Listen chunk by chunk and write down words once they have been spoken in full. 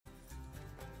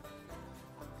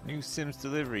New Sims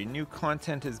delivery. New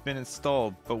content has been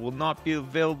installed, but will not be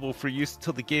available for use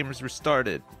until the game is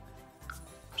restarted.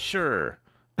 Sure.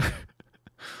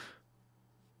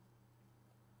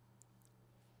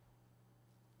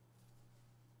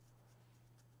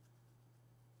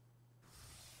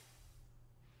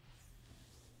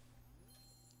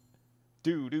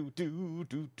 Do do do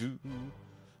do do.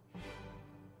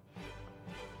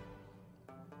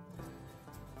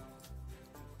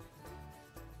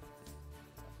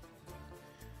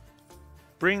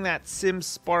 Bring that Sim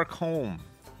Spark home.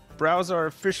 Browse our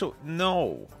official.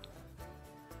 No.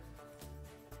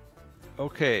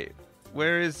 Okay,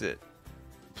 where is it?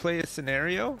 Play a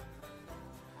scenario?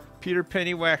 Peter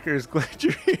Pennywhacker is glad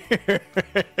you're here.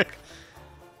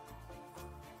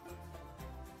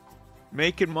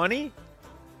 Making money?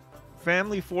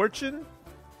 Family fortune?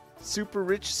 Super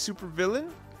rich super villain?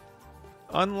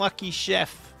 Unlucky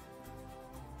chef?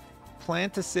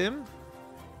 Plant a sim?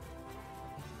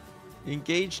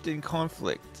 Engaged in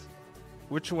conflict.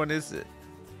 Which one is it?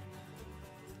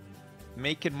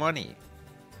 Making money.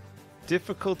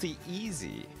 Difficulty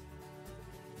easy.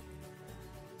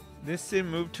 This sim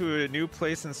moved to a new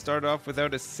place and started off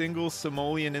without a single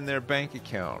simoleon in their bank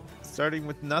account. Starting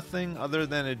with nothing other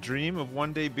than a dream of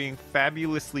one day being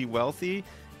fabulously wealthy,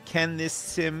 can this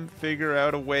sim figure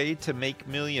out a way to make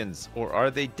millions? Or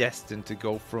are they destined to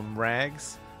go from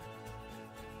rags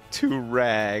to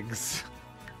rags?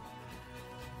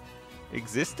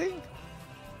 Existing?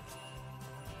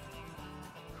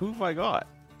 Who have I got?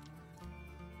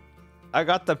 I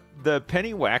got the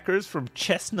Pennywhackers from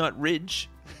Chestnut Ridge.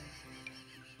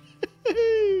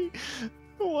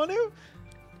 Want to?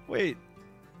 Wait.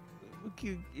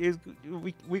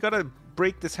 We gotta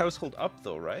break this household up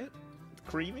though, right?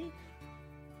 Creamy?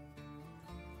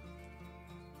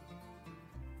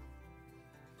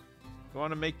 You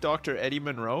want to make Dr. Eddie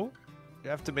Munro? You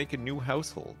have to make a new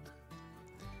household.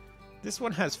 This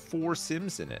one has 4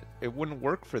 Sims in it. It wouldn't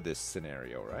work for this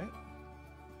scenario, right?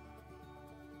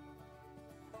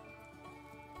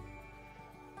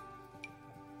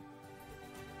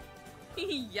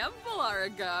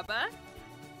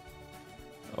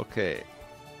 Okay.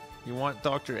 You want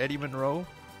Dr. Eddie Munro?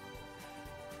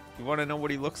 You want to know what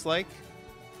he looks like?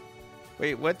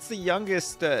 Wait, what's the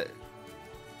youngest that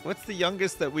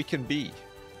we can be?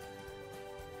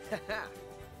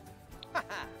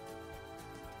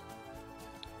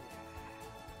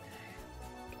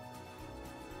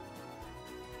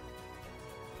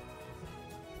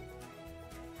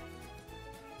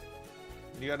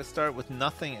 You gotta start with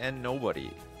nothing and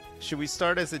nobody. Should we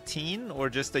start as a teen or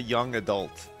just a young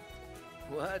adult?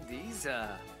 What is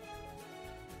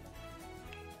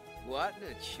what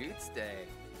a shoots day.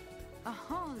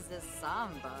 Oh, the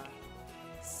samba.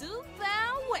 Super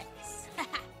West.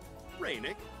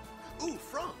 Rainick. Ooh,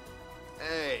 from.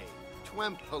 Hey,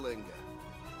 Twempelinga.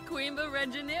 Quimba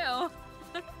Reginil.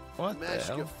 What the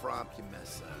hell? Meshka Fromp you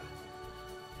messa.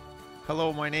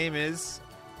 Hello, my name is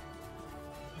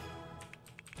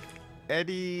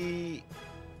Eddie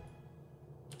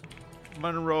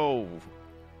Munro.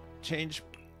 Change.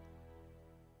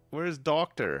 Where's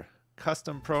doctor?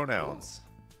 Custom pronouns.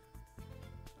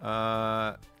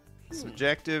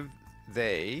 Subjective,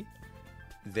 they,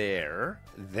 their,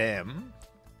 them.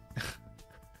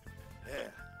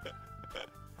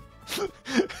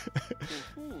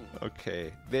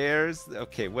 Okay, there's,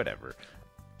 okay, whatever.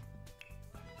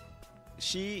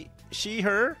 She,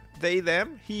 her, they,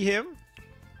 them, he, him.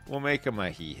 We'll make him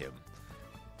a he, him.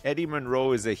 Eddie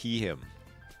Munro is a he, him.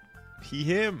 He,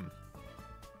 him.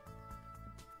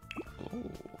 Oh.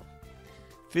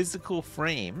 Physical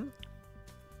frame.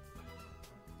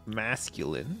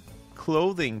 Masculine.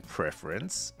 Clothing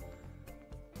preference.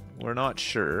 We're not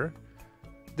sure.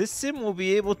 This sim will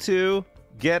be able to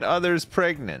get others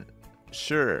pregnant.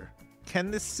 Sure.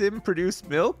 Can this sim produce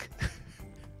milk?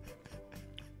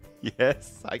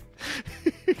 Yes.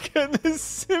 Can this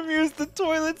sim use the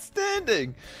toilet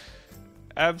standing?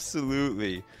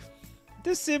 Absolutely.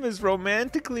 This sim is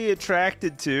romantically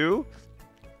attracted to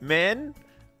men,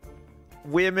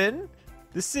 women.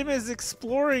 The sim is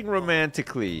exploring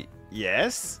romantically.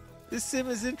 Yes. This sim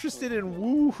is interested in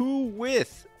woohoo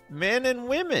with men and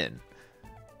women.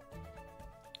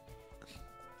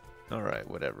 Alright,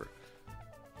 whatever.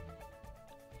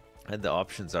 And the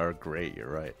options are great, you're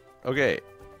right. Okay.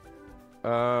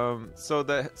 So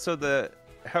the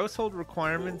household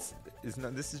requirements is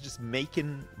not, this is just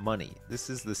making money. This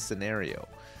is the scenario.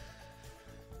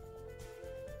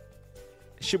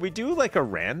 Should we do like a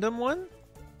random one?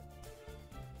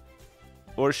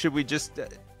 Or should we just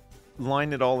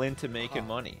line it all into making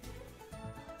money?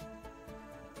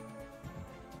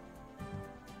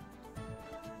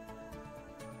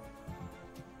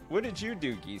 What did you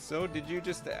do, Giso? Did you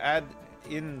just add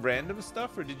in random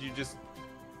stuff, or did you just...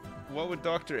 What would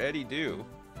Dr. Eddie do?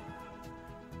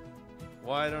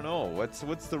 Well, I don't know.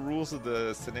 What's the rules of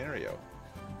the scenario?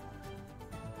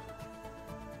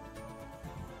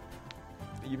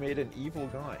 You made an evil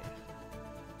guy.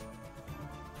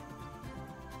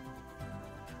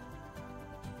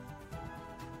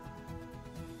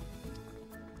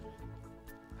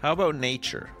 How about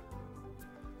nature?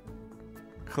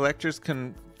 Collectors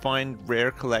can find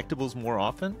rare collectibles more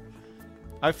often?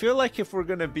 I feel like if we're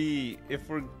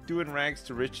doing rags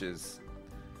to riches,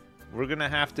 we're gonna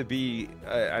have to be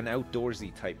an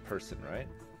outdoorsy type person, right?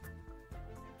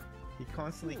 He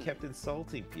constantly kept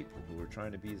insulting people who were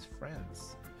trying to be his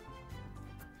friends.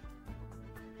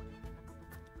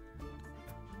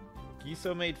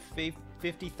 Giso made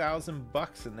 50,000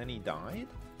 bucks and then he died?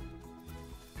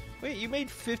 Wait, you made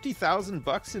 50,000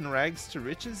 bucks in rags to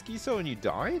riches, Giso, and you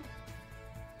died?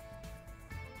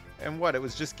 And what, it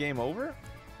was just game over?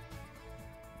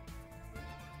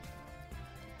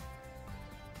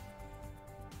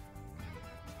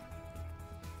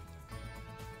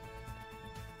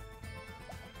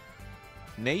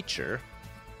 Nature,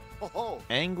 Oh,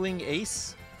 angling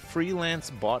ace, freelance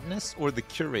botanist, or the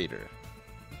curator?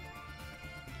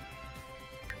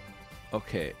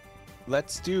 Okay,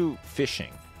 let's do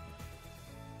fishing.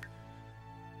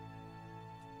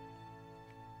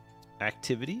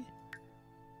 Activity?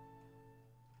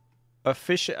 A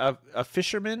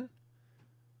fisherman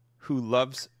who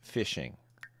loves fishing.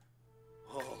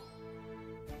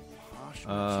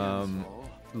 oh.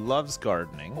 Loves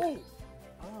gardening. Oh.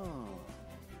 Oh.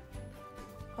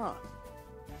 Huh.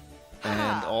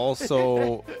 And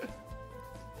also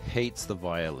hates the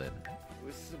violin.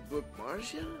 With the book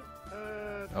Marcia?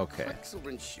 Okay.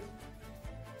 Excellent shoot.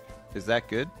 Is that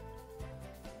good?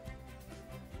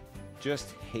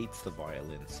 Just hates the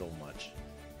violin so much.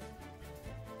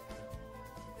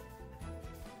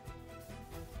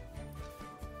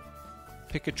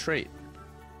 Pick a trait.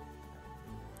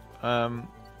 How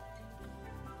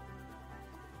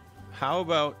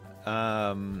about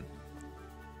a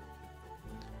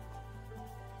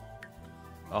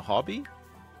hobby?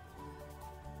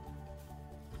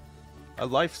 A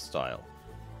lifestyle.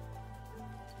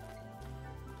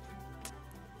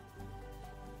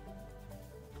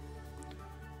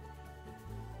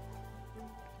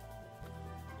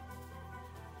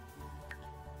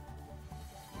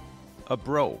 A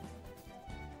bro.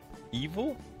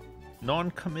 Evil?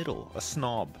 Non-committal. A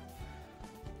snob.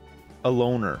 A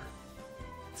loner.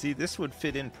 See, this would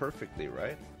fit in perfectly,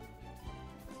 right?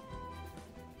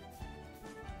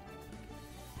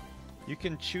 You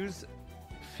can choose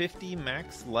 50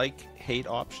 max like hate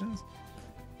options.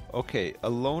 Okay, a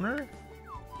loner.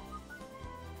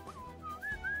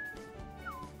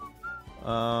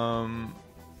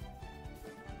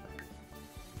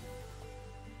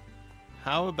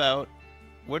 How about,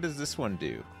 what does this one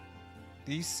do?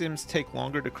 These sims take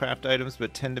longer to craft items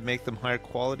but tend to make them higher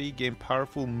quality, gain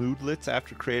powerful moodlets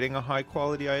after creating a high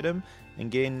quality item,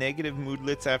 and gain negative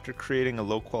moodlets after creating a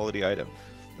low quality item.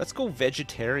 Let's go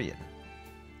vegetarian.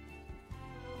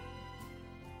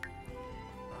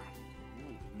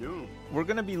 No. We're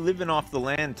gonna be living off the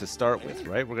land to start with,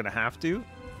 right? We're gonna have to.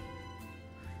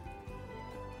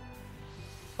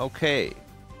 Okay.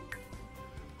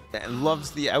 And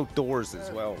loves the outdoors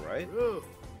as well, right? Oh.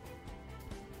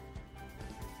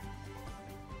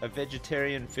 A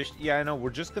vegetarian fish. Yeah, I know. We're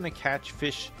just gonna catch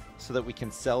fish so that we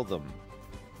can sell them.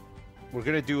 We're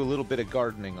gonna do a little bit of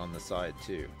gardening on the side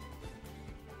too.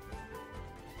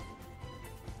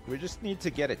 We just need to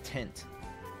get a tent.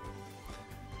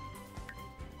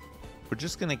 We're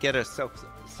just gonna get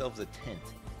ourselves a tent.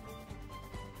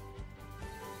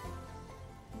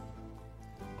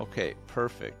 Okay,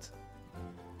 perfect.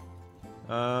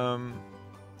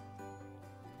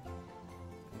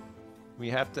 We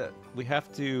have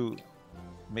to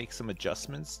make some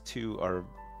adjustments to our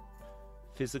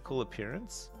physical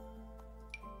appearance.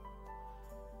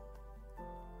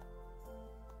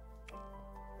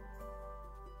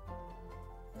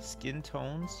 Skin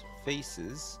tones,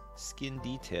 faces, skin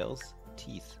details,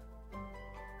 teeth.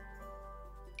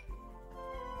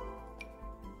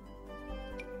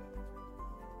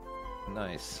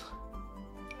 Nice.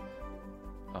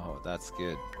 Oh, that's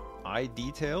good. Eye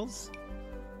details?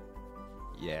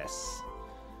 Yes.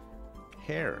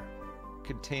 Hair.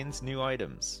 Contains new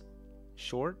items.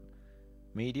 Short,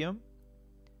 medium,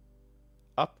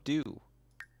 updo.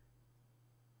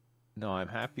 No, I'm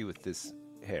happy with this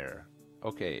hair.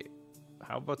 Okay,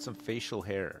 how about some facial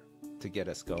hair to get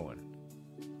us going?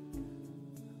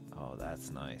 Oh, that's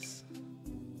nice.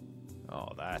 Oh,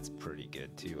 that's pretty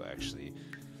good too, actually.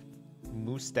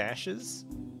 Moustaches?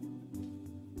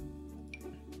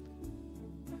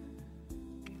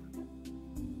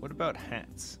 What about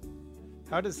hats?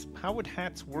 How would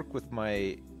hats work with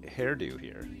my hairdo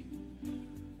here?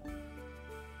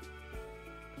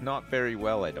 Not very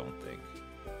well, I don't think.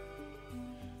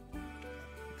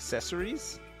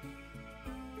 Accessories?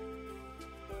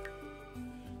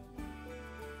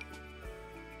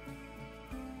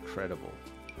 Incredible.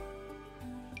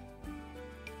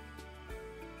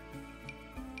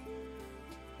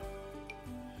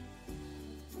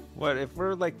 What if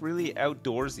we're like really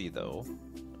outdoorsy though?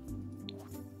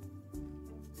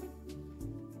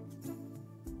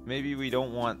 Maybe we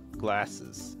don't want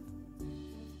glasses.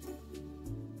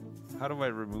 How do I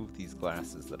remove these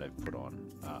glasses that I've put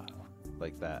on?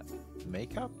 Like that.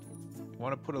 Makeup?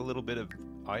 Want to put a little bit of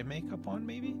eye makeup on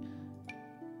maybe?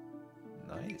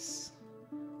 Nice.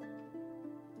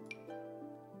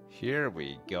 Here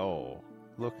we go.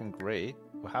 Looking great.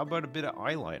 Well, how about a bit of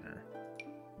eyeliner?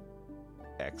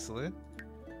 Excellent.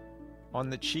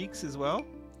 On the cheeks as well?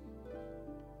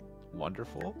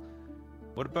 Wonderful.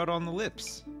 What about on the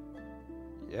lips?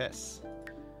 Yes.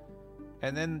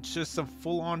 And then just some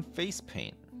full-on face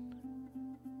paint.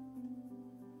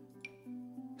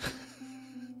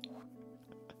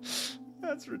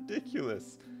 That's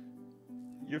ridiculous.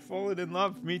 You're falling in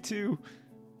love. Me too.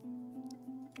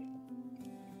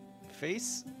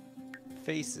 Faces.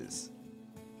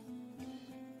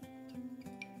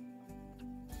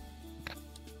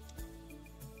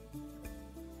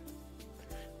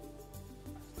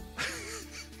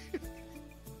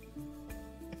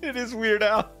 It is Weird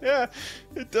Al. Yeah,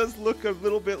 it does look a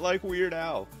little bit like Weird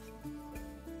Al.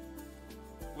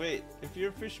 Wait, if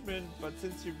you're a fisherman, but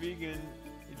since you're vegan,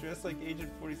 you dress like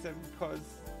Agent 47 because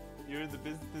you're in the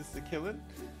business of killing?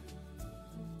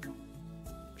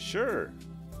 Sure.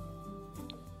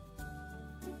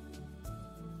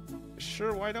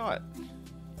 Sure, why not?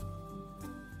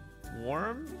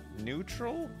 Warm,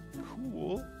 neutral,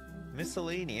 cool,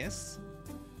 miscellaneous,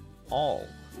 all.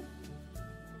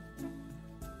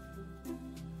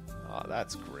 Oh,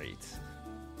 that's great.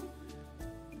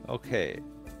 Okay.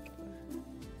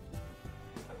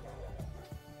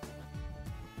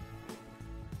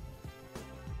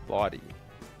 Body.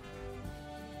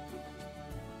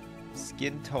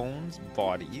 Skin tones,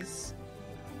 bodies.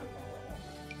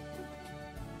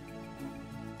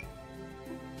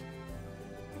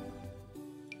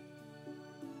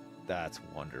 That's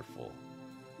wonderful.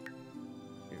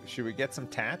 Should we get some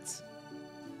tats?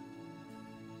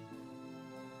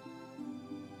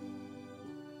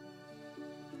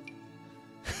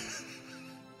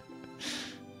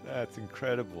 That's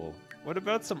incredible. What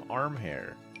about some arm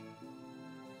hair?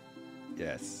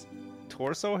 Yes.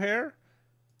 Torso hair?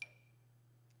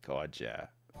 God, yeah.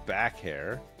 Back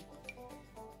hair?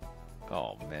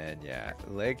 Oh, man, yeah.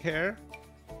 Leg hair?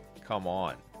 Come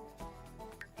on.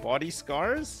 Body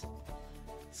scars?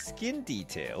 Skin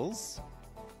details?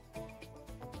 Do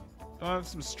I have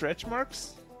some stretch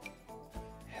marks?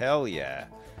 Hell yeah.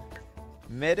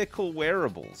 Medical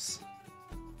wearables.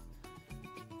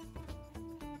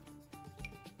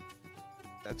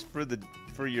 That's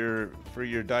for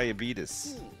your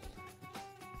diabetes.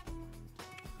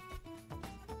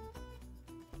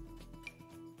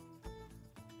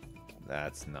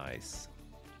 That's nice.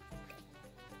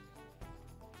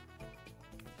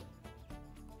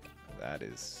 That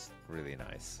is really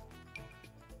nice.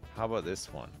 How about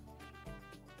this one?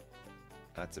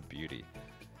 That's a beauty.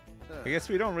 I guess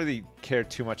we don't really care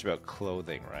too much about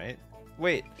clothing, right?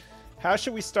 Wait, how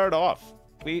should we start off?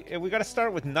 We got to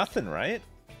start with nothing, right?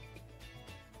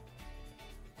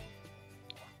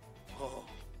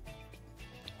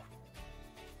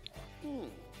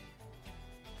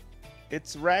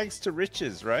 It's rags to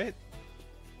riches, right?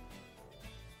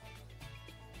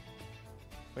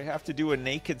 We have to do a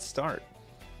naked start.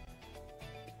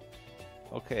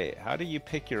 Okay, how do you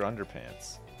pick your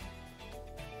underpants?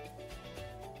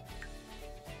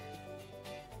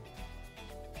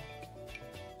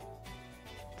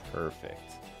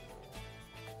 Perfect.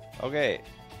 Okay,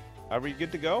 are we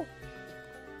good to go?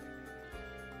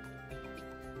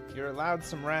 You're allowed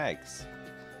some rags.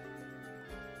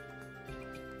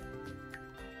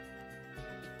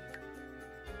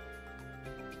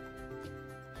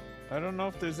 I don't know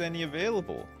if there's any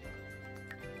available.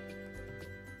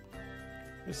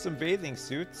 There's some bathing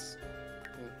suits.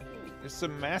 There's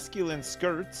some masculine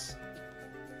skirts.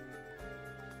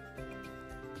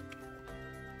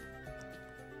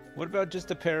 What about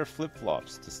just a pair of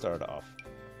flip-flops to start off?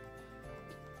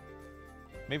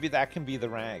 Maybe that can be the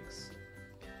rags.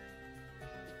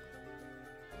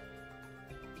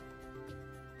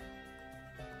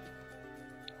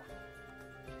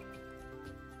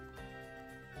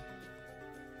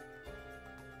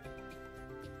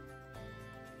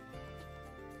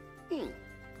 Hmm.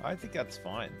 I think that's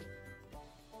fine.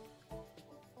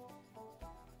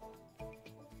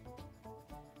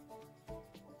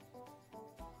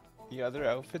 The other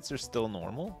outfits are still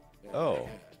normal? Oh,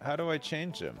 how do I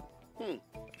change them? Hmm.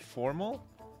 Formal?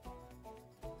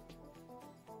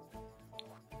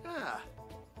 Ah.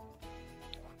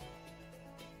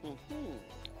 Mm-hmm.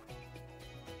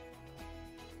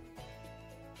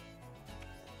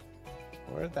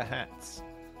 Where are the hats?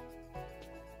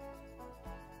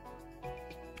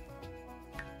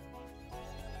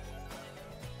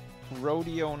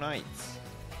 Rodeo nights.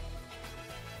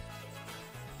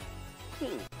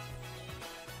 Hmm.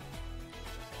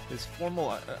 His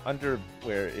formal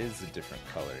underwear is a different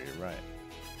color, you're right.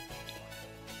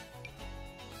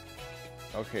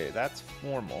 Okay, that's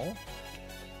formal.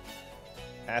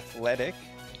 Athletic.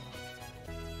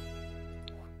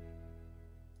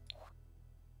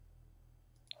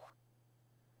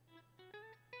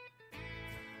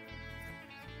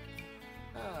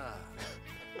 Ah.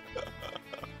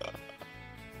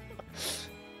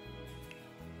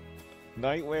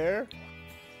 Nightwear.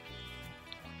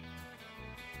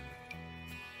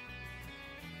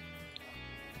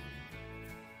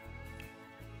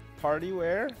 Party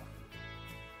wear.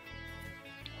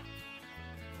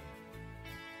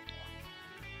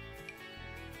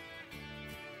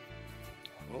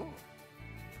 Oh.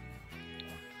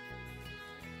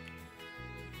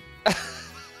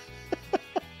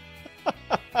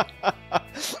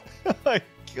 Oh my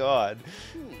god.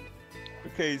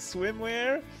 Okay,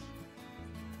 swimwear.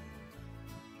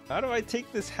 How do I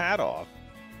take this hat off?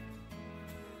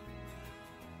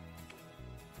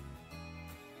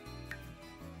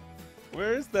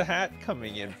 Where is the hat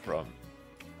coming in from?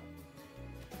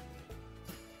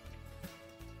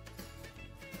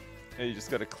 Yeah, you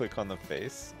just gotta click on the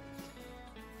face.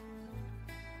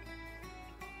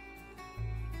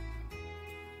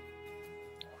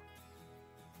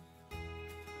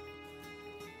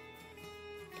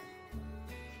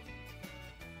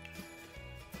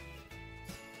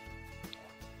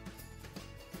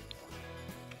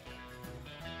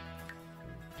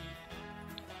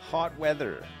 Hot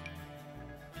weather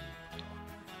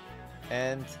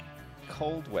and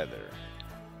cold weather.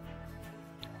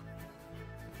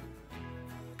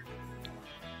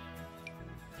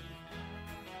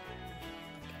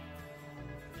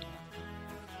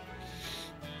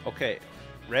 Okay,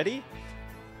 ready?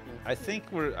 I think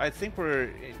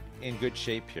we're in good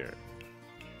shape here.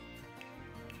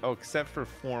 Oh, except for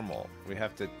formal, we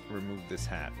have to remove this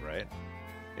hat, right?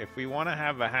 If we want to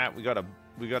have a hat, we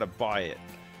gotta buy it.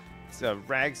 It's a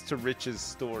rags to riches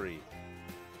story.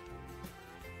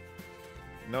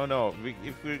 No.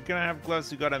 If we're gonna have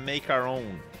gloves, we gotta make our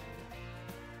own.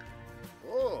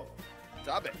 Oh.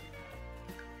 Stop it.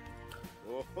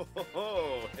 Oh, ho, ho,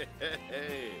 ho. Hey, hey,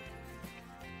 hey.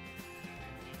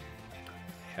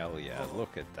 Hell yeah,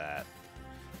 look at that.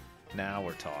 Now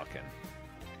we're talking.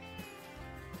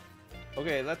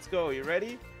 Okay, let's go. You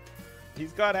ready?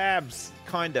 He's got abs,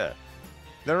 kinda.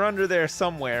 They're under there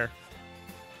somewhere.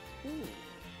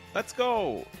 Let's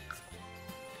go.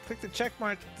 Click the check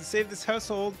mark to save this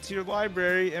household to your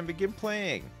library and begin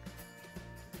playing.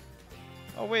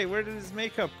 Oh wait, where did his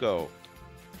makeup go?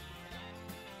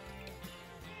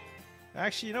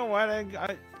 Actually, you know what?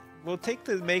 We'll take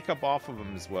the makeup off of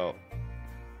him as well.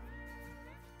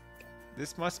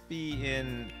 This must be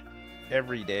in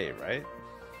every day, right?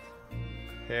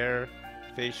 Hair,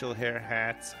 facial hair,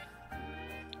 hats.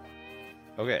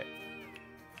 Okay.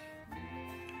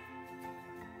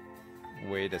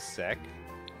 Wait a sec.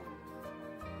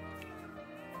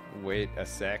 Wait a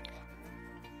sec.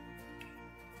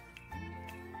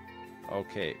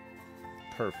 Okay.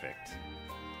 Perfect.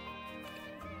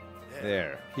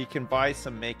 There. He can buy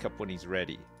some makeup when he's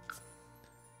ready.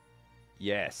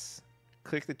 Yes.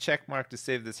 Click the check mark to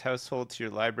save this household to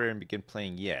your library and begin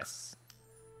playing yes.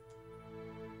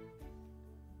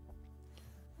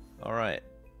 Alright.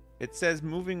 It says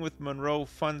moving with Munro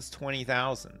funds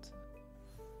 20,000.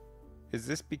 Is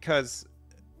this because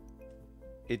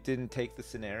it didn't take the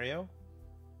scenario?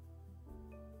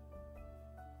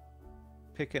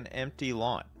 Pick an empty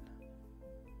lot.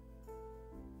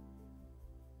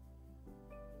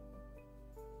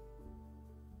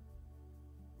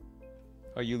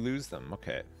 Oh, you lose them.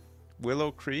 Okay.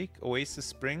 Willow Creek, Oasis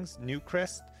Springs,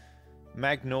 Newcrest,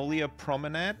 Magnolia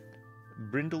Promenade,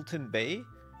 Brindleton Bay,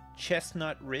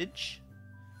 Chestnut Ridge.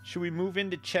 Should we move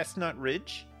into Chestnut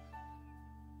Ridge?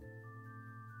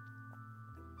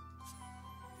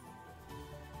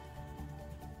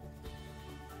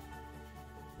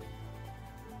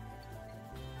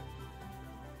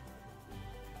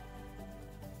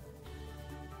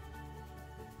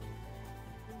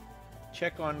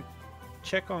 check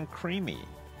on Creamy.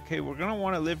 Okay, we're gonna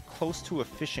want to live close to a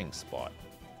fishing spot.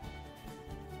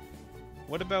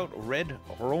 What about Red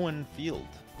Rowan Field?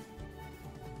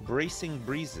 Bracing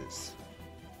breezes.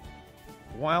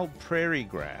 Wild prairie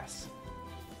grass.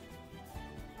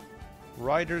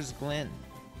 Ryder's Glen.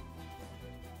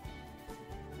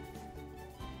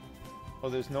 Oh,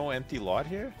 there's no empty lot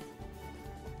here?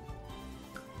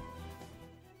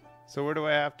 So where do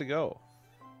I have to go?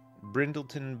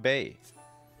 Brindleton Bay.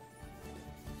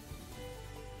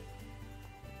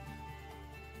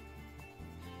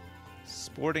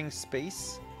 Sporting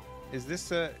Space? Is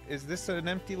this an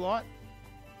empty lot?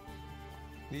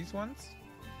 These ones?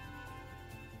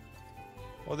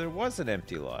 Oh, there was an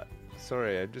empty lot.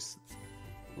 Sorry,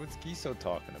 what's Giso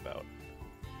talking about?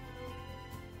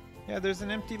 Yeah, there's an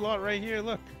empty lot right here,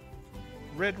 look.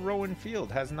 Red Rowan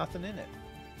Field has nothing in it.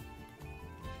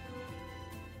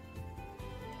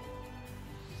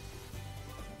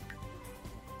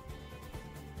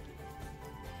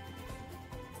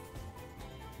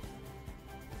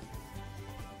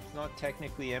 It's not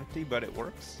technically empty, but it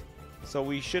works. So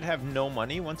we should have no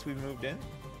money once we've moved in.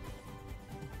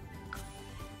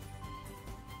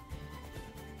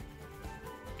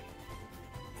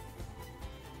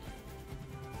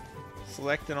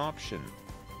 Select an option.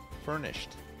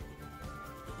 Furnished.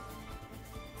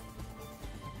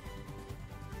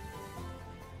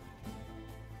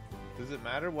 Does it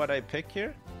matter what I pick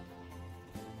here?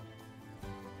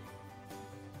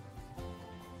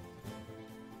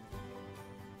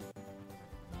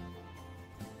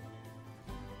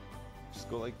 Just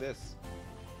go like this.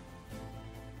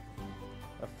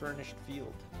 A furnished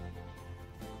field.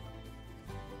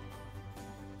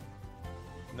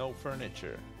 No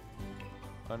furniture.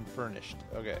 Unfurnished.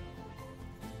 Okay.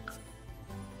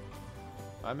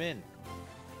 I'm in.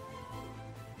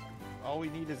 All we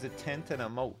need is a tent and a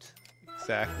moat.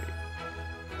 Exactly.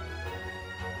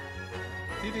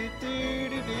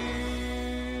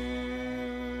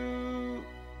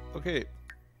 Okay.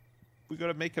 We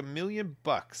gotta make $1 million.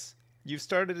 You've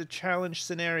started a challenge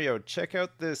scenario. Check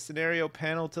out the scenario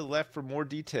panel to the left for more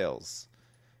details.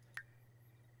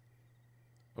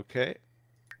 Okay.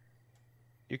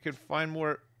 You can find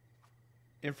more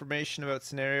information about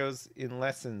scenarios in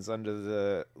lessons under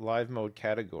the live mode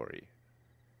category.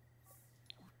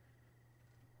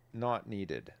 Not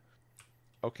needed.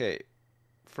 Okay.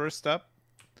 First up.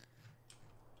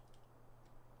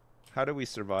 How do we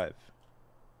survive?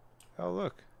 Oh,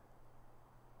 look.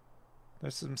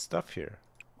 There's some stuff here.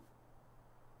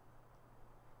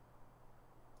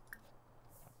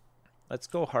 Let's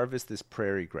go harvest this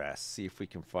prairie grass. See if we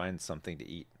can find something to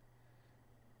eat.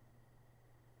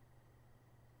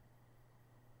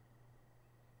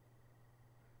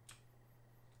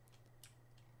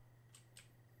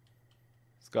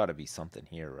 Got to be something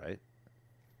here, right?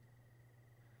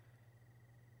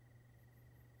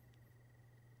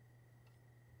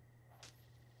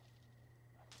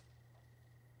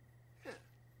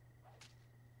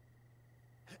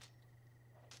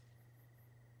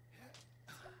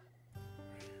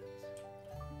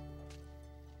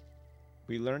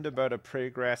 We learned about a prairie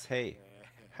grass hay.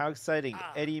 How exciting.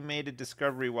 Eddie made a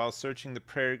discovery while searching the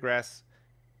prairie grass.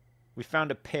 We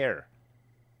found a pear.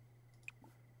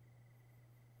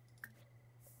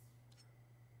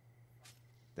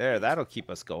 There, that'll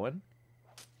keep us going.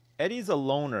 Eddie's a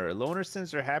loner. Loner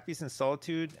since are happiest in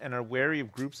solitude and are wary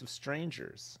of groups of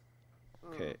strangers.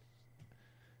 Okay.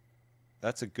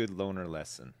 That's a good loner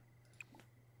lesson.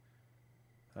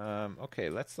 Okay,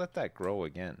 let's let that grow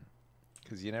again.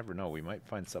 Because you never know. We might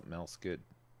find something else good.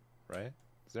 Right?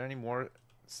 Is there any more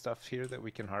stuff here that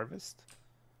we can harvest?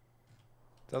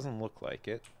 Doesn't look like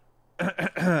it.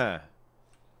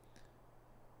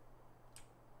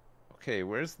 Okay,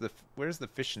 where's the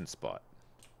fishing spot?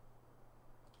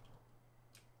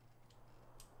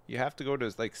 You have to go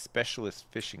to like specialist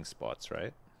fishing spots,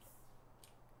 right?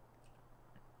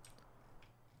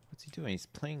 What's he doing? He's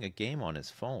playing a game on his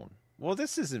phone. Well,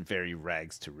 this isn't very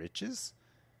rags to riches.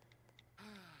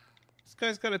 This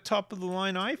guy's got a top of the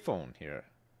line iPhone here.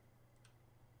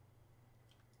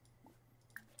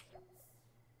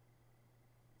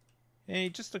 And he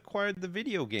just acquired the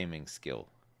video gaming skill.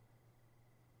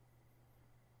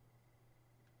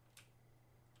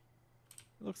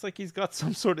 Looks like he's got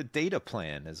some sort of data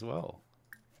plan as well.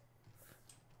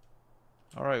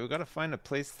 Alright, we gotta find a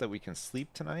place that we can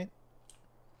sleep tonight.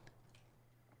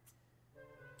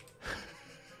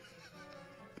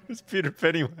 There's Peter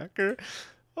Pennywhacker.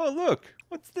 Oh, look!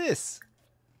 What's this?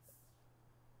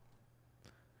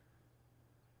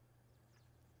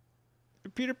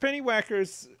 Peter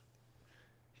Pennywhacker's...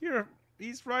 Here,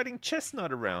 He's riding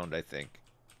Chestnut around, I think.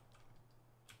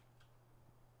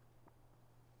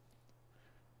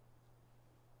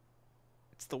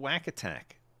 It's the Whack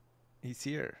Attack. He's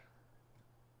here.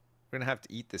 We're gonna have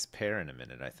to eat this pear in a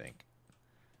minute, I think.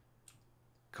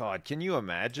 God, can you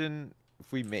imagine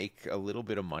if we make a little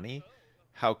bit of money?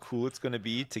 How cool it's gonna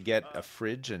be to get a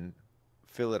fridge and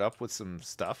fill it up with some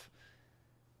stuff.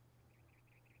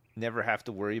 Never have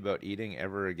to worry about eating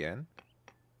ever again.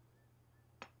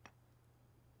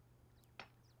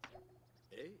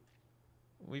 Hey.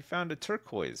 We found a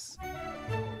turquoise.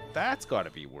 That's got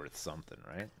to be worth something,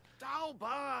 right?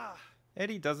 Tauba!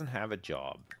 Eddie doesn't have a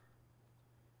job.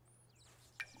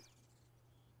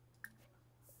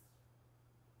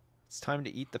 It's time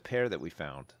to eat the pear that we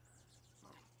found.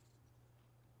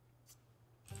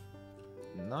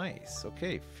 Nice.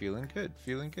 Okay, feeling good.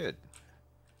 Feeling good.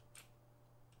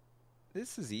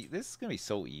 This is gonna be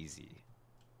so easy.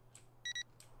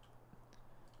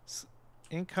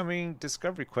 Incoming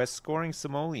discovery quest, scoring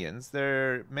simoleons.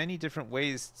 There are many different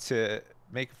ways to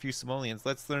make a few simoleons.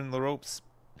 Let's learn the ropes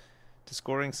to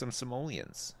scoring some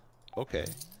simoleons. Okay.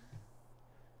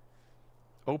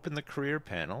 Open the career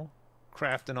panel,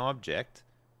 craft an object,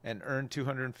 and earn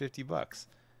 250 bucks.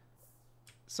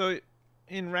 So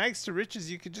in Rags to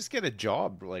Riches, you could just get a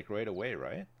job like right away,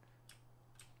 right?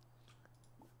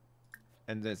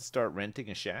 And then start renting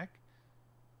a shack.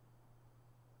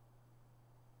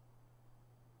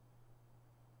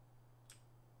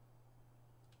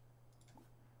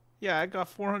 Yeah, I got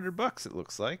 400 bucks, it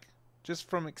looks like, just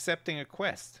from accepting a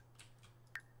quest.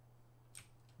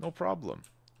 No problem.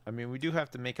 I mean, we do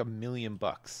have to make $1 million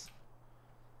bucks.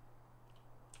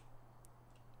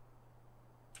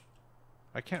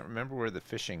 I can't remember where the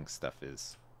fishing stuff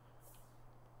is.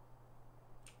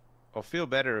 I'll feel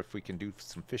better if we can do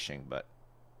some fishing, but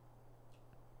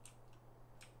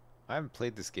I haven't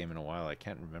played this game in a while. I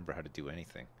can't remember how to do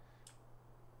anything.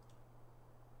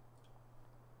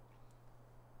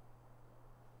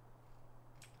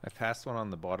 I passed one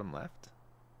on the bottom left.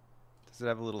 Does it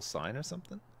have a little sign or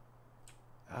something?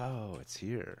 Oh, it's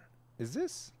here. Is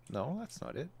this? No, that's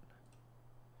not it.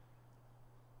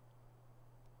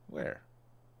 Where?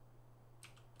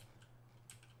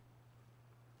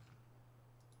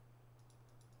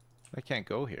 I can't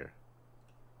go here.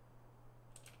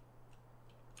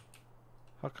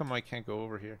 How come I can't go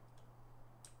over here?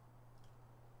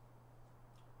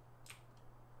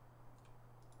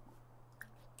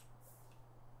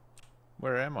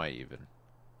 Where am I even?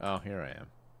 Oh, here I am.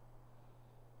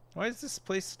 Why is this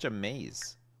place such a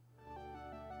maze?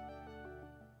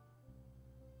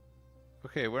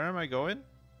 Okay, where am I going?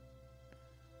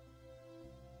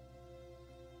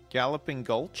 Galloping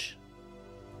Gulch?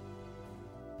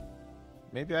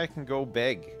 Maybe I can go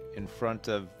beg in front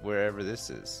of wherever this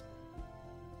is.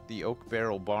 The Oak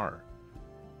Barrel Bar.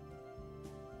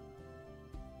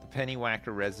 The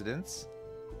Pennywhacker Residence.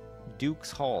 Duke's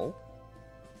Hall.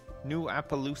 New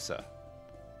Appaloosa.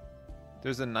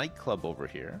 There's a nightclub over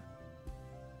here.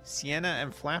 Sienna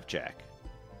and Flapjack.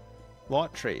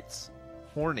 Lot traits.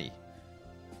 Horny.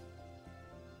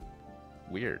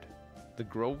 Weird. The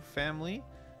Grove family.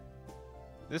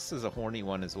 This is a horny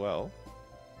one as well.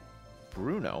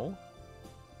 Bruno.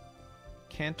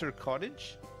 Cantor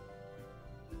Cottage.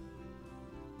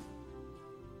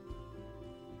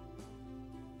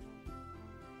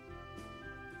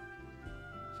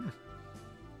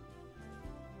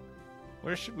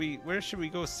 Where should we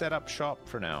go set up shop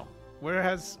for now?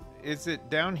 Is it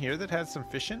down here that has some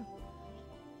fishing?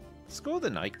 Let's go to the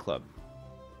nightclub.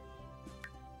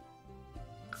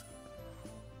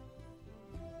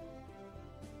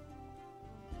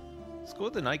 Let's go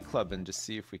to the nightclub and just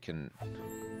see if we can.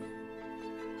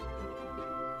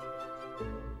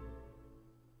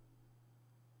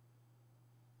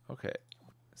 Okay.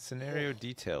 Scenario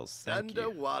details. Thank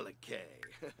you.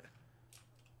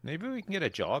 Maybe we can get a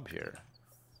job here.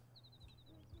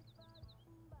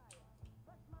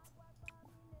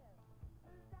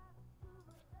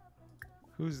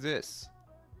 Who's this?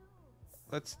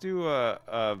 Let's do a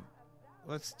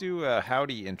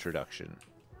howdy introduction.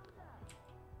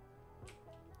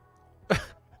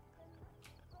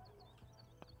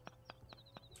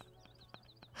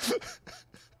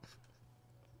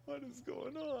 What is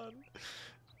going on?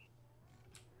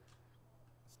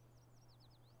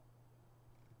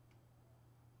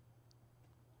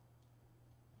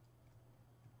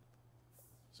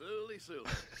 Silly.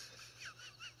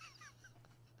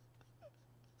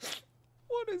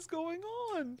 What is going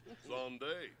on?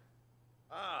 Sunday.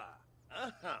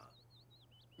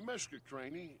 Meshka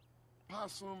cranny.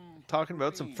 Possum. Talking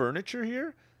about some furniture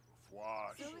here?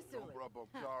 Fwash. Silly. Rubber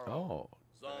car. Oh,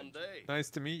 Sunday. Nice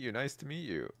to meet you. Nice to meet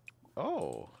you.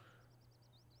 Oh.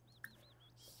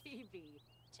 Chibi.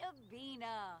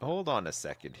 Chabina. Hold on a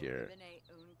second here. Bine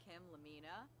unkim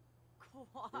lamina.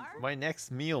 Quar. My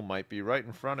next meal might be right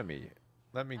in front of me.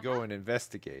 Let me go and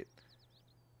investigate.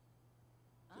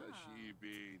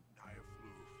 Tashibi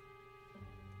Nayaflu.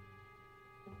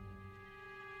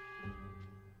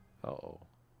 Uh-oh.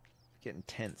 Getting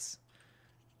tense.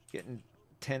 Getting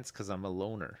tense because I'm a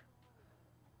loner.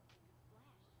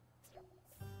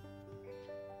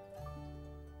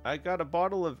 I got a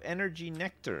bottle of energy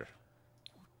nectar.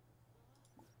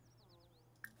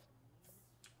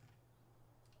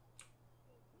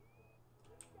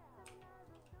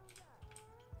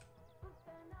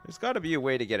 There's got to be a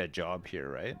way to get a job here,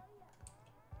 right?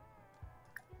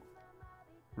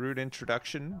 Rude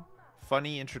introduction.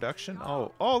 Funny introduction.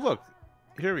 Oh, look.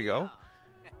 Here we go.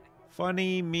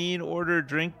 Funny, mean, order,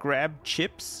 drink, grab,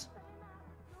 chips.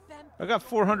 I got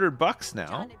 $400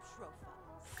 now.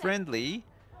 Friendly.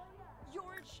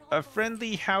 A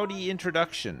friendly, howdy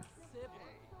introduction.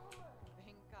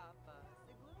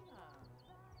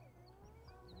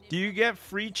 Do you get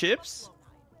free chips?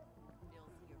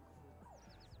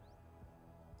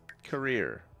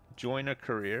 Career. Join a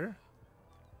career.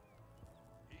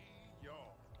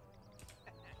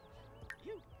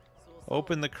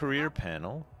 Open the career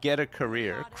panel, get a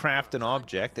career, craft an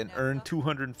object, and earn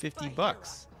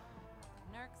 $250.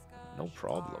 No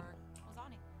problem.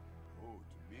 Oh,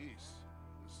 Demise.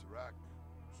 Nisrak.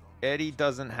 Eddie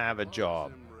doesn't have a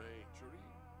job.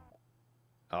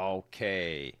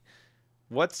 Okay.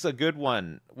 What's a good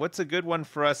one? What's a good one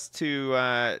for us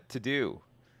to do?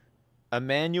 A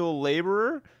manual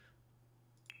laborer?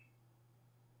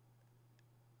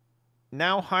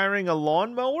 Now hiring a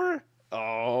lawnmower?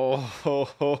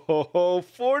 Oh,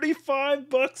 45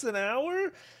 bucks an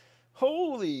hour?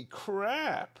 Holy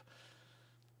crap.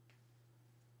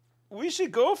 We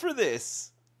should go for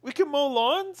this. We can mow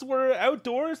lawns. We're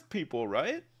outdoors people,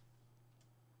 right?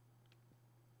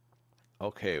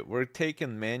 Okay, we're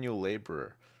taking manual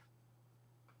laborer.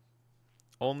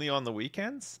 Only on the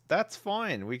weekends? That's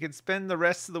fine. We could spend the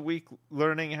rest of the week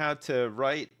learning how to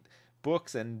write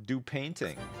books and do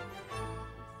painting.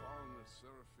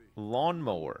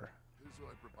 Lawnmower.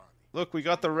 Look, we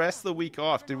got the rest of the week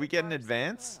off. Did we get an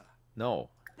advance? No.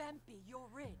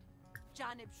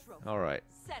 All right.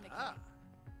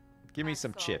 Give me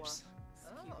some chips.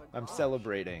 I'm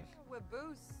celebrating.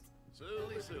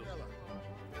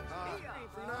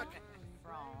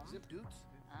 Zip dudes.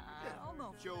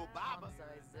 Joe Baba.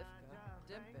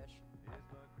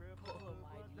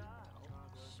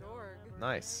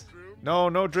 Nice.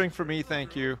 No drink for me,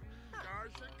 thank you.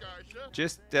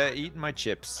 Just eating my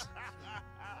chips.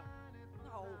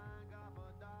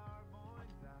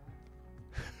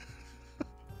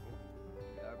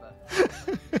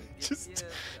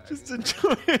 just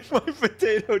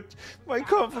enjoying my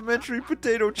complimentary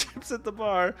potato chips at the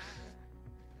bar.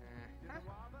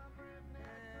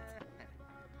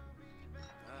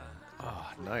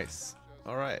 Oh, nice.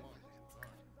 All right.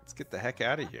 Let's get the heck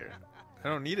out of here. I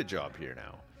don't need a job here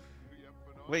now.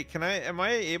 Wait, am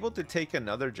I able to take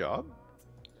another job?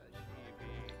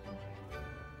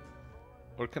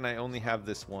 Or can I only have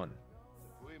this one?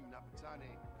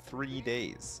 3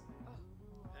 days.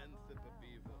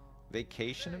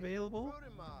 Vacation available?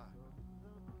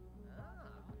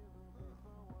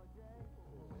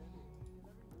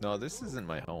 No, this isn't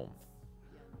my home.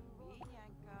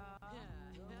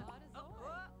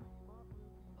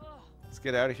 Let's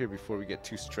get out of here before we get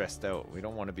too stressed out. We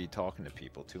don't want to be talking to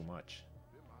people too much.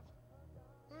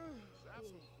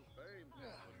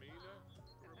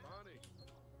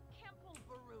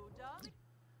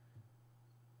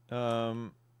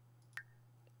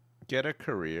 Get a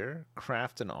career,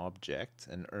 craft an object,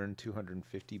 and earn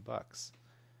 $250.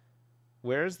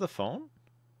 Where's the phone?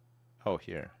 Oh,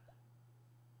 here.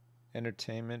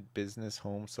 Entertainment, business,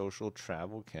 home, social,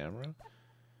 travel, camera.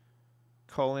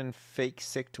 Call in fake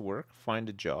sick to work, find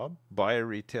a job, buy a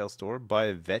retail store, buy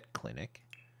a vet clinic.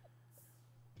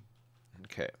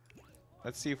 Okay.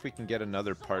 Let's see if we can get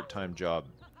another part-time job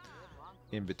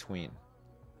in between.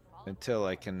 Until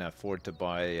I can afford to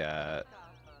buy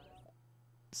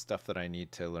stuff that I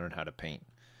need to learn how to paint.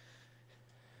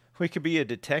 We could be a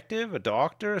detective, a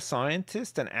doctor, a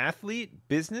scientist, an athlete,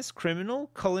 business, criminal,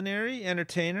 culinary,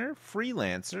 entertainer,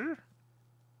 freelancer,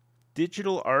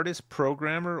 digital artist,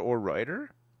 programmer, or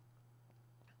writer,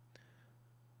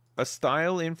 a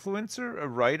style influencer, a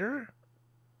writer.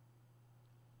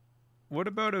 What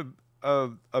about a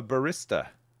barista?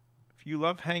 If you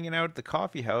love hanging out at the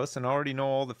coffee house and already know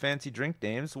all the fancy drink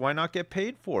names, why not get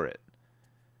paid for it?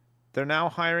 They're now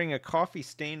hiring a coffee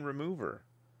stain remover.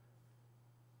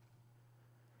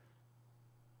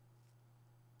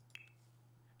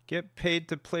 Get paid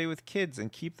to play with kids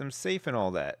and keep them safe and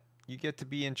all that. You get to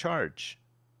be in charge.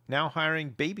 Now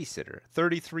hiring babysitter,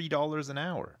 $33 an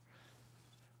hour.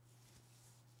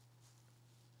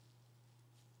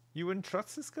 You wouldn't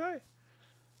trust this guy?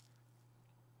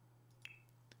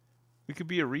 We could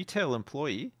be a retail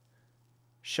employee,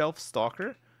 shelf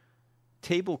stalker,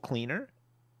 table cleaner.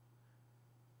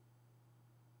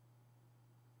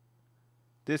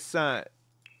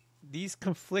 These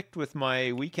conflict with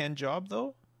my weekend job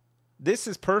though. This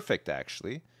is perfect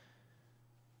actually.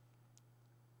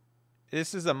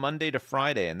 This is a Monday to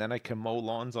Friday, and then I can mow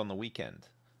lawns on the weekend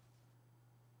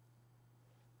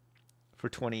for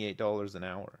 $28 an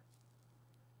hour.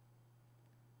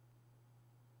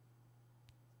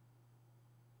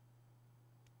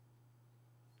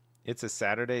 It's a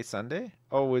Saturday, Sunday?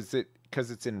 Oh, is it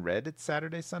because it's in red, it's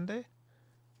Saturday, Sunday?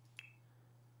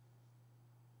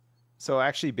 So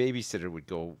actually babysitter would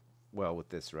go well with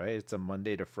this, right? It's a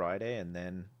Monday to Friday, and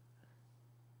then...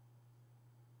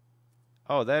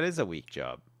 Oh, that is a week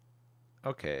job.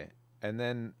 Okay. And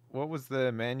then what was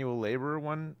the manual labor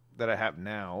one that I have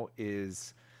now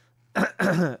is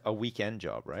a weekend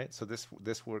job, right? So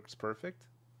this works perfect.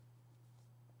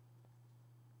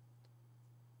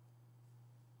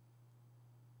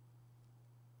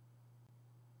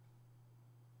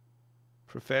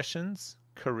 Professions,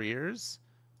 careers.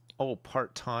 Oh,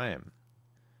 part-time.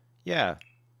 Yeah.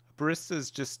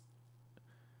 Barista's just,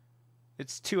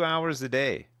 it's 2 hours a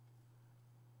day.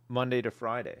 Monday to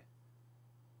Friday.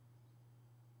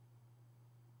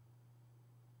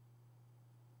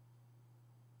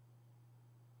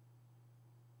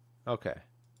 Okay.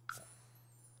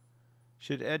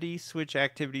 Should Eddie switch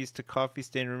activities to coffee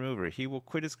stain remover? He will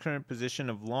quit his current position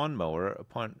of lawnmower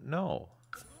upon... No.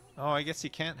 Oh, I guess you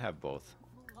can't have both.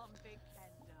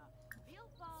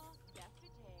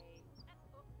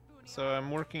 So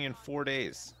I'm working in 4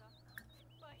 days.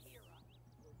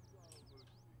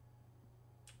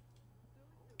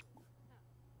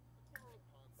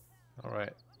 All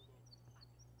right.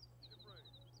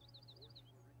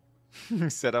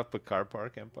 Set up a car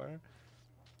park empire.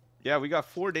 Yeah, we got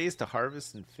 4 days to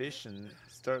harvest and fish and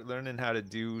start learning how to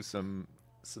do some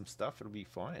stuff. It'll be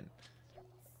fine.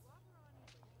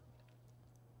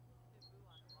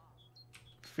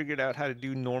 Figured out how to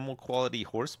do normal quality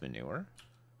horse manure.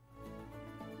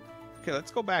 Okay,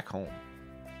 let's go back home.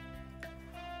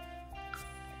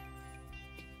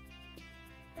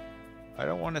 I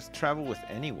don't want to travel with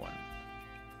anyone.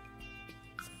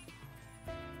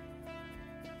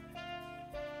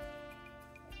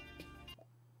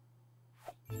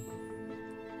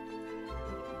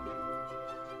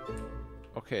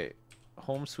 Okay,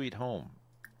 home sweet home.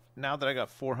 Now that I got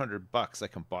 $400, I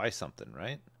can buy something,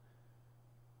 right?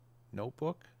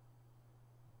 Notebook?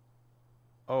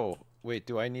 Oh, wait,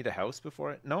 do I need a house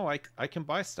before it? No, I can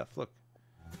buy stuff, look.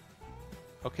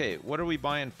 Okay, what are we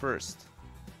buying first?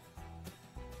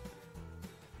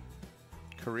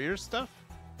 Career stuff?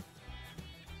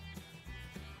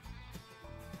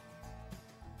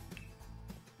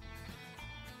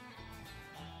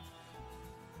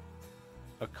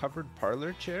 A covered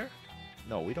parlor chair?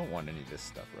 No, we don't want any of this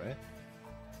stuff, right?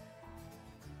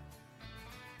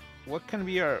 What can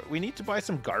be our... We need to buy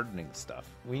some gardening stuff.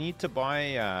 We need to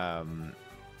buy...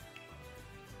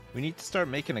 We need to start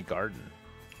making a garden.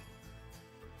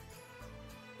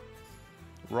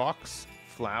 Rocks,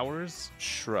 flowers,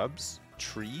 shrubs,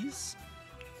 trees?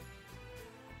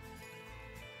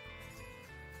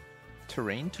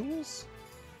 Terrain tools?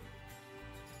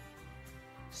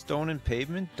 Stone and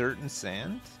pavement, dirt and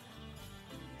sand?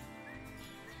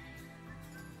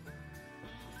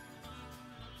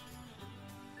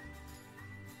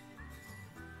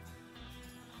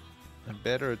 A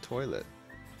bed or a toilet?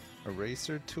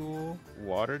 Eraser tool?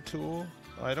 Water tool?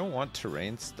 Oh, I don't want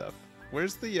terrain stuff.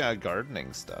 Where's the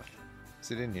gardening stuff?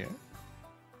 Is it in here?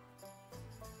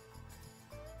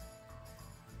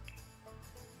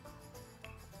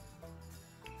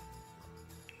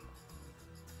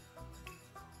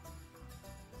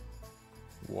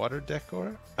 Water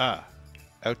decor? Ah,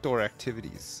 outdoor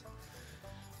activities.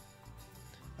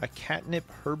 A catnip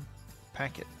herb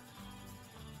packet.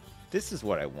 This is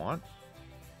what I want.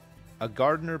 A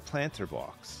gardener planter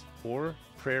box or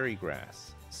prairie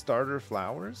grass. Starter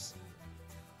flowers?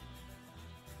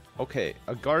 Okay,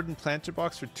 a garden planter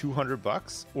box for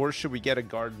 $200, or should we get a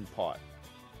garden pot?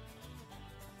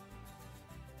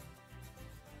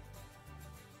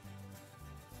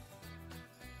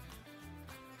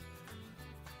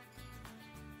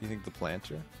 You think the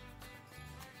planter?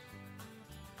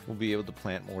 we'll be able to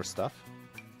plant more stuff.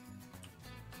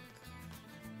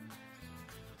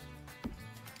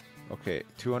 Okay,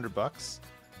 200 bucks.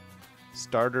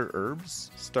 Starter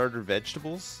herbs, starter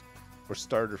vegetables, or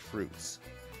starter fruits.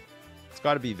 It's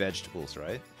got to be vegetables,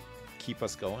 right? Keep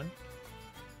us going.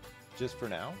 Just for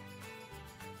now.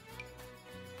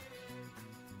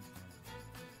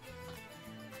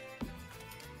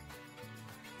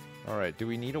 Alright, do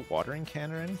we need a watering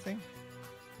can or anything?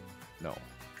 No.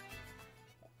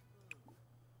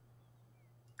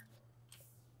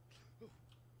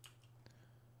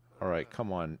 Alright,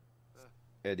 come on.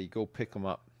 Eddie, go pick them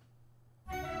up.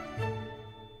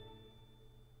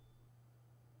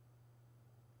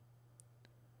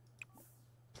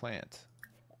 Plant.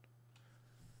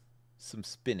 Some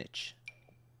spinach.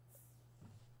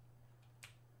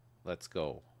 Let's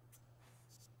go.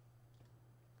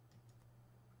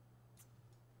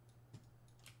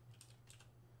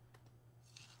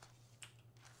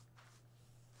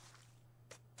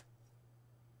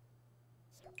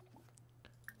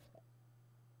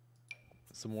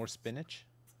 Some more spinach.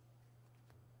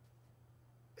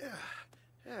 Yeah.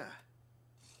 Yeah.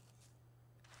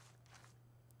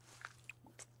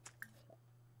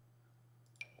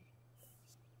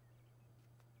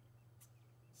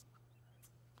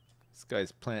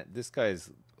 This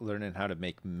guy's learning how to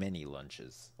make many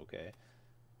lunches, okay?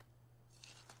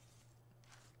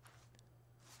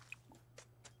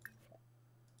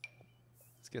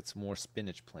 Let's get some more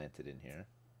spinach planted in here.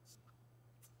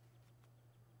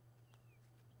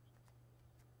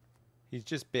 He's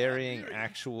just burying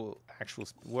actual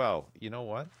well, you know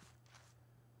what?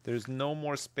 There's no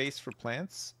more space for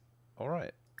plants. All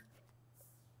right.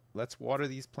 Let's water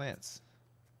these plants.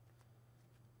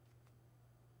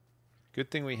 Good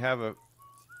thing we have a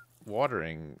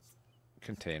watering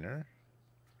container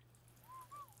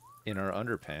in our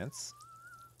underpants.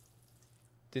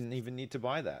 Didn't even need to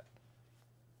buy that.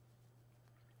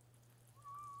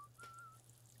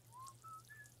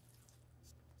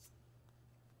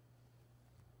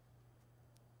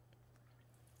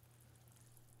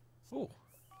 Oh,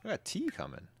 I got tea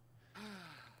coming.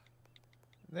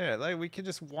 There, like we can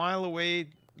just while away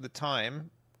the time.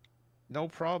 No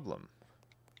problem.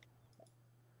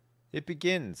 It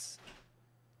begins.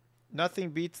 Nothing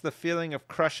beats the feeling of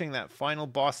crushing that final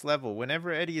boss level.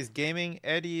 Whenever Eddie is gaming,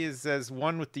 Eddie is as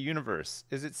one with the universe.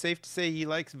 Is it safe to say he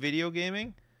likes video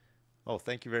gaming? Oh,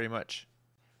 thank you very much.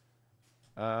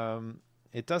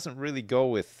 It doesn't really go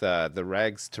with the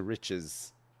rags to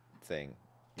riches thing,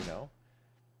 you know?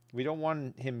 We don't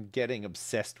want him getting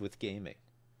obsessed with gaming.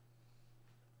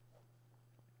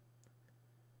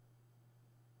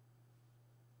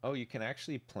 Oh, you can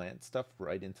actually plant stuff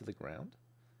right into the ground?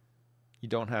 You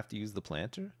don't have to use the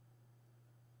planter?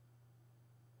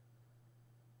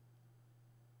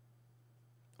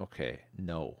 Okay,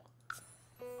 no.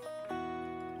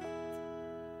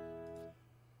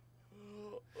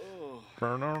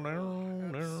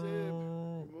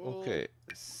 Okay,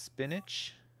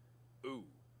 spinach. Ooh.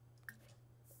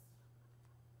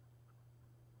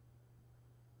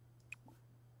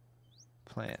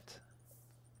 Plant.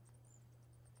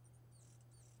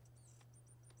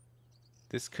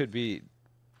 This could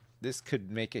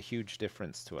make a huge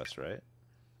difference to us, right?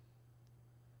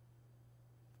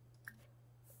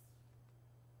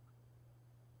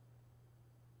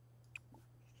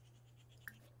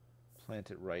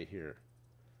 Plant it right here.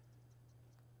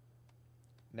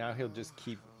 Now he'll just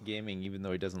keep gaming even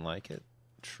though he doesn't like it.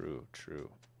 True, true.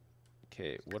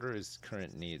 Okay, what are his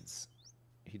current needs?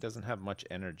 He doesn't have much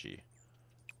energy.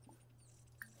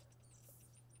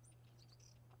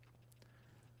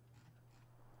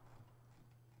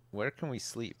 Where can we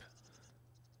sleep?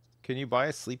 Can you buy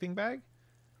a sleeping bag?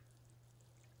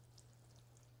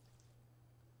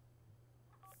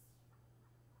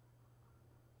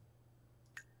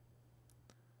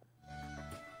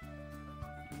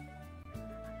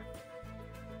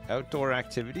 Outdoor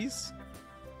activities?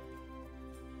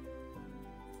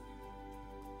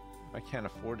 I can't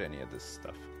afford any of this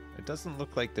stuff. It doesn't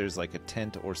look like there's like a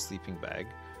tent or sleeping bag.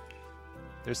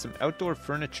 There's some outdoor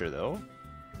furniture though.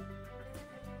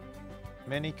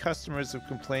 Many customers have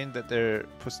complained that their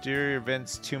posterior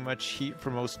vents too much heat for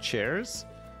most chairs.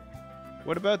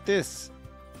 What about this?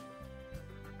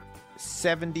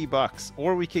 70 bucks.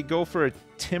 Or we could go for a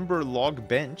timber log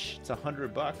bench. It's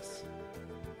 100 bucks.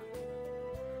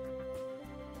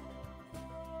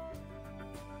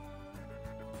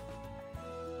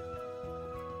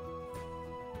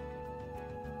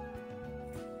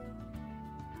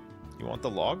 You want the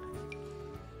log?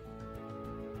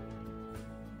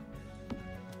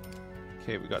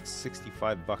 Okay, we got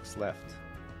 65 bucks left.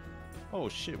 Oh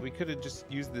shit, we could have just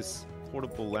used this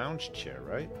portable lounge chair,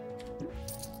 right?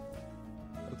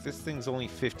 Look, this thing's only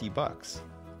 50 bucks.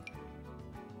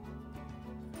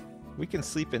 We can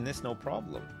sleep in this no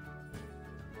problem.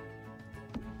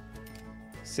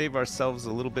 Save ourselves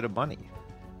a little bit of money.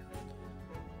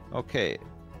 Okay,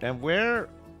 and where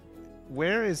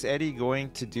is Eddie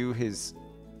going to do his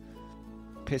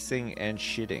pissing and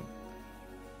shitting?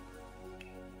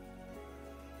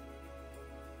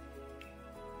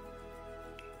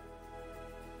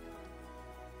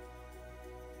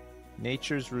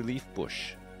 Nature's Relief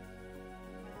Bush.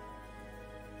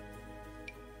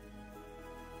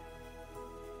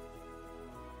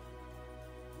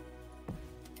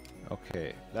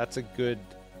 Okay, that's a good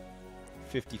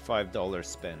 $55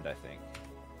 spend, I think.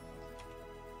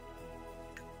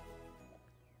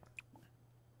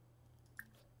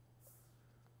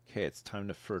 Okay, it's time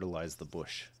to fertilize the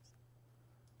bush.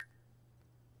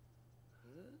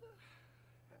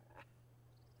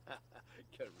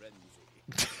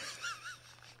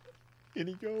 In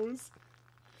he goes.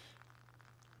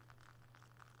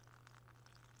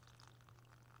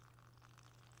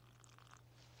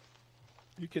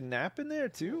 You can nap in there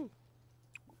too?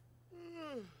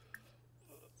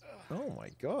 Oh my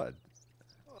god.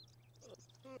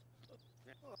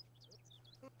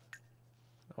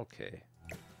 Okay.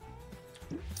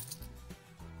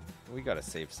 We gotta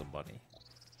save some money.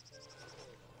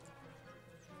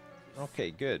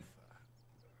 Okay, good.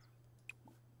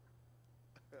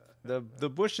 The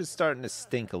bush is starting to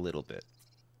stink a little bit.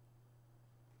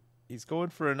 He's going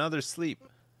for another sleep.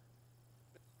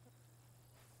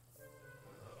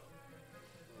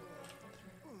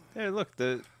 There, look,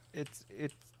 it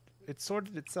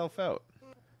sorted itself out.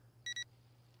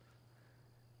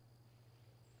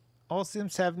 All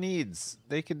Sims have needs.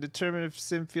 They can determine if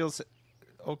Sim feels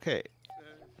okay.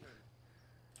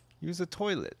 Use a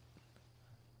toilet.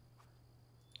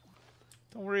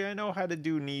 Don't worry, I know how to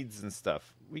do needs and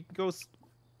stuff. We can go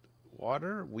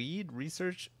water, weed,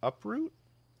 research, uproot.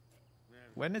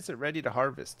 When is it ready to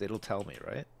harvest? It'll tell me,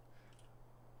 right?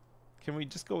 Can we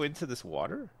just go into this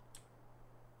water?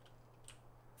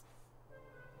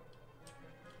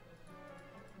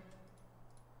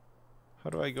 How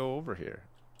do I go over here?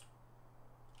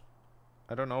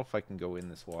 I don't know if I can go in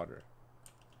this water.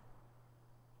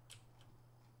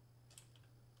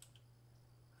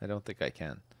 I don't think I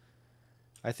can.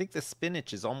 I think the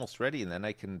spinach is almost ready and then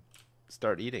I can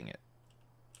start eating it.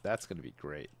 That's going to be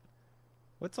great.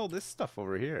 What's all this stuff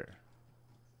over here?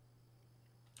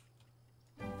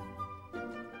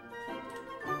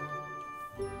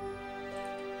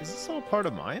 Is this all part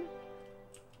of mine?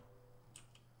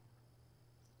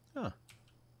 Huh.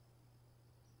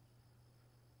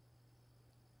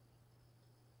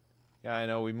 Yeah, I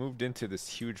know. We moved into this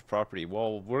huge property.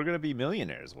 Well, we're going to be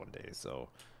millionaires one day, so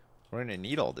we're going to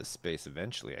need all this space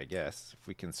eventually, I guess, if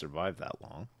we can survive that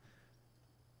long.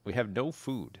 We have no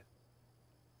food.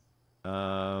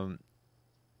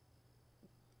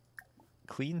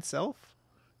 Clean self?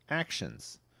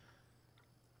 Actions.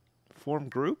 Form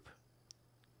group?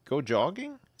 Go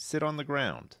jogging? Sit on the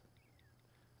ground.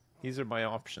 These are my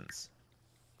options.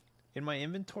 In my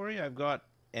inventory, I've got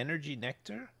energy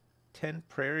nectar, 10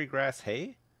 prairie grass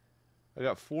hay, I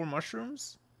got 4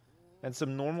 mushrooms, and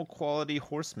some normal quality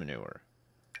horse manure.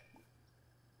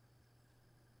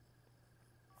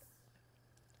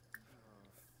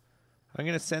 I'm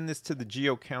going to send this to the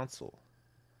Geo Council.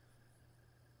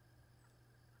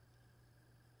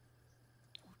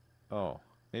 Oh,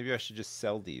 maybe I should just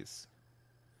sell these.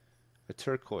 A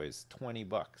turquoise, 20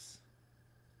 bucks.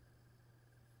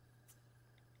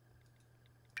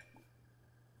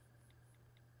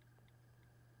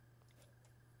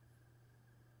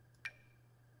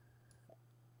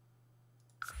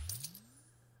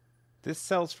 This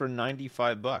sells for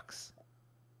 95 bucks.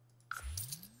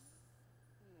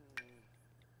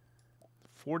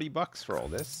 40 bucks for all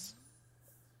this.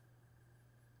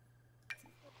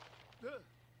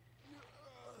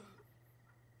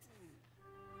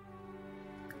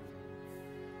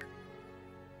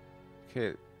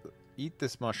 Okay, eat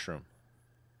this mushroom.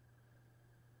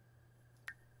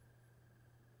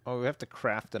 Oh, we have to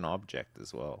craft an object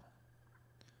as well.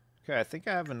 Okay, I think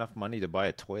I have enough money to buy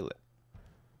a toilet.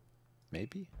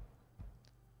 Maybe?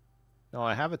 No,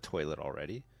 I have a toilet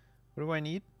already. What do I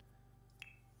need?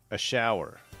 A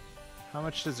shower. How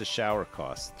much does a shower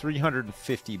cost?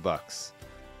 350 bucks.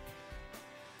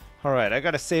 Alright, I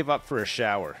gotta save up for a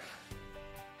shower.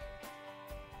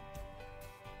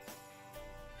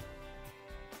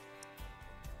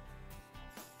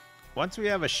 Once we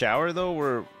have a shower though,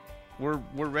 we're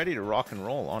ready to rock and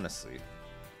roll, honestly.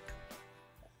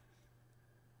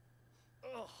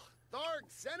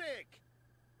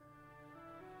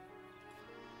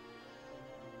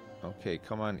 Okay,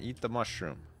 come on, eat the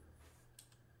mushroom.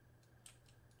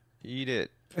 Eat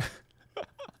it.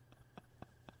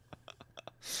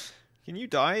 Can you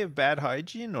die of bad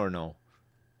hygiene or no?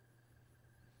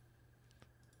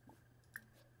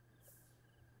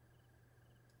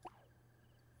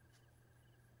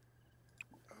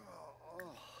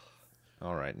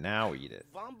 All right, now eat it.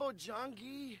 Vambo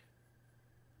Jangi?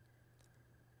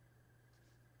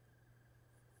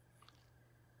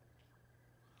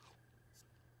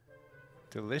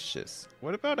 Delicious.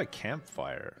 What about a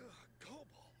campfire?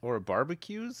 Or a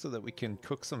barbecue so that we can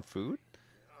cook some food?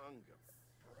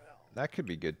 That could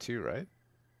be good too, right?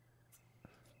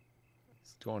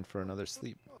 It's going for another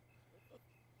sleep.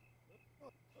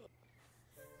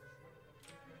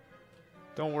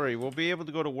 Don't worry, we'll be able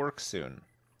to go to work soon.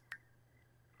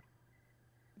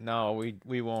 No,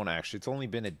 we won't actually. It's only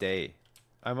been a day.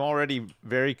 I'm already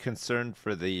very concerned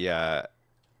for the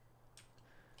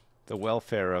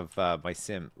welfare of my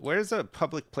sim. Where's a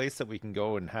public place that we can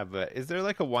go and have a... Is there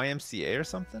like a YMCA or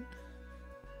something?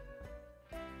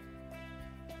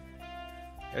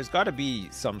 There's got to be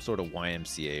some sort of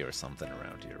YMCA or something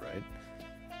around here, right?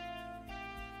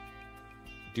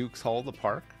 Duke's Hall, the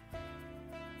park?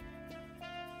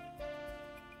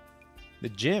 The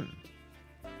gym.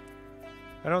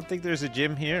 I don't think there's a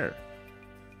gym here.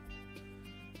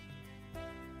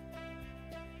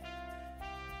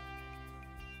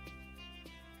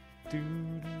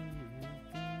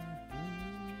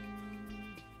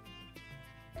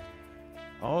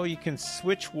 Oh, you can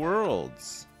switch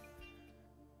worlds.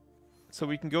 So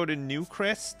we can go to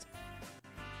Newcrest?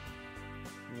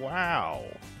 Wow.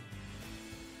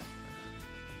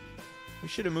 We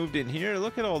should have moved in here.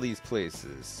 Look at all these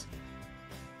places.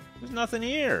 There's nothing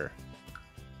here.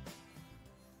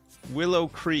 Willow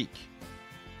Creek.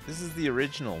 This is the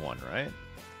original one, right?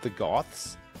 The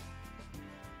Goths.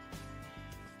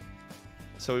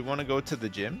 So we want to go to the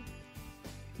gym?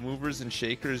 Movers and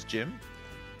Shakers gym?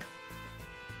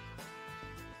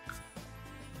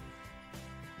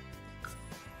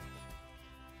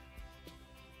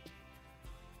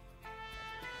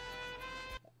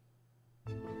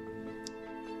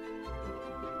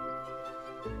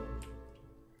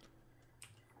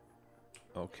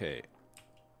 Okay.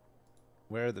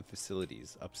 Where are the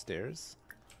facilities? Upstairs?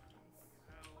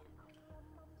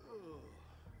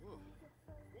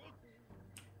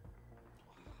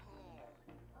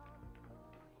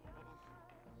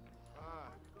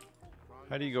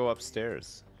 How do you go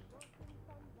upstairs?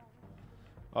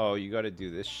 Oh, you gotta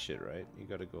do this shit, right? You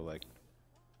gotta go like...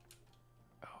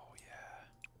 Oh,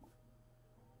 yeah.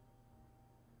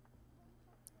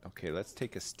 Okay, let's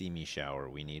take a steamy shower.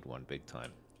 We need one big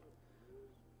time.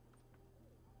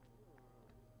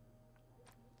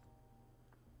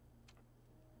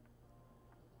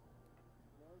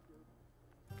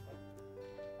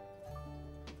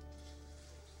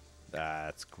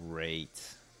 That's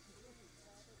great.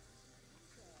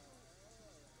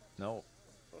 No,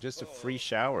 just a free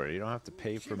shower. You don't have to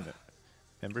pay for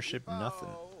membership, nothing.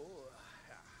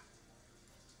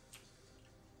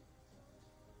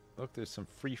 Look, there's some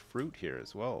free fruit here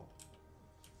as well.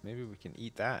 Maybe we can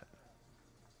eat that.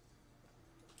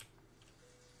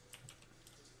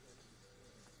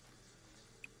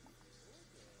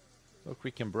 Look, we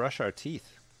can brush our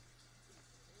teeth.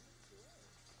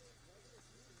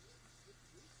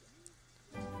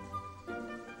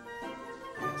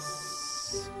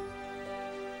 Yes.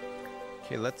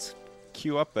 Okay, let's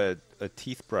queue up a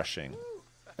teeth brushing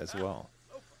as well.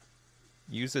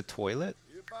 Use a toilet?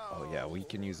 Oh yeah, we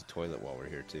can use a toilet while we're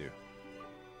here too.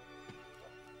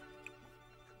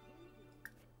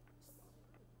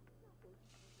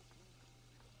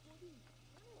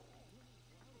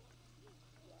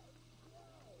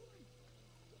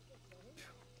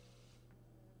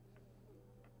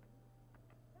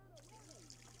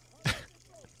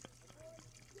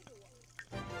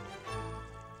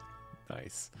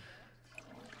 Nice.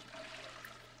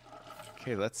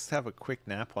 Okay, let's have a quick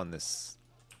nap on this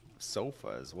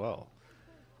sofa as well.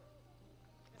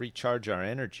 Recharge our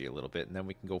energy a little bit, and then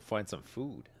we can go find some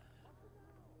food.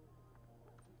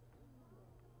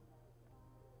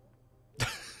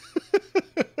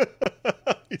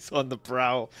 He's on the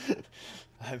prowl.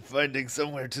 I'm finding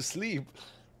somewhere to sleep.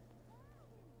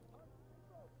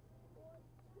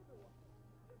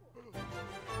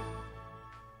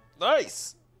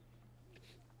 Nice!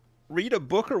 Read a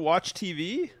book or watch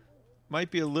TV?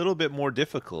 Might be a little bit more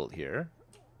difficult here.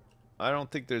 I don't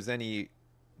think there's any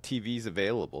TVs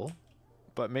available.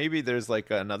 But maybe there's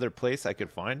like another place I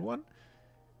could find one.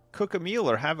 Cook a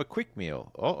meal or have a quick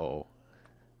meal. Uh-oh.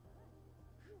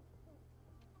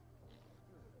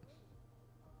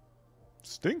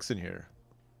 Stinks in here.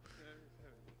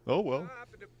 Oh well.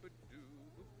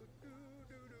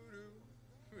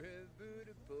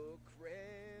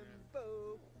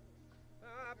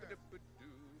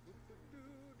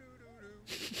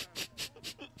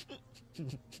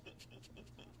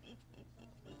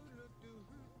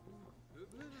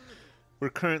 We're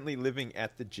currently living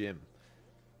at the gym.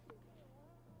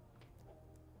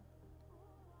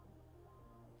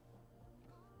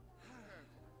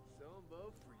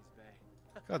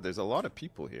 God, there's a lot of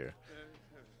people here.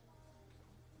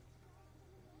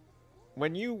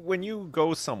 When you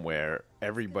go somewhere,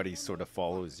 everybody sort of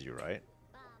follows you, right?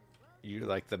 You're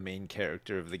like the main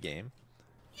character of the game.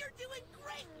 You're doing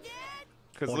great, Dad!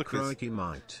 Because Or look, crikey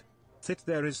might. Thit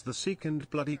there is the second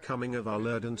bloody coming of our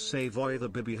Lord and Saviour the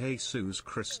Bibi Jesus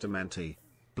Christamanti.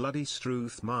 Bloody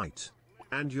struth might.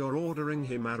 And you're ordering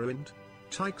him around?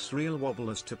 Tikes real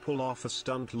wobblers to pull off a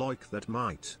stunt like that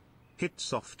might.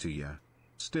 Hits off to ya.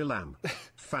 Still am.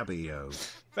 Fabio.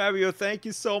 Fabio, thank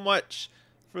you so much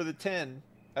for the 10.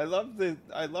 I love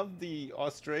the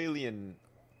Australian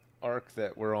arc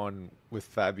that we're on with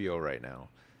Fabio right now.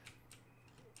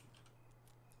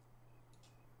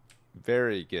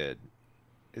 Very good.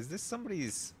 Is this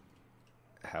somebody's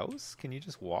house? Can you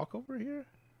just walk over here?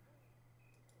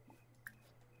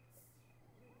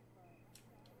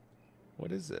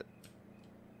 What is it?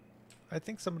 I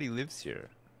think somebody lives here.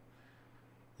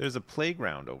 There's a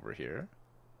playground over here.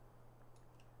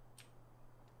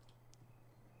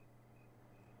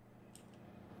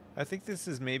 I think this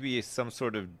is maybe some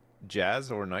sort of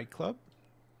jazz or nightclub.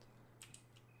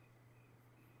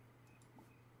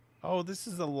 Oh, this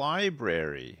is a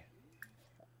library.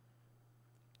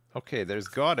 Okay, there's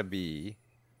gotta be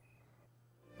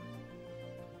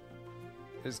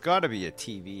a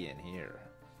TV in here.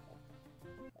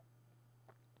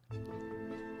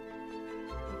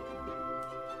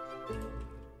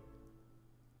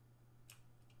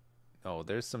 Oh,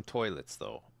 there's some toilets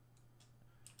though.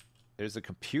 There's a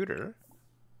computer.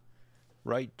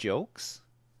 Write jokes.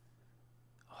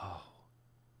 Oh.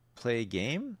 Play a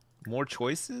game? More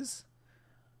choices?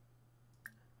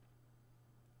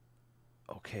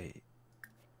 Okay.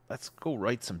 Let's go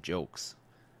write some jokes.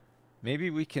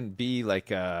 Maybe we can be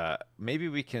like maybe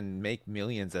we can make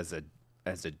millions as a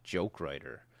joke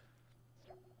writer.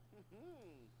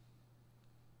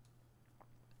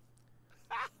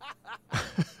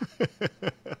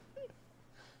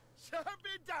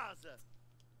 Sharbidaza.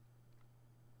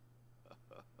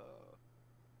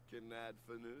 Canad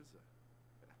Fanusa.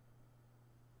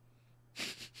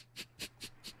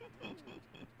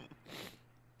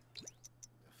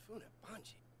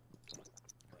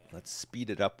 Let's speed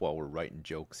it up while we're writing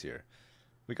jokes here.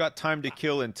 We got time to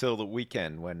kill until the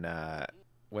weekend when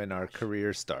our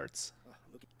career starts.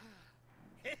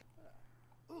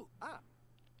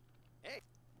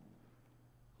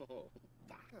 Oh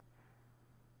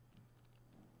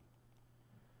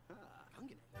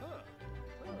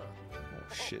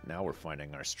shit, now we're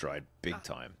finding our stride big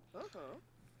time.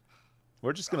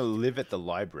 We're just gonna live at the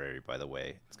library, by the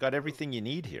way. It's got everything you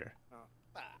need here.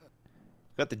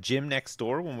 Got the gym next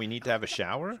door when we need to have a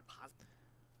shower.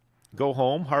 Go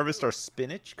home, harvest our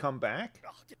spinach, come back.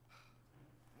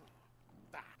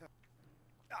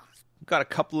 Got a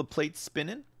couple of plates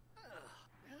spinning.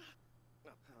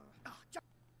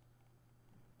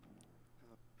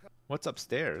 What's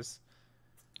upstairs?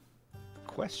 Good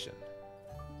question.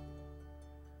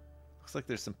 Looks like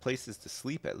there's some places to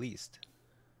sleep at least.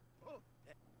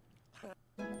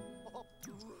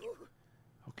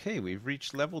 Okay, we've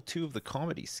reached level 2 of the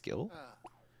comedy skill.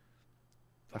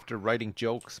 After writing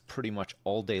jokes pretty much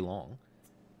all day long.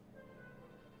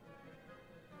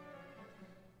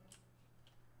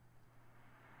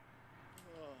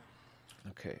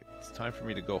 Okay, it's time for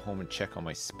me to go home and check on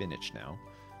my spinach now.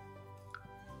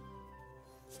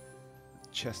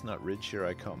 Chestnut Ridge, here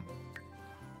I come.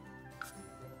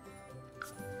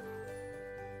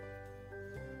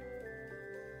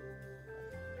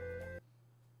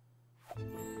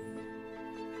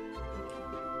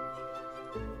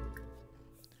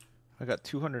 I got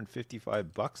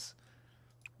 255 bucks.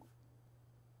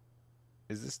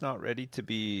 Is this not ready to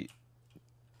be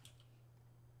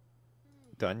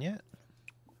done yet?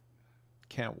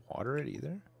 Can't water it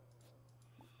either.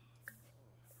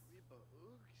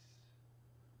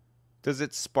 Does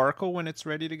it sparkle when it's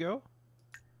ready to go?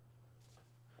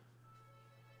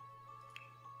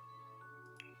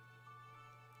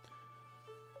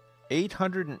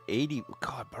 $880.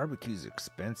 God, barbecue's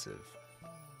expensive.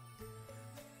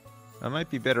 I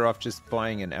might be better off just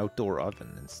buying an outdoor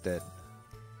oven instead.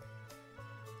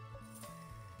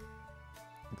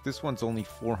 This one's only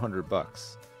 400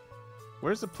 bucks.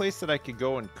 Where's a place that I could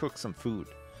go and cook some food?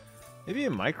 Maybe a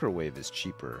microwave is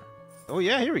cheaper. Oh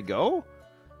yeah, here we go.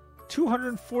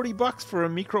 240 bucks for a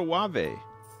microwave.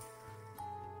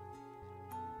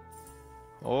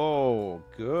 Oh,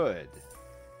 good.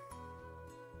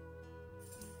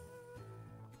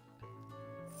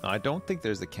 I don't think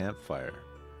there's a campfire.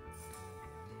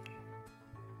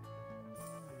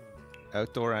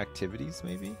 Outdoor activities,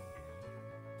 maybe?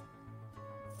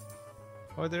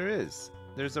 Oh, there is.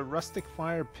 There's a rustic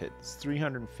fire pit. It's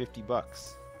 350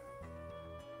 bucks.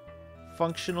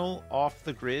 Functional, off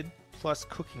the grid, plus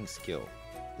cooking skill,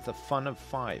 with a fun of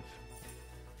 5.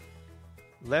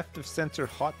 Left of center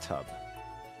hot tub.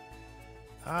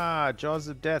 Ah, Jaws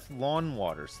of Death lawn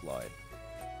water slide.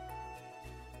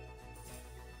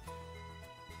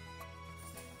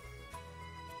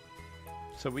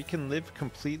 So we can live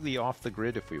completely off the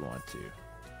grid if we want to.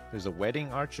 There's a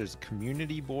wedding arch, there's a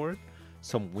community board,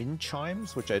 some wind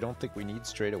chimes, which I don't think we need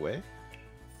straight away.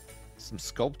 Some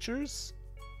sculptures.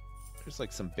 There's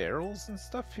like some barrels and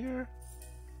stuff here.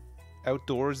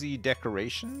 Outdoorsy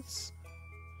decorations.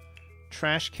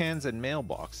 Trash cans and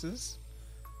mailboxes.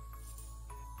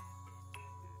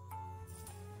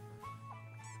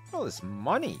 All this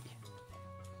money.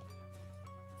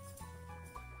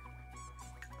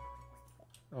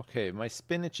 Okay, my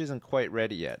spinach isn't quite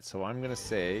ready yet, so I'm gonna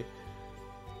say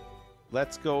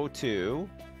let's go to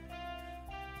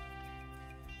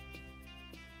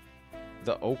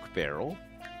the oak barrel.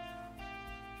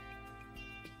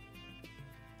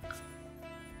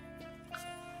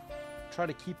 Try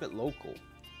to keep it local.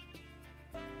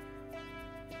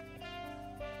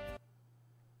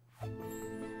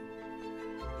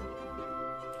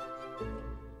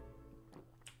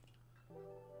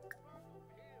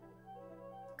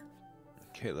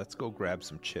 Okay, let's go grab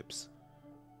some chips.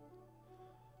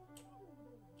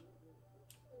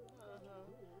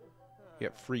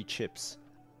 Get free chips.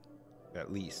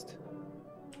 At least.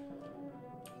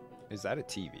 Is that a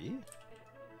TV?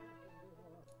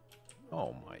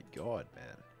 Oh my god,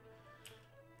 man.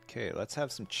 Okay, let's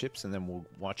have some chips and then we'll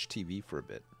watch TV for a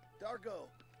bit. Dargo.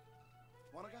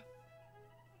 Monica?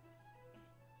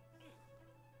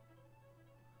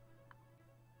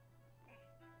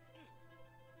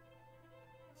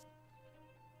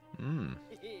 Mmm.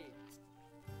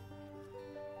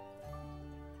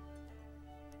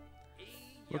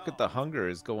 Look at the hunger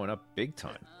is going up big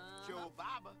time. Uh-huh.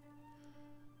 Baba.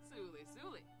 Suli,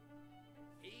 Suli.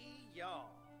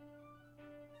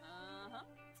 Uh-huh.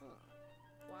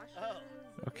 Oh.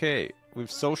 Okay, we've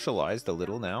socialized a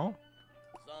little now.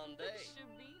 Someday.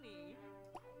 Shabini.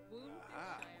 Woon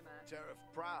Ah, Fishayama. Sheriff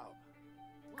Proud.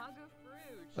 Waga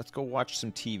Fruge. Let's go watch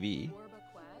some TV. Warba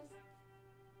Quest.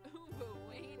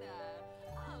 Uwawena.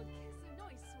 Oh,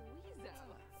 Kisanoi Sweezo.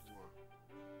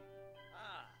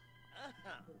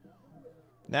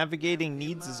 Navigating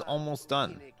needs is almost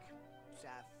done.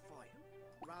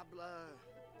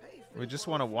 We just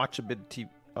want to watch a bit of TV.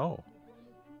 Oh,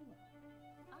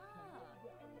 Ah.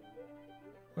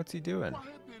 what's he doing?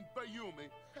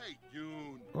 Hey,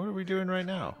 Yoon. What are we doing right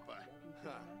now?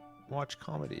 Watch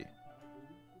comedy.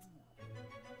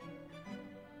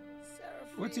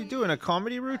 What's he doing? A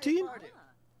comedy routine?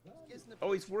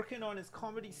 Oh, he's working on his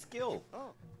comedy skill.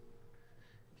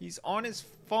 He's on his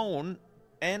phone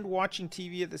and watching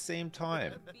TV at the same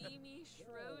time. Beamy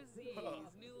Shrosies.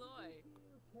 Nuloy.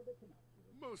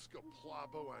 Muska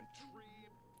Plabo and Tree.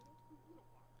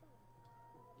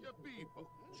 Yabibo.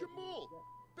 Jamul.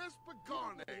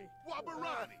 Bespagane.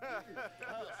 Wabarani.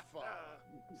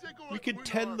 We could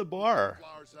tend the bar.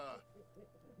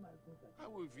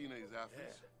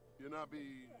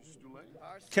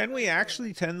 Can we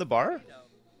actually tend the bar?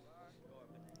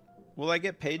 Will I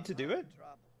get paid to do it?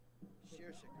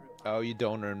 Oh, you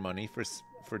don't earn money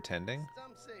for tending?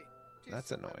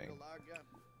 That's annoying.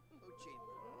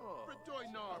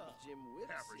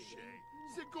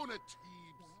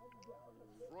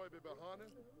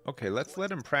 Okay, let's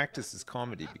let him practice his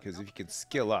comedy, because if he can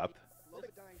skill up...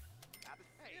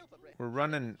 We're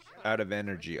running out of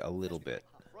energy a little bit.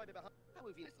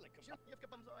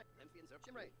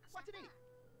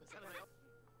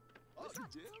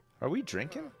 Are we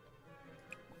drinking?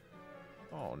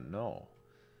 Oh no.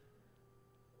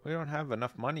 We don't have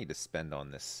enough money to spend on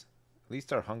this. At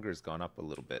least our hunger's gone up a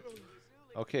little bit.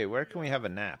 Okay, where can we have a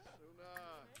nap?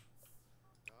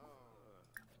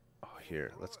 Oh,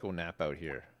 here. Let's go nap out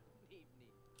here.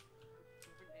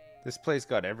 This place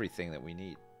got everything that we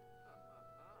need.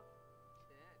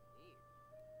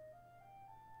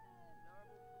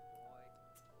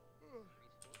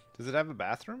 Does it have a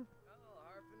bathroom?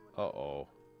 Uh-oh.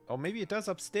 Oh, maybe it does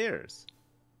upstairs.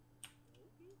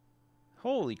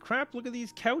 Holy crap, look at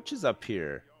these couches up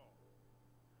here.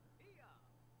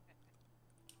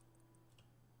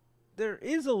 There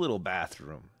is a little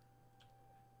bathroom.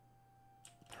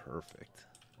 Perfect.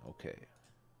 Okay.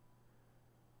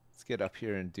 Let's get up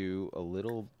here and do a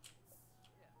little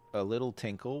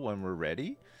tinkle when we're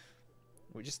ready.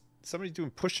 Somebody's doing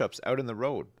push-ups out in the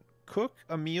road. Cook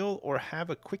a meal or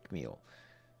have a quick meal.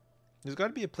 There's got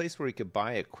to be a place where we could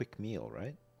buy a quick meal,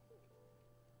 right?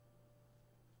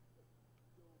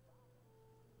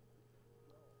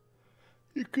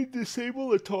 You could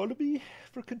disable autonomy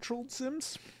for controlled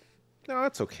sims. No,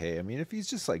 that's okay. I mean, if he's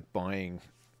just like buying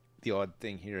the odd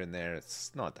thing here and there,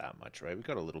 it's not that much, right? We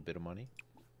got a little bit of money.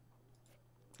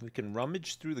 We can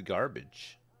rummage through the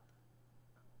garbage.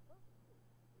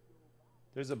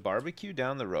 There's a barbecue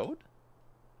down the road?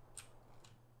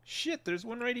 Shit, there's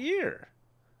one right here.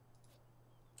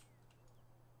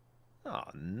 Oh,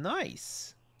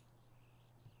 nice.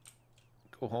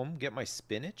 Go home, get my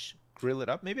spinach, grill it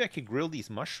up. Maybe I could grill these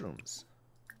mushrooms.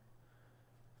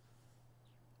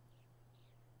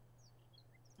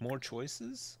 More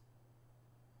choices?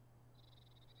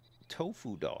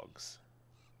 Tofu dogs.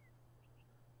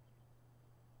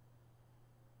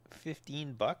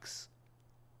 15 bucks?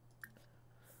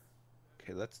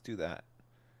 Okay, let's do that.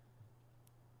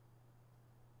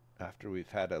 After we've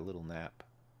had a little nap.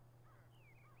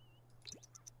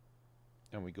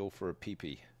 And we go for a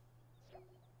pee-pee.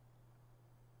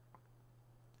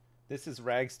 This is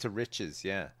rags to riches,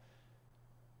 yeah.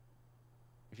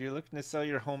 If you're looking to sell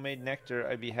your homemade nectar,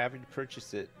 I'd be happy to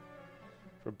purchase it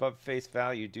for above face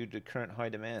value due to current high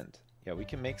demand. Yeah, we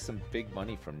can make some big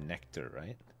money from nectar,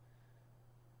 right?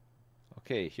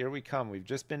 Okay, here we come. We've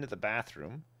just been to the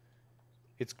bathroom.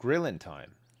 It's grilling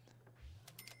time.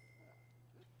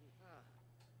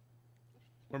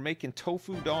 We're making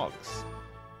tofu dogs.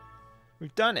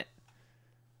 We've done it.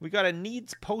 We got a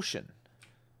needs potion.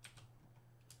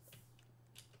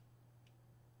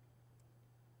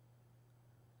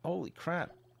 Holy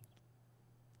crap.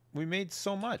 We made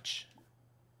so much.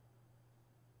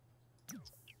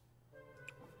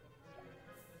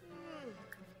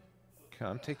 Okay,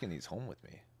 I'm taking these home with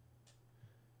me.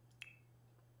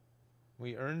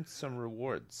 We earned some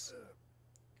rewards.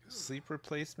 Sleep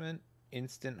replacement,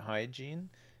 instant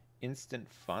hygiene, instant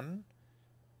fun,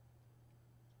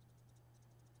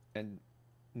 and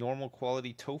normal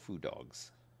quality tofu dogs.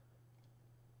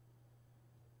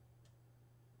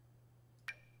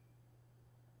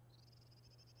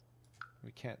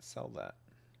 We can't sell that.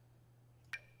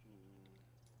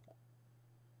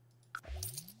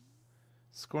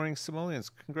 Scoring simoleons.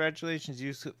 Congratulations,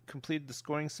 you completed the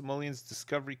Scoring Simoleons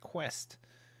Discovery Quest.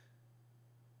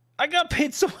 I got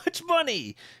paid so much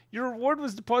money! Your reward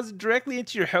was deposited directly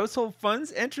into your household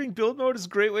funds. Entering build mode is a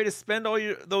great way to spend all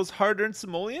those hard-earned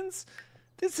simoleons.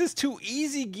 This is too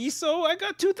easy, Giso. I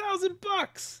got 2,000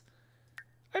 bucks.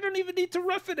 I don't even need to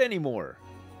rough it anymore.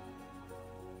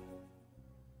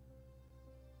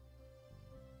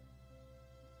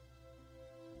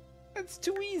 That's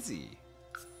too easy.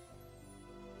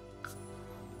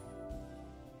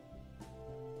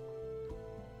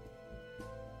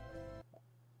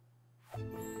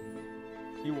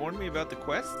 You warned me about the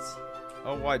quests?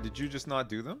 Oh, why? Did you just not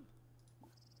do them?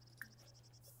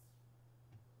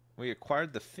 We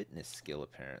acquired the fitness skill,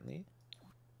 apparently.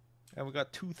 And we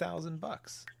got 2,000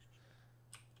 bucks.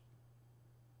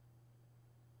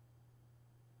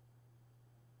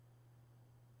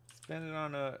 Spend it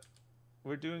on a...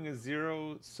 We're doing a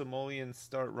 0 simoleon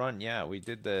start run. Yeah, we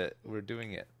did the... We're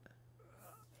doing it.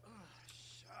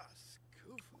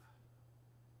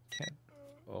 Can't...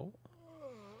 Oh.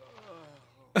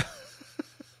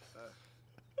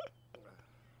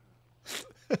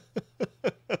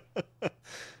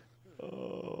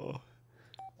 Oh.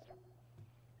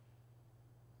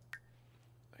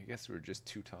 I guess we're just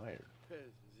too tired.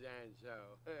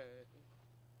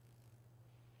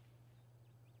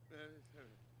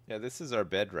 Yeah, this is our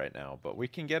bed right now, but we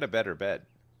can get a better bed.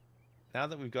 Now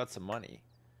that we've got some money.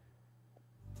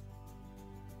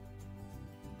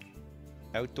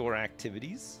 Outdoor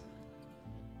activities.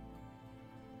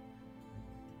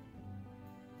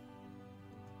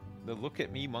 The look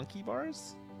at me monkey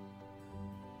bars?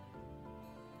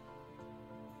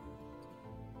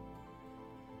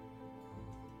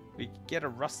 We could get a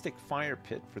rustic fire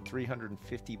pit for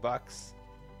 350 bucks.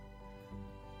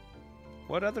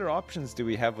 What other options do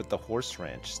we have with the horse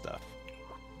ranch stuff?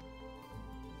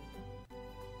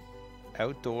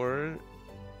 Outdoor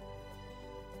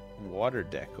water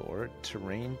decor,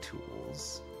 terrain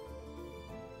tools.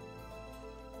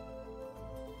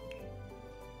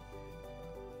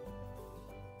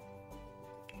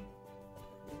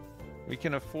 We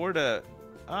can afford a...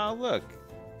 Oh, look.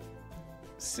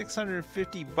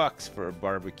 $650 for a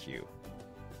barbecue.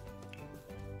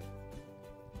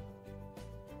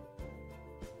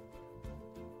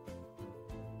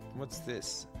 What's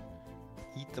this?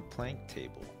 Eat the plank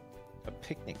table. A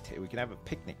picnic table. We can have a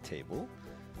picnic table.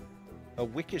 A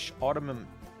Wickish Ottoman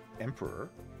emperor.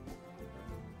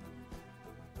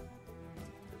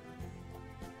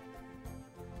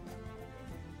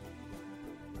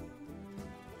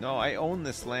 No, I own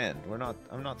this land.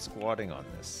 I'm not squatting on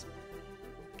this.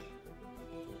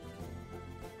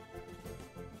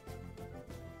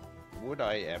 Would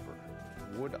I ever?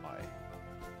 Would I?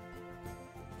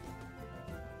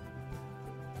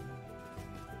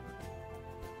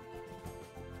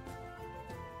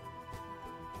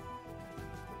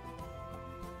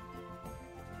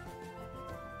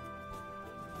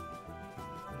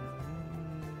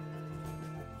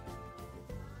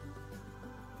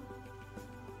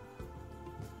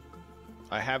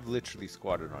 I have literally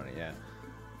squatted on it, yeah.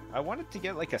 I wanted to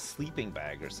get like a sleeping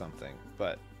bag or something,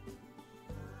 but...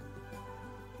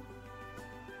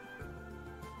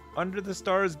 Under the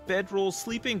Stars bedroll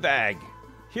sleeping bag.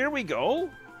 Here we go.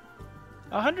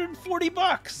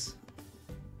 $140.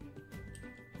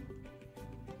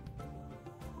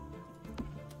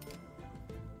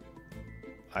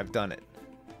 I've done it.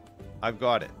 I've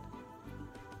got it.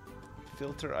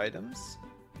 Filter items.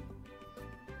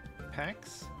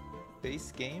 Packs.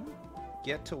 Base game.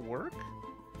 Get to work.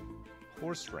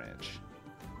 Horse ranch.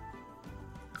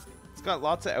 It's got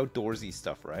lots of outdoorsy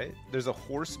stuff, right? There's a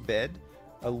horse bed.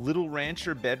 A little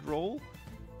rancher bedroll.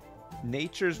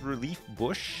 Nature's relief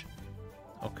bush.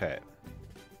 Okay.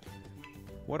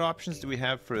 What options do we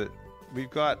have for...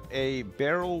 We've got a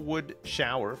barrel wood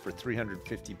shower for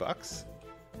 $350.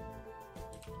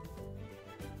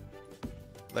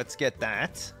 Let's get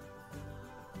that.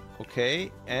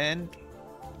 Okay, and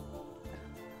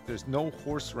there's no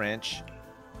horse ranch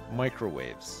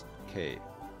microwaves. Okay.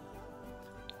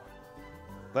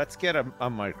 Let's get a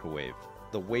microwave.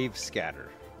 The wave scatter.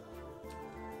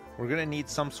 We're gonna need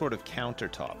some sort of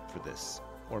countertop for this.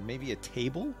 Or maybe a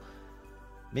table?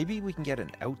 Maybe we can get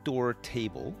an outdoor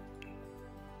table.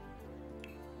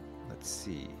 Let's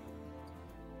see.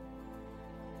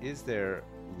 Is there...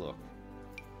 Look.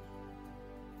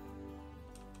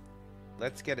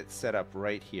 Let's get it set up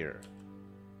right here.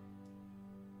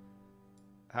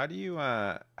 How do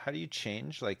you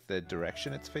change like the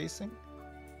direction it's facing?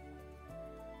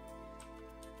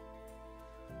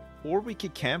 Or we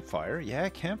could campfire. Yeah,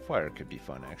 campfire could be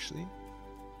fun actually.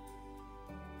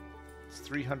 It's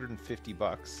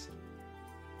 $350.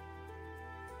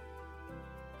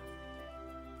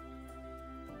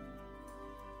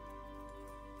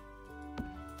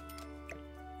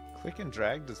 Click and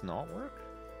drag does not work?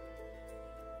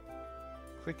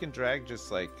 Click and drag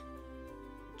just like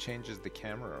changes the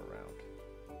camera around.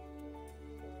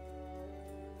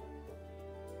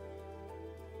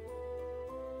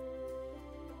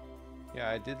 Yeah,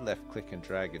 I did left click and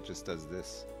drag, it just does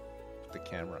this with the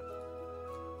camera.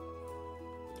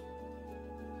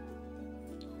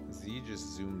 Z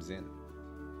just zooms in.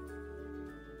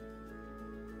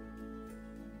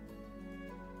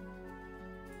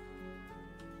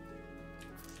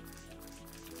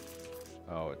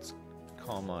 Oh, it's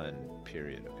comma and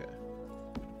period, okay.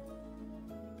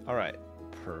 Alright,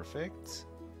 perfect.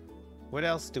 What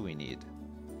else do we need?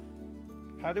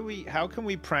 How can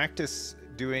we practice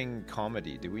doing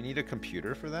comedy? Do we need a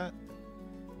computer for that?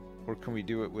 Or can we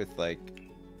do it with like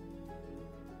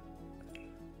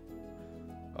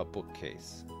a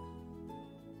bookcase?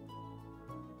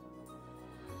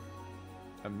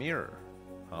 A mirror.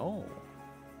 Oh.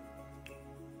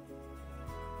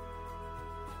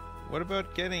 What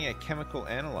about getting a chemical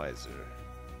analyzer?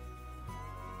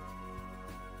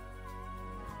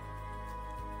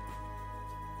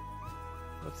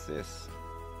 What's this?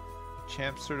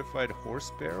 Champ certified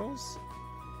horse barrels?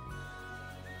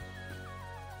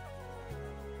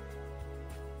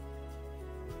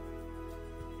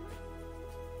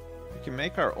 We can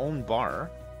make our own bar.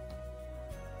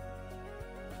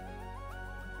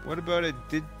 What about a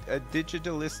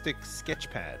digitalistic sketch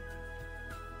pad?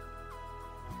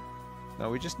 No,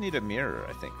 we just need a mirror,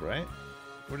 I think, right?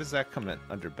 Where does that come in?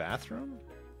 Under bathroom?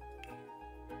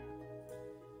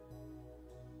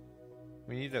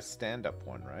 We need a stand-up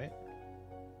one, right?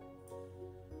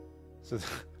 So,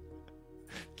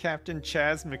 Captain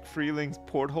Chaz McFreeling's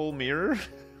porthole mirror?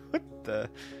 What the?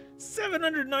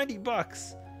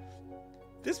 $790!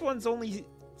 This one's only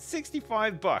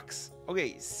 $65.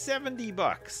 Okay,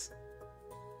 $70.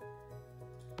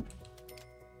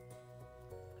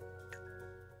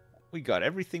 We got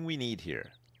everything we need here.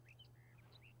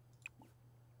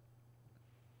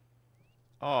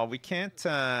 Oh, we can't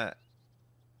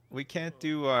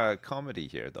do comedy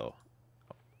here though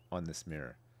on this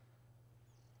mirror.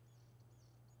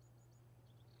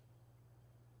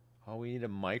 Oh, we need a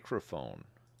microphone.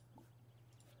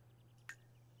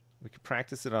 We could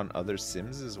practice it on other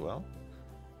Sims as well.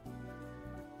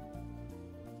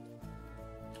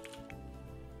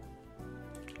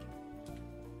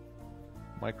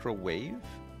 Microwave?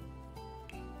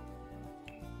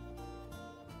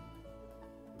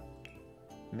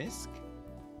 Misk?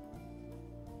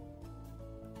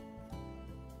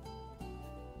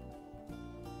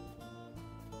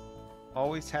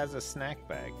 Always has a snack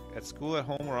bag. At school, at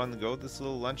home, or on the go, this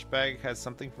little lunch bag has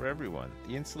something for everyone.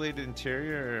 The insulated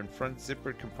interior and front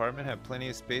zippered compartment have plenty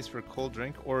of space for a cold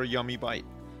drink or a yummy bite.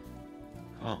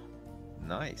 Oh,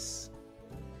 nice.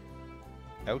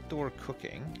 Outdoor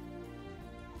cooking.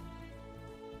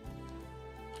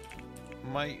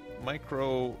 My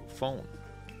microphone.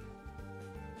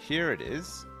 Here it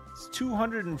is. It's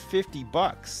 250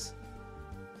 bucks.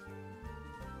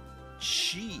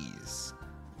 Jeez.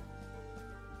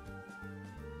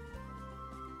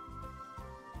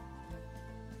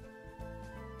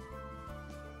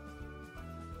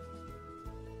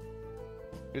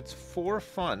 It's for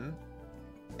fun,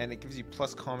 and it gives you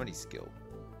plus comedy skill.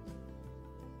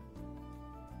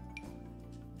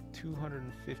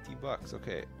 250 bucks.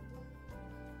 Okay.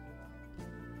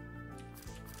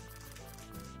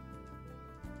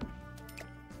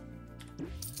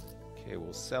 Okay,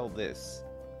 we'll sell this.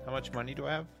 How much money do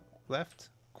I have left?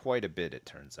 Quite a bit, it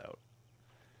turns out.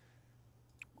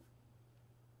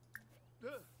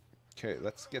 Okay,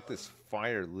 let's get this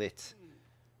fire lit.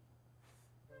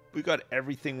 We got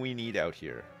everything we need out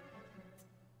here.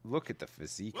 Look at the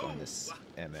physique on this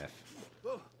MF.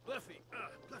 Oh, Fluffy.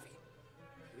 Fluffy.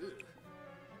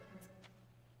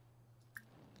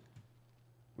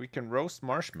 We can roast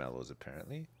marshmallows,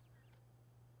 apparently.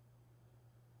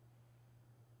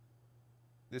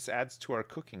 This adds to our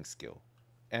cooking skill.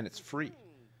 And it's free.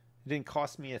 It didn't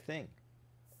cost me a thing.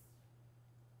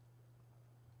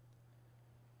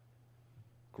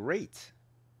 Great.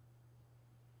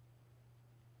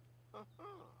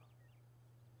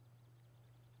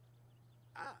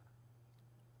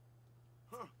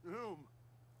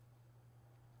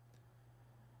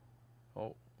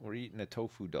 Oh, we're eating a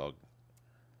tofu dog.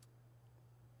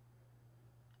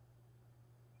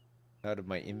 Out of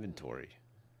my inventory.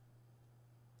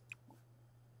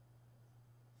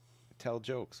 Tell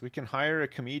jokes. We can hire a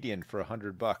comedian for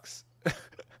 $100.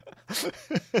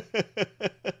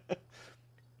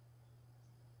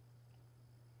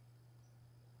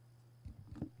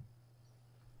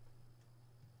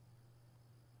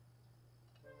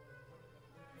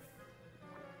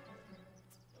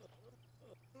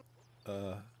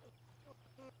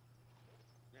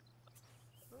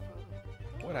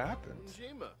 What happened?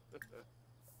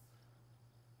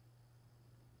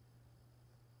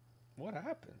 What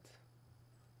happened?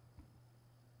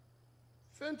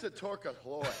 Finta Torka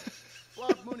Hloy.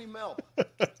 Flop Mooney Mel.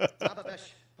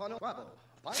 Nababesh, Pono Bravo,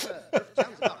 Banka,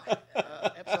 Jamsbar,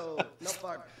 Epso,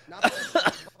 Melfard,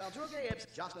 Nababesh, Valdruge, Eps,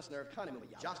 Josness Nerve,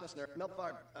 Kanimuya, Josness Nerve,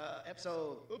 Melfard,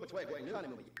 Epso, Ubatway,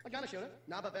 Kanimuya, Aganashuna,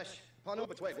 Nababesh, Pono,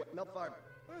 Ubatway, Melfard.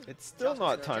 It's still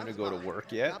not time to go to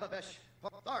work yet. Nababesh,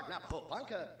 Thard, Napo,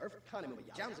 Banka, Earth,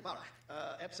 Kanimuya, Jamsabara,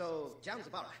 Epso,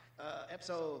 Jamsabara,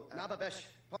 Epso, Nababesh,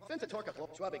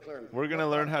 We're gonna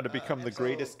learn how to become the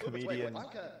greatest comedian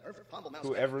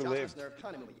who ever lived.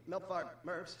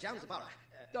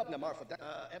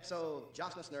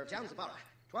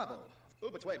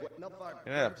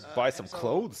 Yeah, buy some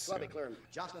clothes soon.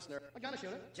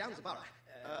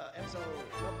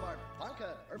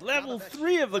 Level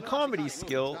 3 of the comedy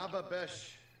skill.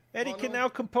 Eddie can now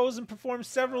compose and perform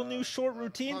several new short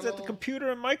routines at the computer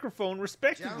and microphone,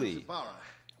 respectively.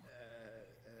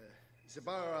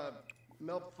 Zabara,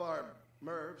 Melfar,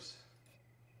 Mervs.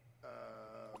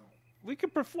 We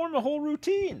could perform a whole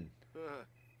routine.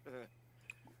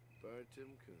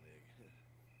 Bartim Koenig.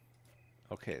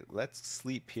 Okay, let's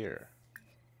sleep here.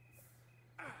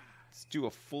 Let's do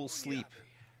a full sleep.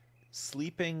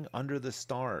 Sleeping under the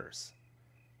stars.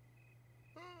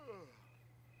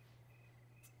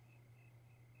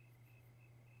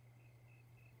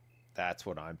 That's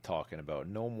what I'm talking about.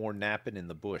 No more napping in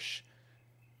the bush.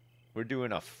 We're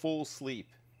doing a full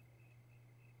sleep.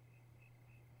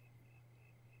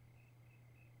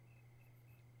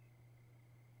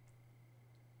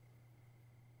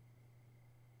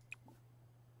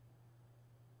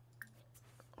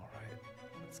 All right.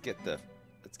 Let's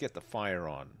get the fire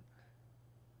on.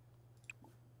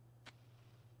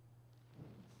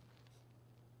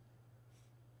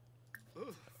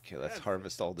 Okay, let's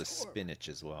harvest all this spinach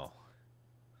as well.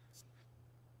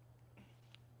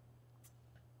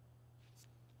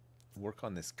 Work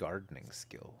on this gardening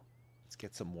skill. Let's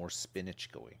get some more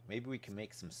spinach going. Maybe we can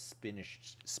make some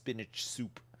spinach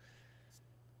soup.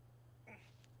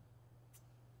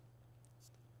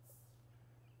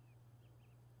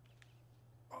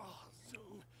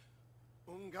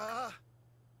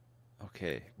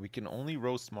 Okay, we can only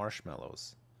roast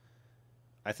marshmallows.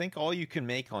 I think all you can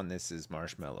make on this is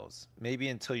marshmallows. Maybe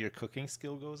until your cooking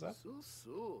skill goes up.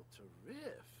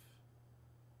 Terrific.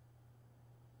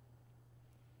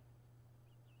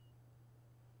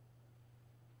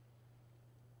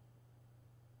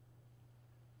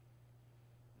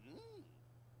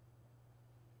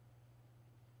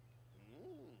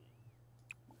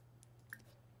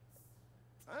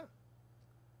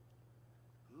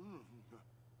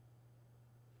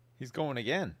 He's going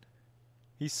again.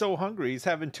 He's so hungry, he's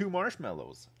having 2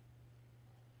 marshmallows.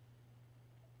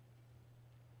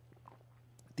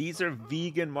 These are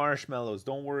vegan marshmallows.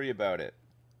 Don't worry about it.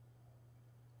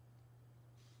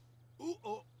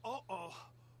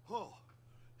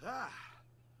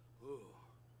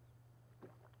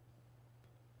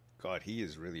 God, he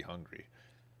is really hungry.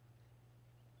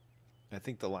 I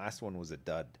think the last one was a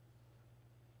dud.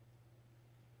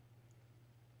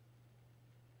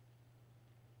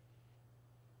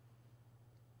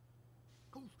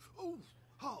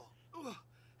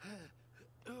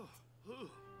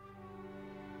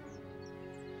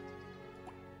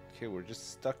 Okay, we're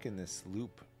just stuck in this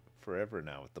loop forever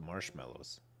now with the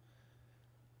marshmallows.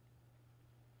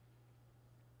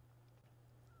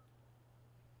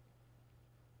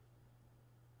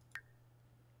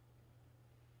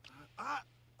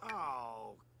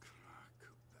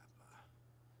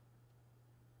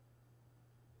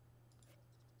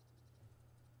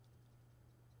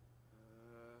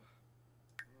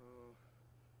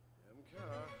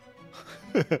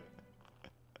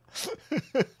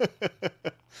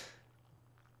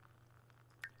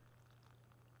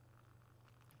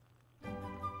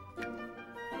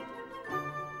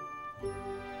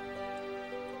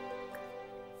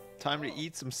 Time to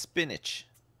eat some spinach.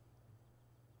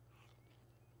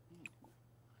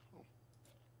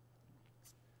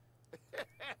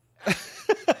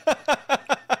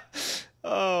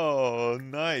 Oh,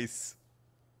 nice.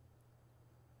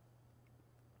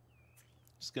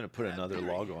 Just gonna put another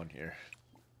log on here.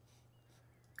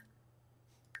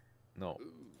 No.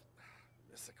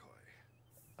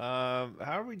 How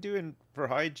are we doing for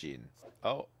hygiene?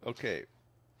 Oh, okay.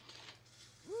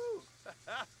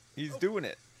 He's doing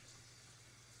it.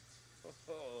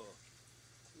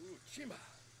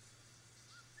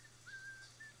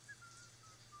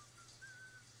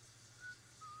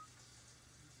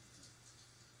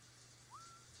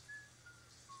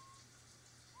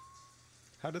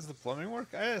 How does the plumbing work?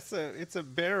 It's a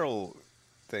barrel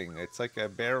thing. It's like a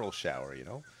barrel shower, you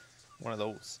know? One of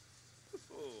those.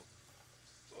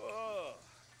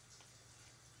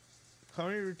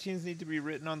 Plumbing routines need to be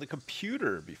written on the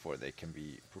computer before they can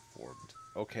be performed.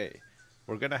 Okay.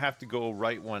 We're gonna have to go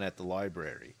write one at the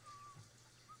library.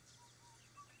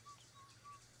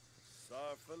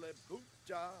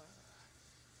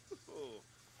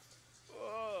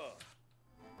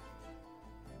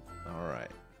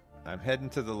 Alright. I'm heading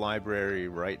to the library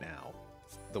right now.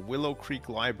 The Willow Creek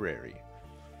Library.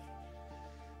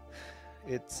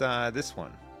 It's this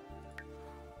one.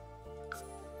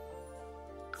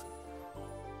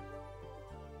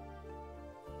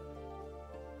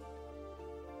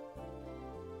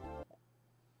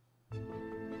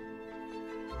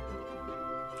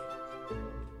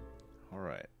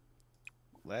 Alright.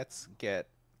 Let's get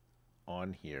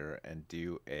on here and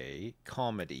do a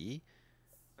comedy.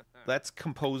 Let's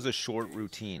compose a short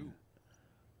routine.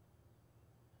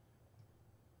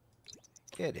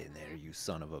 Get in there, you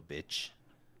son of a bitch.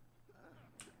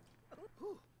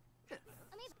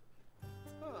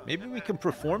 Maybe we can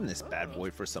perform this bad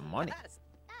boy for some money.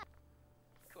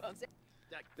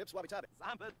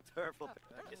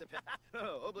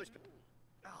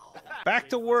 Back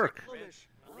to work.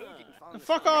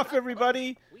 Fuck off,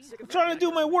 everybody. I'm trying to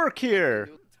do my work here.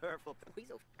 I'm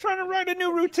trying to write a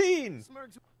new routine.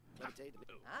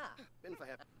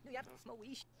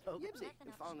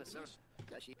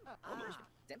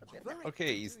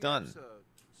 Okay, he's done.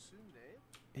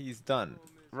 He's done.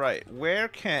 Right, where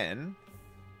can...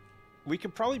 We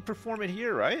could probably perform it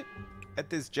here, right? At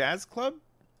this jazz club?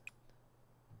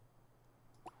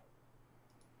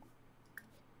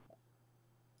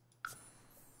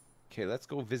 Okay, let's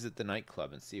go visit the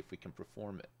nightclub and see if we can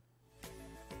perform it.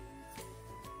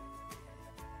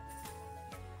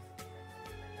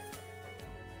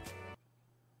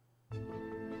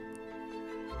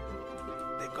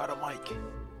 got a mic.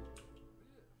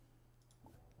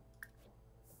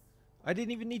 I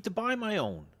didn't even need to buy my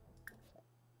own.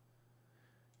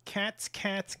 Cats,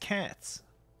 cats, cats.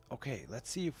 Okay,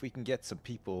 let's see if we can get some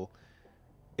people.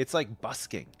 It's like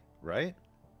busking, right?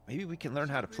 Maybe we can learn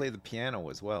how to play the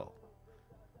piano as well.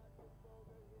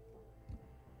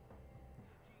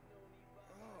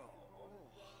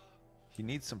 He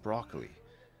needs some broccoli.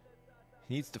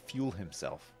 He needs to fuel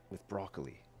himself with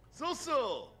broccoli.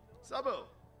 Sulsul! Sabo!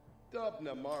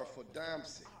 Dubna Marfo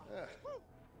Damsi.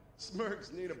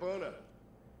 Smirks need a bona.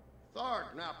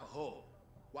 Tharg Napaho.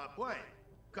 Wapwe.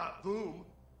 Got boom.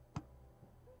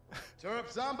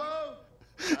 Turp Zombo?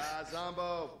 Ah,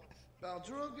 Zombo.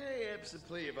 Baldruge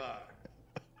Ipsiplivar.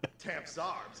 Tamp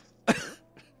Zarbs.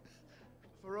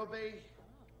 Farobe.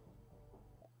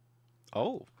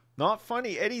 Oh, not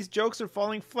funny. Eddie's jokes are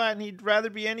falling flat and he'd rather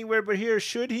be anywhere but here.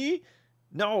 Should he?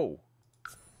 No.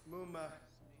 Muma.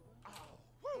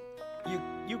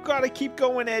 You gotta keep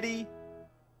going, Eddie.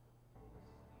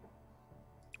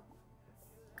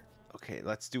 Okay,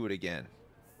 let's do it again.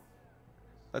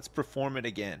 Let's perform it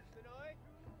again.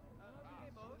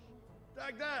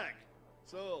 Dag dag.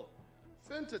 So,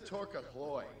 Finta Torka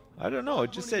Hloy. I don't know.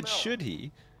 It just said, should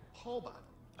he? Hoba.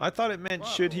 I thought it meant,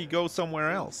 should he go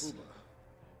somewhere else?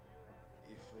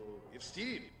 If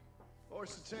Steve. Or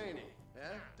Satani.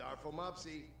 Darfo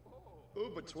Mopsy.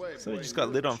 Uba Tway. So he just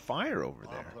got lit on fire over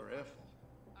there.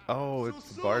 Oh,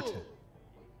 it's the bartender.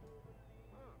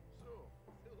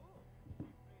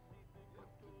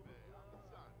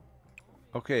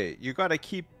 Okay, you gotta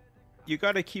keep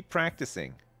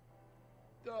practicing.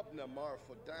 Dubna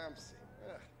Marfo Damsi.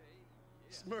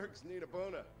 Smirks need a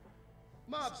bona.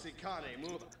 Mopsy Kane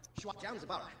Muba. Shwa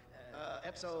Jamsabara.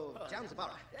 Epso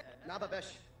Jamsabara.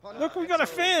 Nababesh. Look, we got a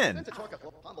fan.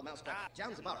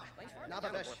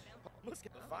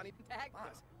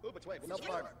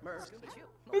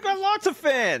 We got lots of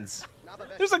fans.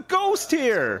 There's a ghost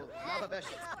here.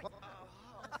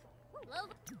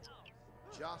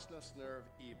 Josnas Nerve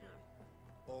Eber.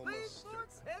 Almost.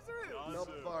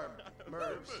 Milk Farm.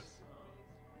 Mervs.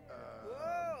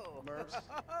 Mervs.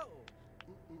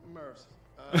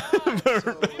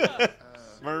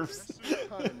 Mervs.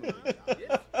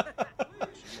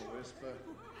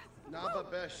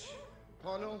 Nababesh.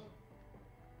 Punnel.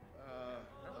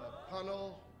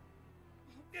 Punnel.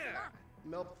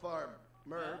 Milk Farm.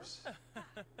 Mervs.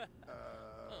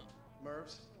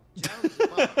 Mervs.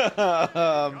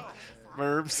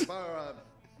 Mervs.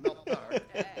 Milk Farm.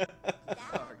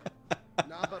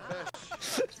 Nababesh.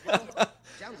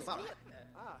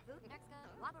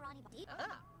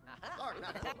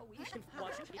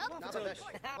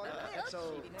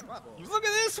 Look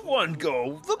at this one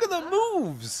go. Look at the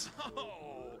moves.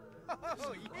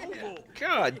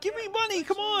 God, give me money.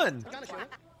 Come on.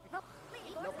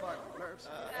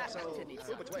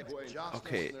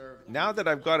 Okay, now that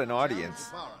I've got an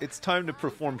audience, it's time to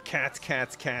perform Cats,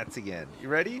 Cats, Cats again. You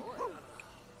ready?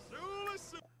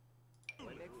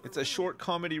 It's a short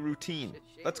comedy routine.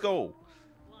 Let's go.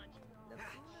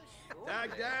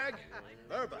 Dag dag.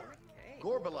 Herba.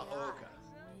 Gorbala Oka.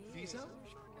 Fiso.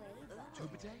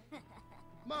 Tubite.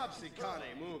 Mopsy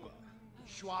Kane Muba.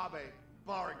 Schwabe.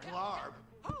 Bar Glarb.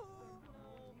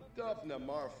 Dubna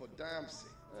Marfo Damsi.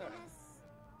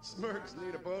 Smirks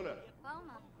need a bona.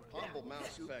 Humble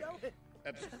mouse speck.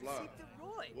 Epsifla.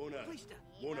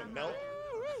 Wona melt.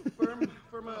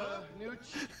 Firma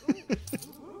Nooch.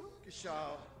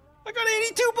 Gishaw. I got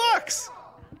 82 bucks.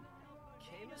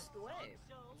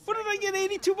 What did I get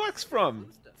 82 bucks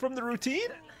from? From the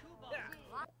routine?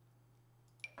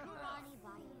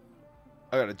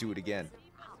 I gotta do it again.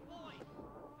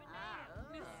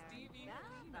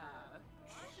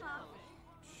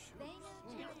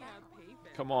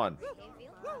 Come on.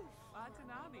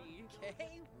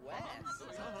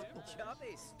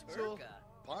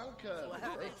 Panka.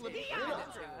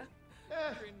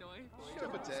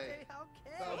 Tubite.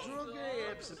 Baldruge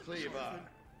Ipsipliva.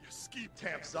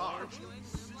 Tamp Zarb.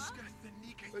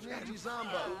 Beniji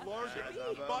Zombo.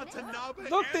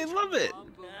 Look, they love it.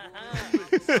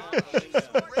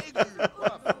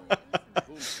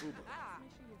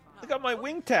 I got my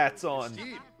wing tats on.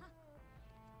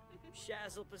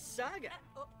 Shazzle Pasaga.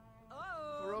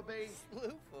 Robe.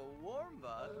 Lufa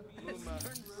Warmba.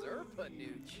 Zerpa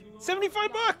Nooch.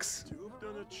 75 bucks.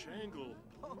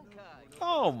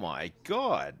 Oh my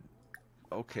god.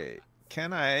 Okay,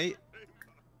 can I...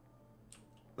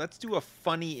 Let's do a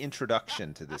funny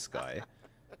introduction to this guy.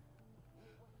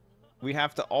 We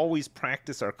have to always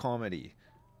practice our comedy.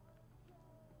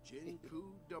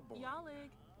 Yalig.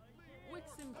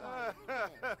 Wixen.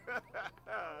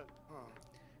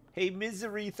 Hey,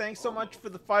 Misery, thanks so much for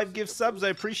the 5 gift subs. I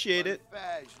appreciate it.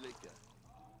 Bajlika.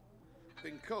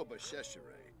 Binkoba Sheshere.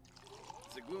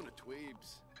 Zagluna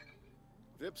Tweebs.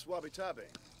 Vips Wabitabe.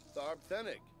 Tharb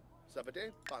Thenig. Sabade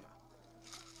Pana.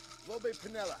 Vobe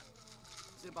Pinella.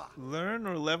 Ziba. Learn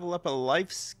or level up a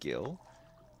life skill,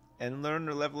 and learn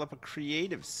or level up a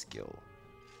creative skill.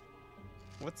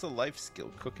 What's a life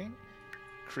skill? Cooking?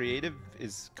 Creative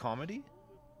is comedy?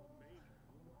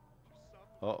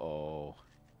 Uh-oh.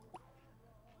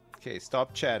 Okay,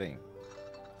 stop chatting.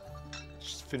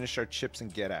 Just finish our chips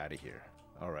and get out of here.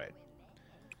 Alright.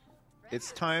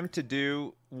 It's time to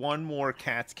do one more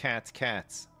cats.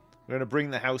 We're gonna bring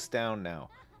the house down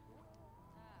now.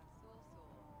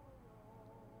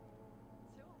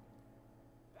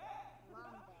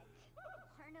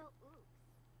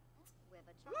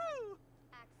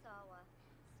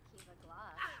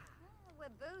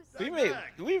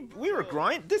 We were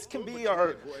grind. This can be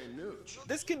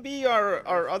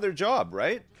our other job,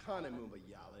 right?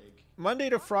 Monday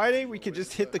to Friday, we could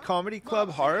just hit the comedy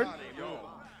club hard,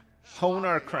 hone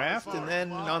our craft, and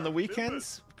then on the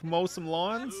weekends, mow some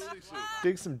lawns,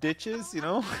 dig some ditches, you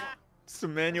know,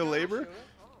 some manual labor.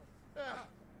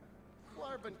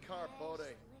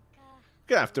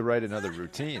 Gonna have to write another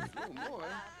routine.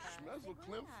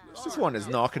 This one is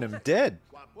knocking him dead.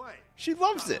 She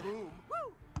loves it.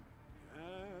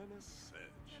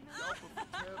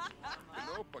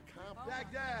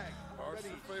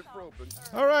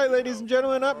 All right, ladies and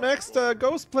gentlemen, up next,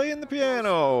 Ghost playing the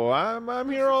piano. I'm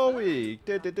here all week.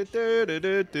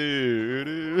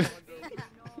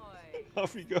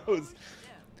 Off he goes.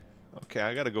 Okay,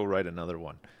 I gotta go write another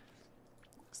one.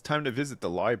 It's time to visit the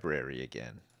library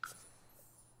again.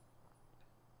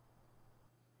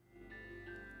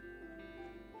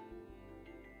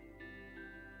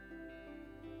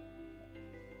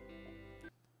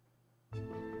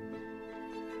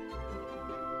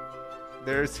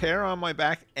 There's hair on my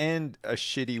back and a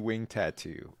shitty wing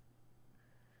tattoo.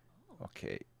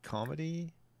 Okay,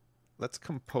 comedy. Let's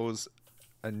compose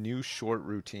a new short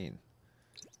routine.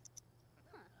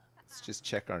 Let's just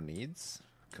check our needs.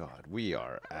 God, we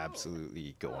are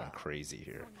absolutely going crazy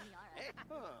here.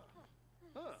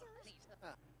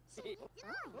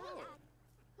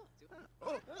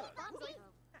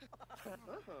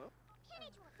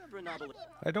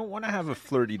 I don't want to have a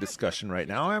flirty discussion right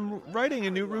now. I'm writing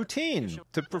a new routine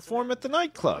to perform at the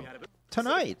nightclub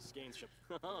tonight.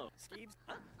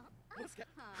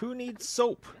 Who needs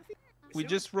soap? We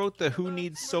just wrote the Who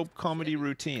Needs Soap comedy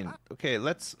routine. Okay,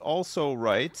 let's also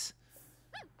write...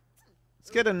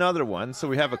 Let's get another one so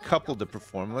we have a couple to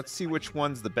perform. Let's see which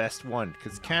one's the best one,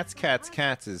 because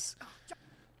Cats is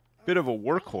a bit of a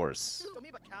workhorse.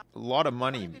 A lot of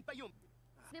money.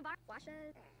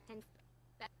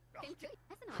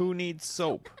 Who needs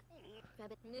soap?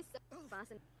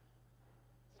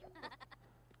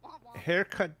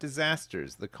 Haircut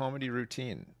disasters, the comedy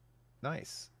routine.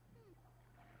 Nice.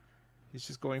 He's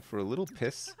just going for a little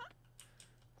piss.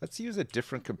 Let's use a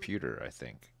different computer, I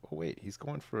think. Oh wait, he's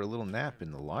going for a little nap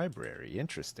in the library.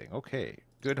 Interesting. Okay.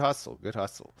 Good hustle, good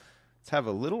hustle. Let's have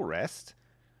a little rest.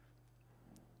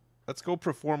 Let's go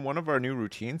perform one of our new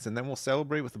routines, and then we'll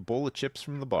celebrate with a bowl of chips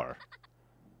from the bar.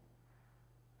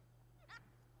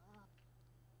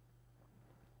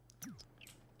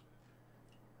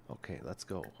 Okay, let's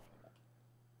go.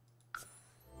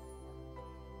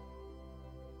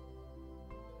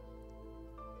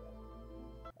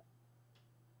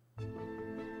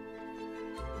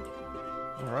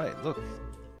 All right, look.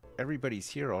 Everybody's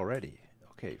here already.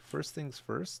 Okay, first things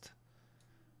first.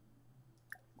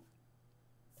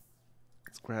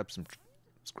 Let's grab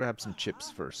some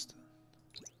chips first.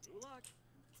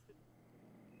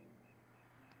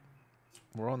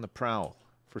 We're on the prowl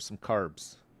for some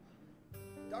carbs.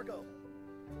 Darko.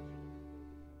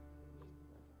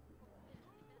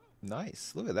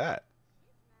 Nice. Look at that.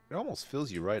 It almost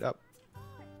fills you right up.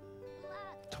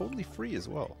 Totally free as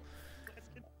well.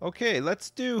 Okay, let's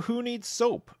do Who Needs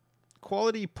Soap?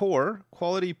 Quality poor,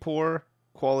 quality poor,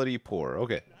 quality poor.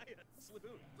 Okay.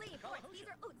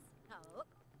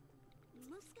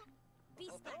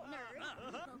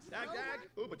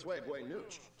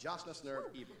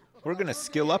 We're gonna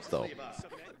skill up though.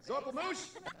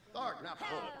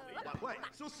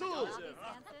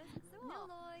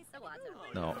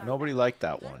 No, nobody liked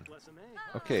that one.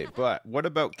 Okay, but what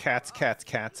about cats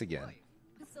again?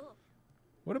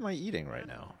 What am I eating right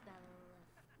now?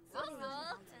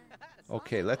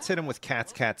 Okay, let's hit him with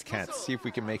cats. See if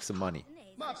we can make some money.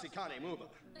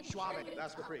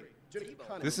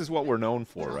 This is what we're known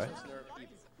for, right?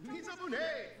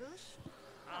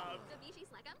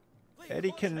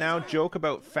 Eddie can now joke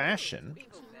about fashion.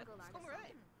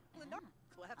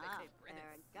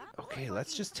 Okay,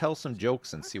 let's just tell some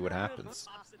jokes and see what happens.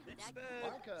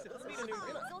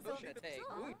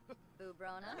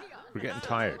 We're getting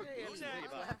tired.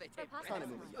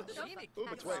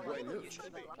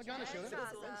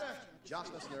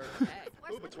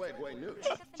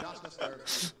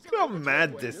 Look how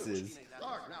mad this is.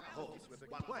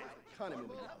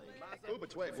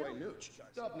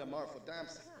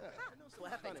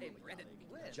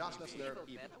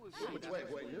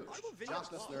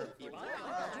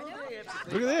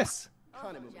 Look at this.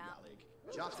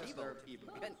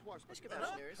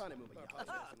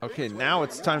 Okay, now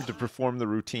it's time to perform the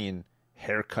routine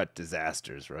haircut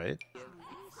disasters, right?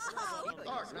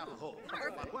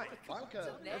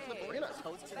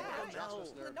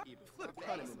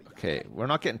 Okay, we're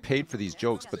not getting paid for these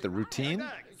jokes, but the routine?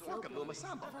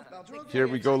 Here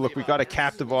we go. Look, we got a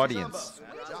captive audience.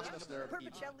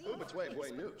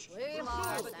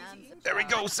 There we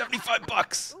go, 75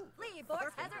 bucks.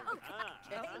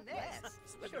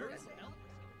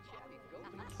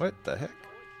 What the heck?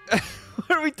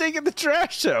 Why are we taking the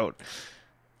trash out?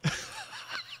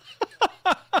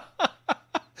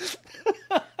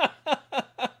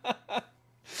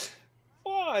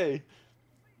 Why?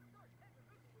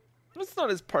 That's not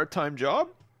his part-time job.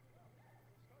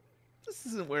 This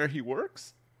isn't where he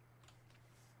works.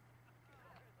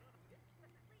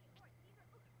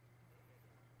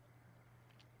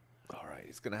 All right,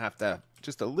 he's gonna have to have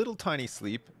just a little tiny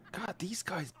sleep. God, these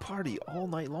guys party all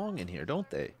night long in here, don't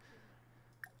they?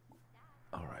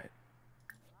 All right.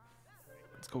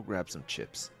 Let's go grab some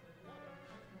chips.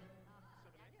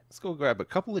 Let's go grab a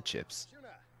couple of chips.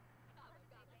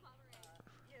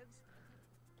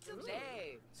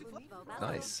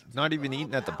 Nice. Not even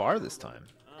eating at the bar this time.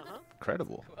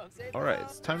 Incredible. All right,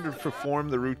 it's time to perform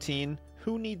the routine.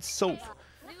 Who needs soap?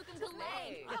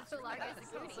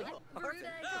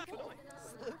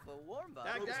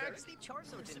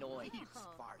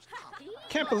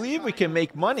 Can't believe we can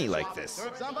make money like this.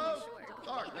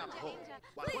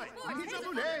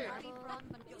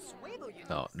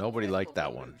 No, nobody liked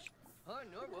that one.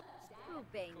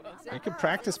 You can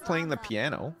practice playing the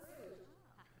piano.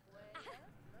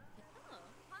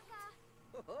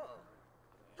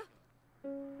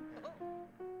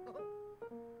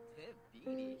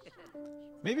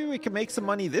 Maybe we can make some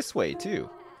money this way too.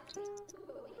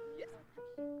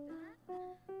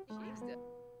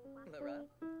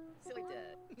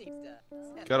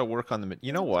 Gotta work on the...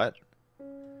 You know what?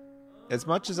 As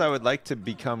much as I would like to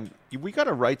become... We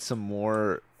gotta write some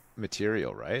more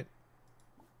material, right?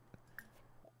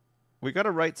 We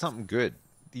gotta write something good.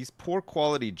 These poor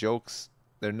quality jokes,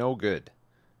 they're no good.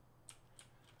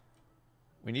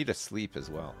 We need to sleep as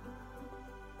well.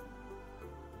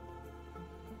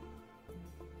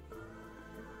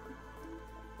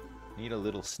 Need a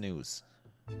little snooze.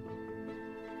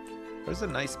 There's a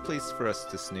nice place for us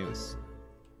to snooze.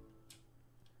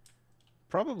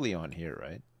 Probably on here,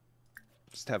 right?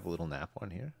 Just have a little nap on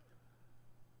here.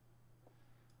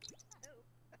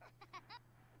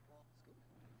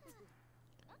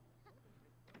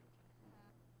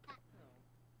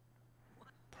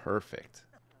 Perfect.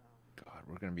 God,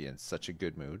 we're going to be in such a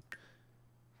good mood.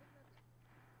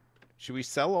 Should we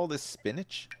sell all this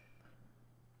spinach?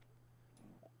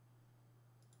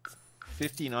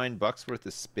 59 bucks worth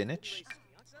of spinach?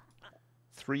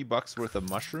 $3 worth of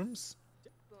mushrooms?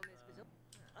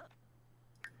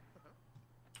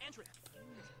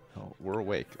 Oh, we're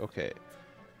awake. Okay.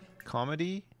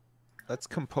 Comedy. Let's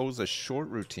compose a short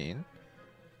routine.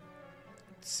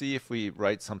 Let's see if we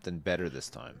write something better this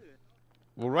time.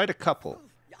 We'll write a couple.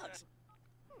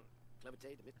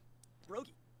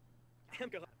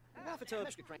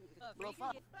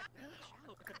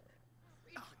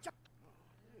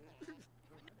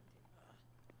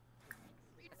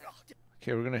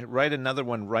 Okay, we're going to write another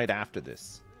one right after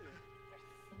this.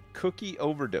 Cookie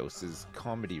overdoses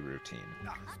comedy routine.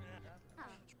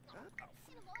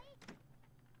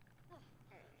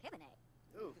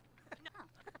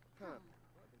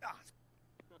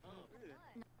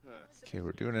 Okay,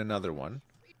 we're doing another one.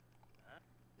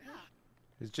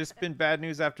 It's just been bad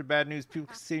news after bad news.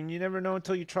 People saying you never know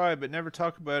until you try, but never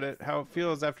talk about it. How it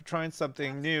feels after trying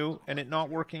something new and it not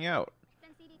working out.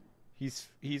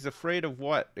 He's afraid of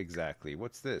what exactly?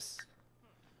 What's this?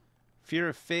 Fear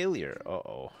of failure.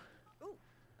 Uh-oh.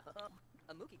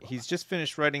 He's just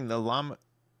finished writing the llama...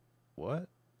 What?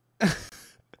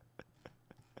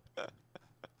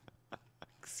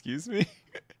 Excuse me?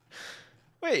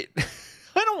 Wait.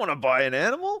 I don't want to buy an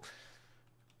animal.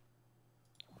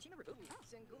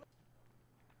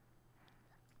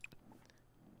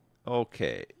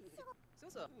 Okay.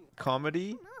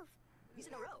 Comedy.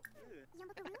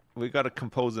 We got to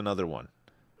compose another one.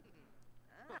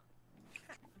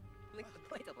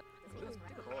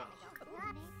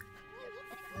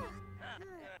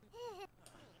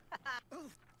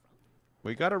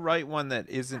 We got to write one that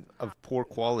isn't of poor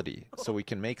quality so we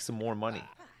can make some more money.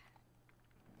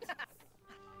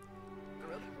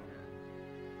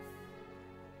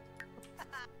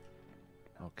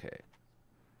 Okay.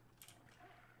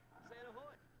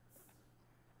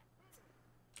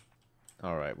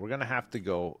 All right, we're gonna have to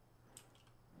go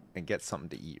and get something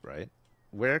to eat, right?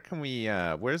 Where can we?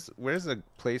 Where's a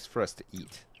place for us to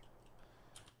eat?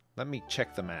 Let me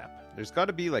check the map. There's got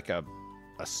to be like a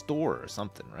store or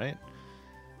something, right?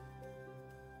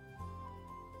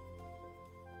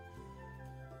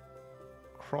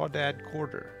 Crawdad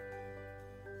Quarter.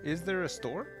 Is there a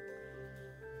store?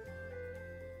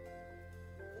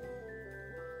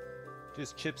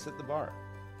 Just chips at the bar.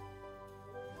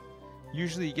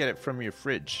 Usually you get it from your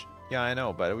fridge. Yeah, I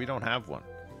know, but we don't have one.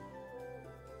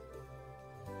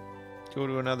 Go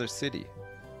to another city.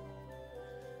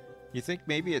 You think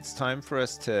maybe it's time for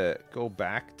us to go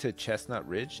back to Chestnut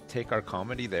Ridge, take our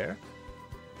comedy there?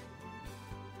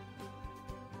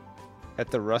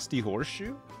 At the Rusty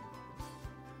Horseshoe?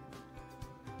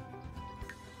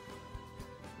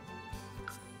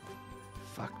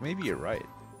 Fuck, maybe you're right.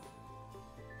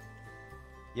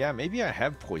 Yeah, maybe I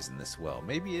have poisoned this well.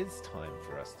 Maybe it's time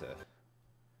for us to...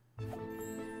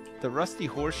 The Rusty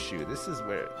Horseshoe, this is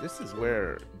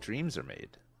where dreams are made.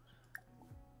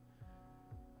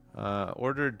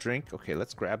 Order a drink. Okay,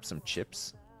 let's grab some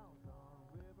chips.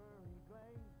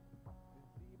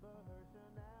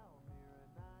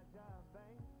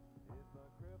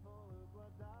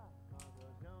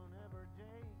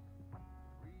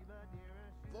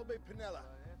 Bobby Pinella.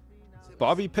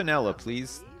 Bobby Pinella,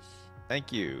 please.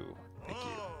 Thank you. Thank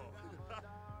you.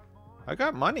 I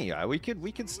got money. We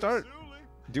could start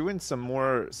doing some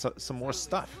more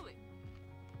stuff.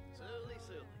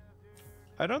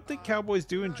 I don't think cowboys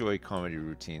do enjoy comedy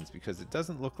routines because it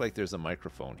doesn't look like there's a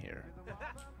microphone here.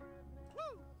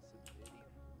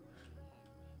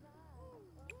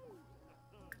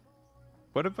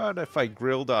 What about if I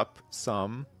grilled up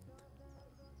some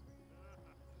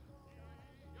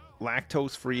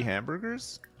lactose-free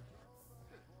hamburgers?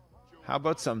 How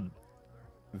about some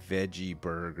veggie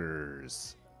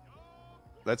burgers?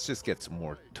 Let's just get some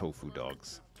more tofu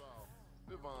dogs.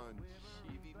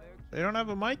 They don't have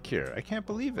a mic here. I can't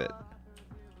believe it.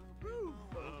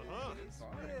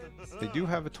 They do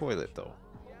have a toilet, though.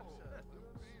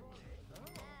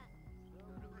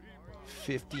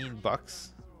 15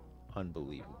 bucks?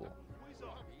 Unbelievable.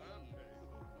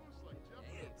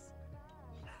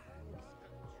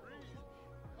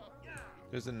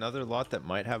 There's another lot that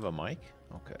might have a mic?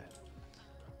 Okay.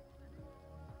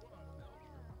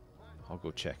 I'll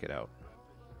go check it out.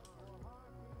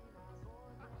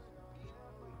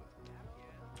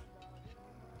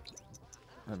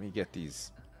 Let me get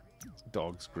these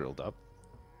dogs grilled up.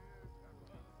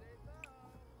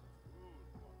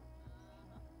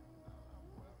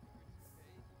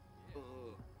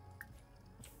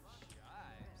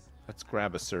 Let's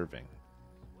grab a serving.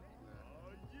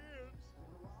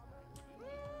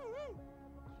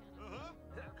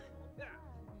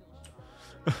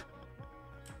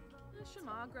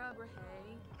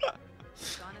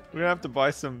 We're gonna have to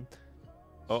buy some.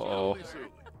 Uh-oh.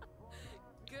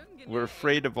 We're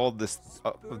afraid of all this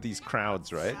of these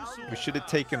crowds, right? We should have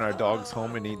taken our dogs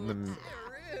home and eaten them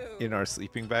in our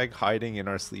sleeping bag, hiding in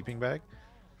our sleeping bag.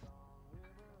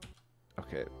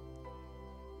 Okay.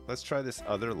 Let's try this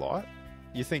other lot.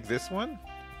 You think this one?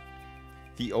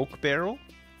 The oak barrel?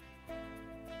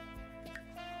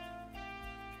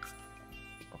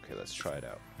 Okay, let's try it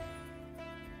out.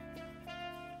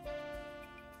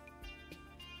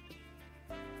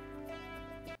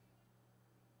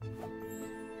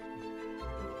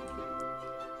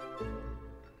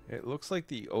 It looks like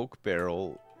the oak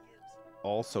barrel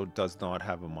also does not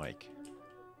have a mic.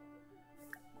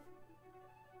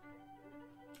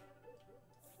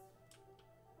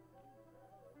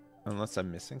 Unless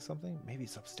I'm missing something? Maybe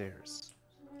it's upstairs.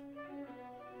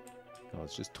 No,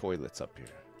 it's just toilets up here.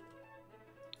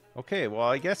 Okay, well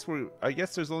I guess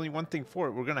there's only one thing for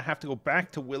it. We're gonna have to go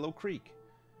back to Willow Creek.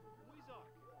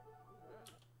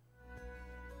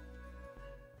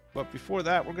 But before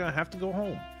that, we're gonna have to go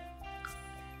home.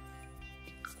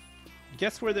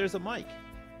 Guess where there's a mic?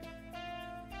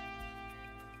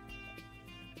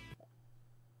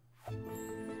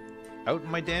 Out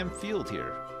in my damn field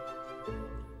here.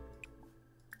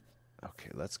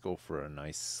 Okay, let's go for a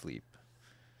nice sleep.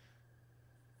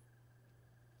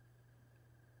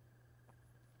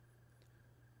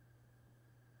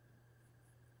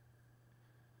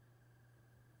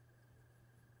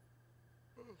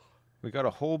 We got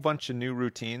a whole bunch of new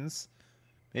routines.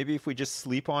 Maybe if we just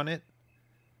sleep on it,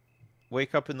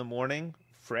 wake up in the morning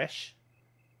fresh.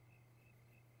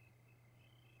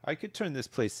 I could turn this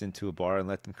place into a bar and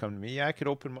let them come to me. Yeah, I could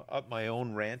open up my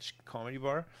own ranch comedy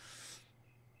bar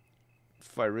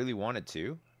if I really wanted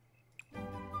to.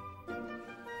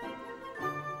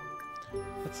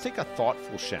 Let's take a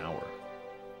thoughtful shower.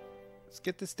 Let's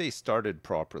get this day started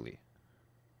properly.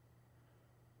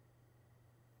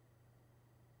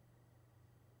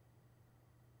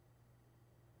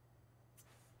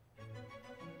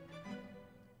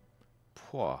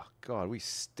 Oh, God, we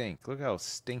stink. Look how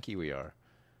stinky we are.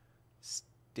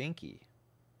 Stinky.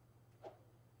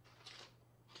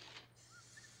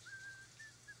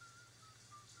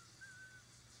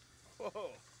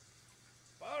 Whoa.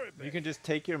 You can just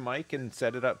take your mic and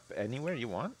set it up anywhere you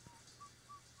want.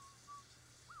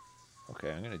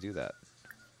 Okay, I'm gonna do that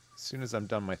as soon as I'm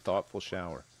done my thoughtful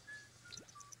shower.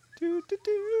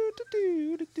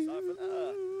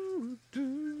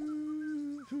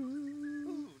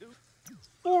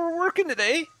 Oh, we're working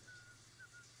today.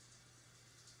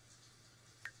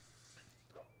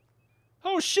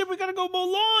 Oh shit, we gotta go mow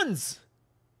lawns.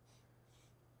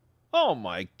 Oh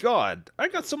my God, I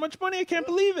got so much money I can't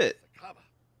believe it.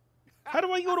 How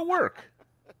do I go to work?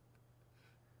 It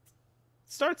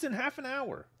starts in half an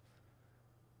hour.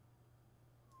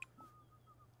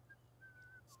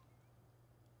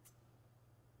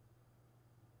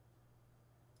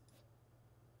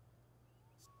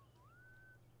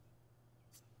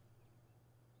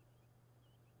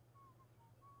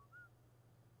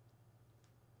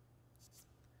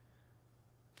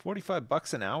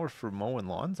 $45 an hour for mowing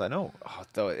lawns. I know. Oh,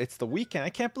 though it's the weekend. I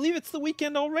can't believe it's the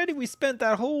weekend already. We spent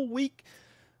that whole week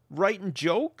writing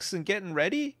jokes and getting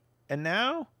ready, and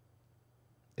now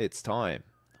it's time.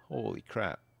 Holy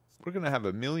crap! We're gonna have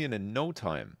 1 million in no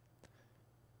time.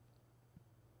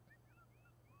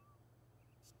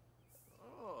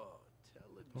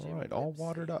 All right, all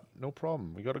watered up. No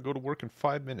problem. We got to go to work in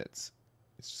 5 minutes.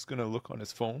 He's just gonna look on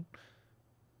his phone.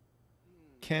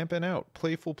 Camping out,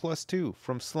 playful +2,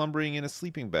 from slumbering in a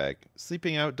sleeping bag.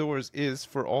 Sleeping outdoors is,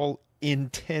 for all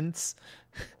intents...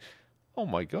 Oh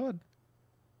my God.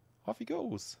 Off he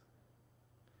goes.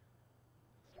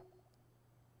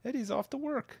 Eddie's off to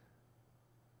work.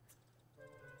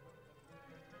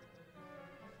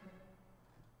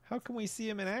 How can we see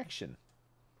him in action?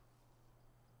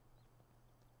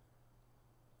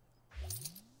 I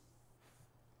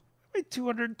made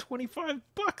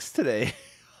 $225 today.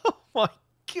 Oh my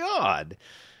God.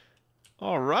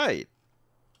 All right.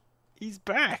 He's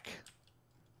back.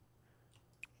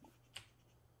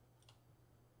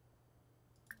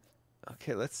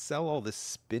 Okay, let's sell all this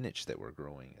spinach that we're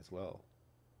growing as well.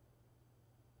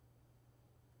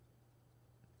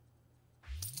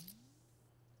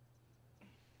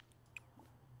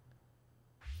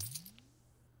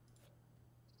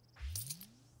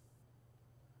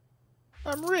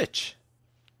 I'm rich.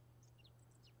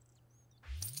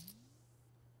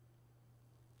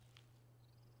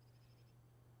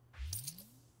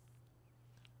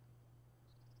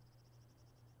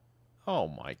 Oh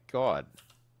my God.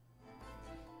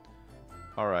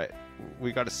 All right,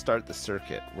 we got to start the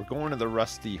circuit. We're going to the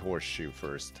Rusty Horseshoe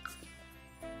first.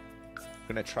 I'm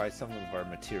gonna try some of our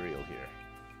material here.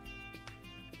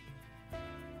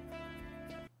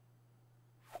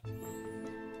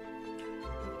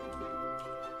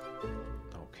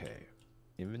 Okay,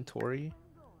 inventory.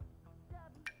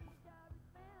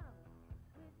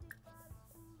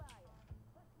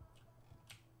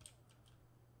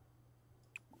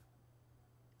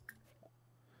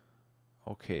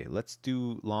 Okay, let's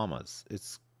do llamas.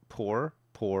 It's poor,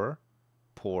 poor,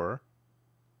 poor.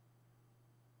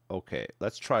 Okay,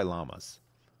 let's try llamas.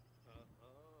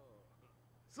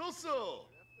 So,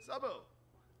 Sabo.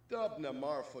 Dubna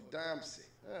Marfo Dempsey.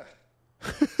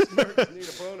 Smirks need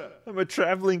a bona. I'm a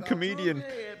traveling comedian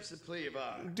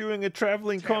Pleva. doing a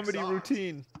traveling comedy Texas.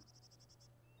 routine.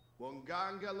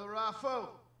 Wonganga Larafo.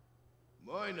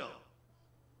 Moino.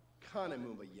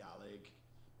 Kanemuma Yalig.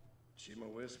 Chima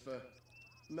Whisper.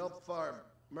 Milkfarb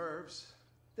Mervs.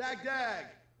 Dag Dag.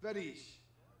 Verish.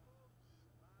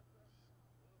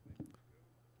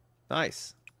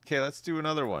 Nice. Okay, let's do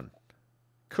another one.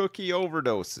 Cookie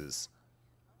overdoses.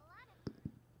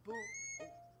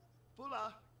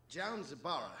 Bula. Jan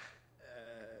Zabara.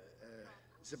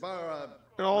 Zabara.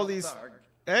 And all these. Tharg.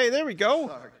 Hey, there we go.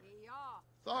 Tharg.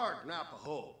 Tharg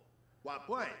Napaho.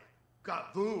 Wapwe.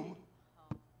 Got boom.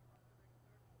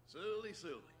 Suli.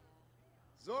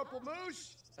 Zorpal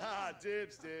Moosh. Ah,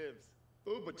 dibs.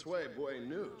 Ubatwe boy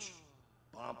nooch.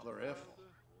 Bompler Iffle.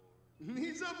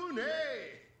 Nizabune.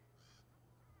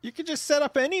 You could just set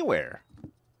up anywhere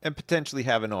and potentially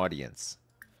have an audience.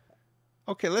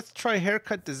 Okay, let's try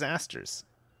haircut disasters.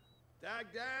 Dag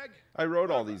dag. I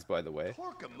wrote all these, by the way.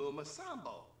 Porkamuma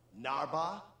Sambo.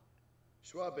 Narba.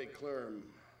 Schwabe Klurm.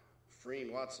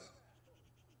 Freen Watson.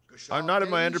 I'm not in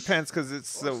my underpants because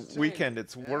it's the weekend.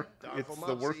 It's work. It's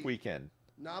the work weekend.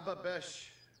 Naba Besh.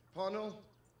 Pono.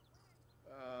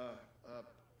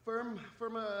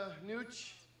 Firma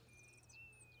Nooch.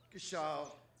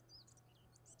 Gashal.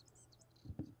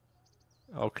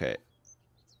 Okay.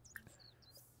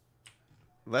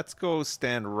 Let's go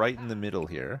stand right in the middle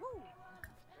here.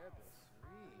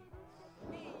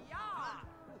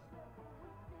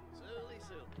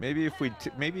 Maybe if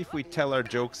we tell our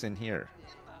jokes in here.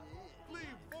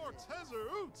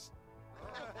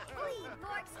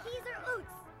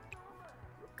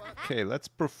 Okay, let's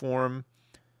perform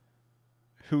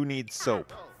Who Needs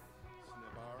Soap?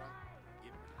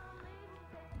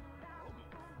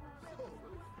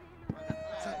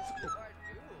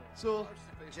 So,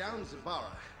 Jones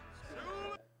Ibarra.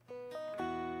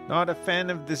 Not a fan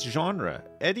of this genre.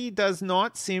 Eddie does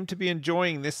not seem to be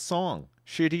enjoying this song.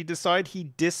 Should he decide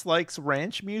he dislikes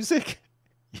ranch music?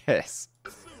 Yes.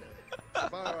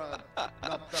 Ibarra,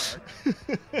 not dark.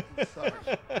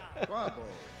 Sorry. Bravo.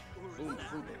 Boom,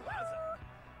 Fubo.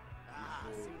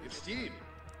 If Steve.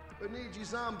 Beniji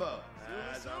Zombo.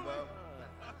 Zombo.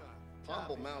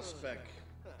 Humble mouse spec.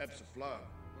 Epsifla.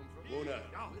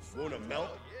 Wuna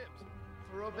melt.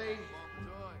 Farobe.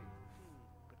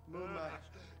 Muma.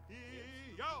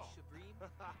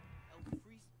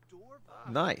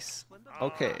 Nice.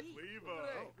 Okay.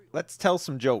 Let's tell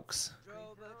some jokes.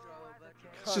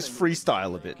 Let's just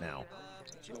freestyle a bit now.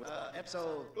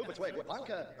 Episode Ubertweg,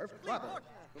 Banka, Earth Bravo,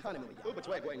 Connie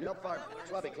Ubertweg, Milfard,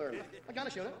 Schwabe Klurm,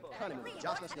 Aganashuna, Connie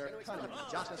Jocelyn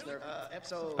Nerve,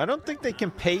 episode. I don't think they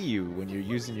can pay you when you're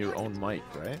using your own mic,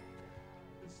 right?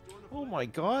 Oh my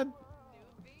god.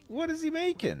 What is he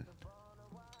making?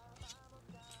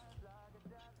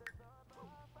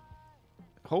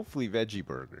 Hopefully veggie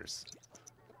burgers.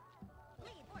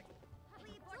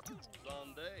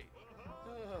 Sunday.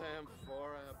 I'm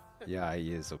for up. Yeah,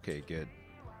 he is. Okay, good.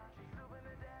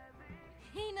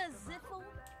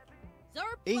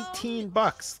 18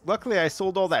 bucks. Luckily, I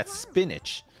sold all that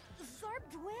spinach.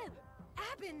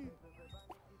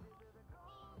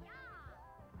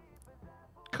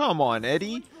 Come on,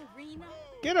 Eddie.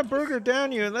 Get a burger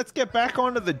down here and let's get back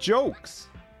onto the jokes.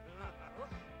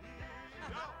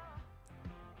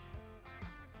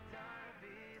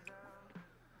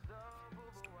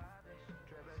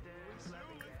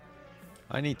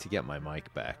 I need to get my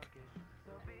mic back.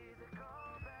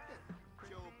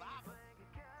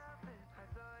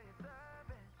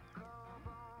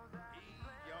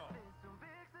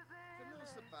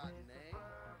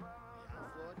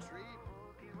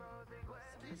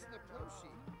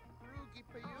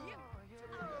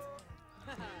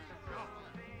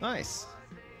 Nice.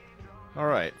 All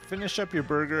right, finish up your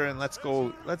burger and let's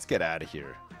go. Let's get out of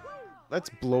here. Let's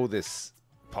blow this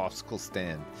popsicle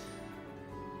stand.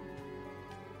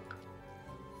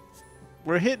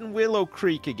 We're hitting Willow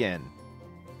Creek again.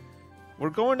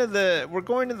 We're going to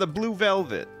the Blue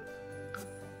Velvet.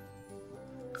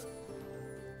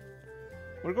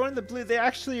 We're going to the Blue. They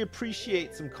actually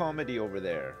appreciate some comedy over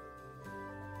there.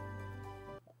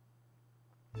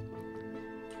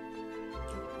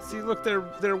 See, look,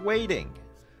 they're waiting.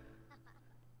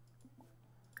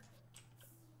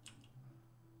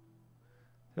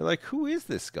 They're like, who is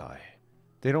this guy?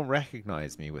 They don't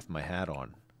recognize me with my hat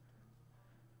on.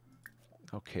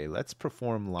 Okay, let's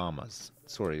perform llamas.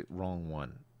 Sorry, wrong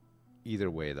one. Either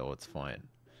way, though, it's fine.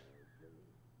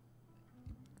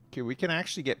 Okay, we can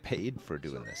actually get paid for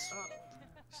doing this.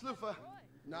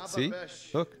 See?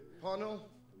 Look.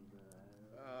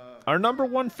 Our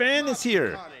 #1 fan is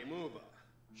here.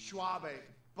 Schwabe,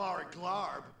 Bar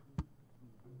Glarb.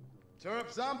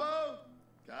 Turp Zombo,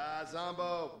 Ka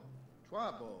Zombo,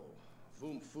 Twabo,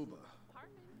 Vum Fuba.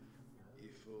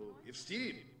 If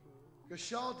Steve,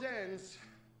 Gashal Dens.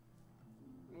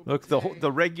 Look,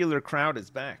 the regular crowd is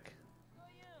back.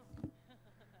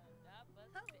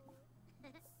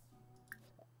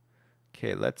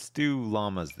 Okay, let's do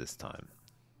llamas this time.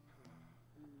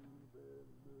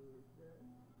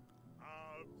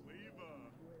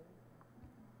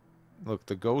 Look,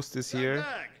 the ghost is here.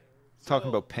 He's talking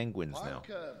about penguins now.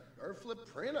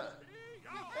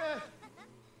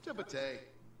 Tipate,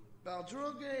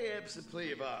 Valdroge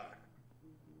Epsiplivar,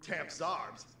 Tamp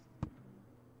Zarbs,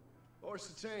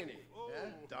 Orsatani,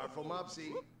 Darfo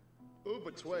Mopsy,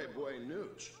 Ubatwe Boy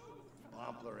Nooch,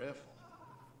 Bompler Iffle,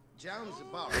 Jown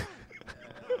Zabara,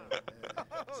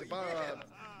 Zabara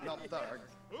Melthard,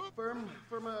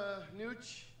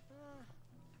 Nooch.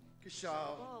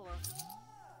 Gashal.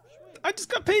 I just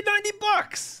got paid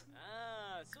 $90.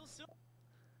 Ah, so.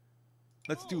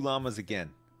 Let's do llamas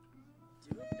again.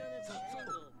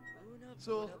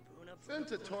 So,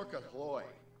 Fenta Torka Hloy.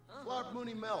 Flarp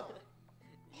Mooney Mel.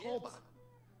 Hoba.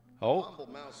 Oh, Humble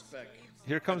Mouse Speck.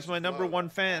 here comes my number one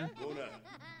fan.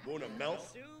 Muna Mel.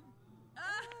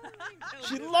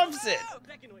 She loves it.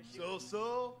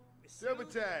 So.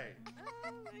 Debate.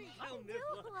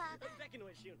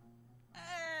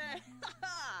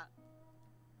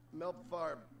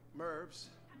 Melpfar Mervs.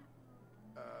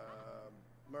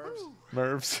 Mervs.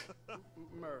 Mervs.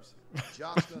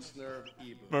 Josnas Nerve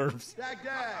Ebu. Mervs. Dag.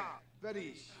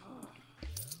 Verish.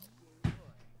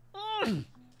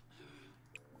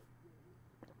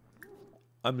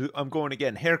 I'm going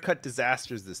again. Haircut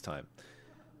disasters this time.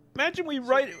 Imagine we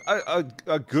write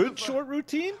a good short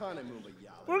routine.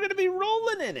 We're gonna be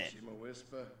rolling in it. Shima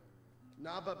Whisper.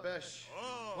 Naba Besh.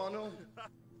 Pono.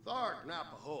 Tharg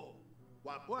Napa Ho.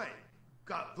 Wapway.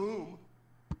 Got boom.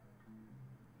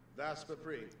 Vaspa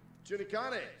Free.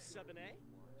 Junikane.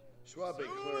 Schwabe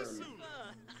Klurm.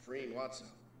 Freen Watson.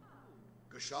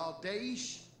 Gashal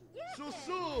Deish.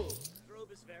 Susul.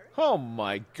 Oh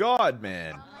my god,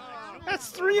 man. That's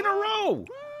 3 in a row.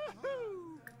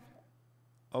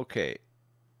 Okay.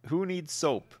 Who needs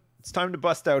soap? It's time to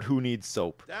bust out Who Needs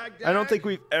Soap. I don't think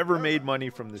we've ever made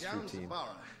money from this routine.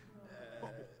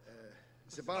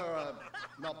 Zabara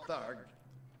Meltharg.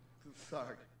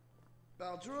 Tharg.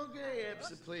 Baldroge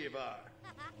Epsiplivar.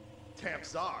 Tamp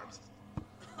Zarbs.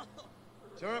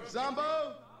 Turp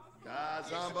Zombo. Ga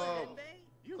Zombo.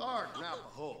 Tharg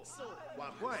Napaho.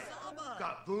 Wapway.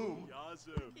 Got boom.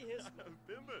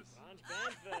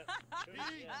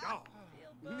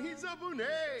 Needs a bune.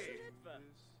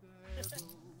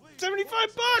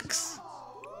 $75.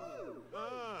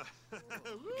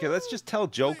 Okay, let's just tell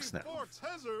jokes now.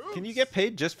 Can you get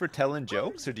paid just for telling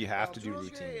jokes, or do you have to do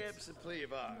routines?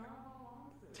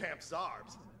 Tamp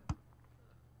Zarbs.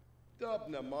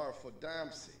 Dubna Marfo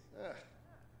Damsey.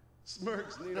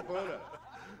 Smirks Nina Bona.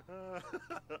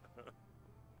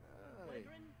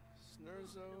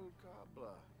 Snurzo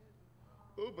Gobla.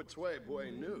 Ubatwe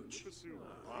Boy Nooch.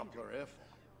 Pompler Iffle.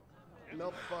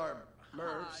 Melfar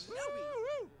Mervs.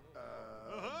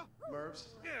 Mervs.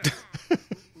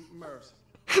 Mervs.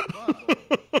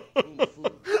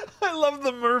 I love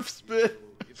the Murphs bit.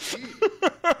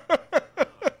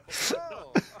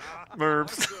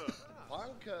 Murphs.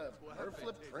 Vanka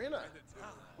Perflip Prina.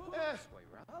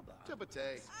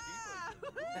 Tibate.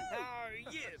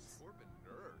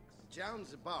 Jown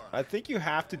Zabara. I think you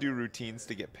have to do routines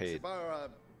to get paid. Zabara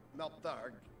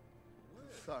Meltharg.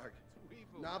 Tharg.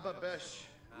 Naba Besh.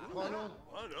 Pono.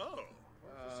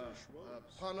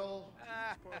 Punnel.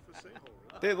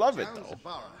 They love it Jown though.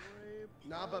 Zabara.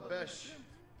 Naba Besh.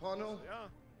 Pono.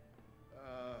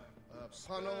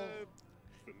 Punnel.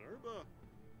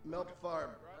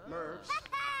 Melpfar Mervs.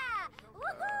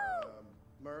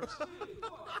 Mervs.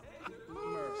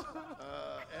 Mervs.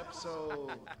 Epso.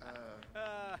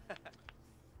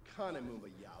 Kanemuma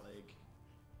Yalig.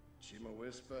 Shima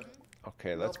Whisper.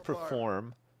 Okay, let's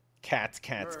perform Cats.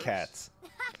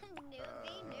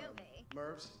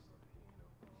 Mervs.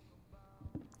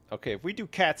 Okay, if we do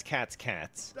cats.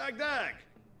 Dag.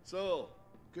 So.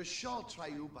 Gashal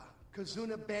Triuba.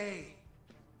 Kazuna Bay.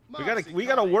 We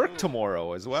gotta work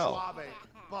tomorrow as well.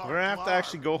 We're gonna have to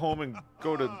actually go home and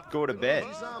go to bed.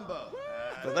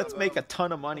 But let's make a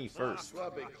ton of money first.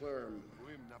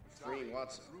 Freen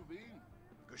Watson.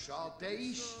 Gashal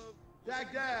Deish.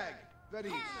 Dag.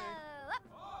 Verish.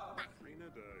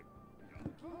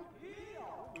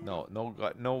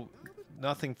 No,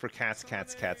 nothing for cats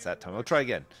that time. We'll try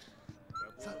again.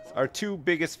 Our two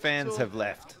biggest fans have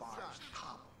left.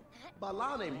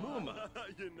 Balane Muma.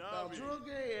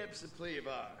 Baldroge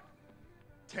Epsiplivar.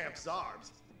 Tamp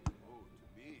Zarbs.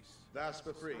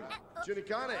 Vaspa Free.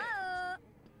 Junikane.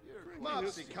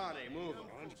 Mopsy Kane Move.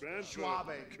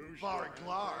 Schwabe. Bar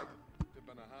Glarb.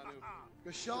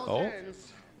 Gashal Oh.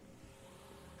 Dens.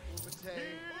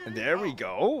 And there we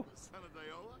go.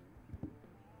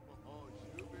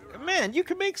 Man, you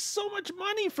can make so much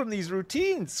money from these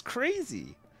routines.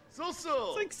 Crazy. It's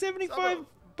like $75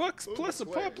 plus a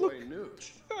pop. Look,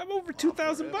 I'm over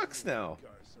 $2,000 now.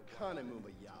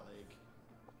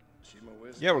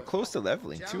 Yeah, we're close to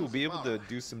leveling too. We'll be able to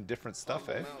do some different stuff,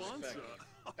 eh?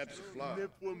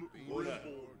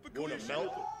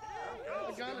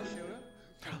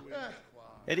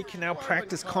 Eddie can now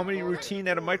practice comedy routine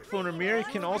at a microphone or mirror.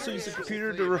 He can also use a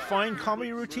computer to refine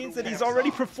comedy routines that he's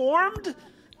already performed.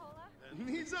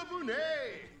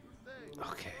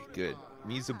 Okay, good.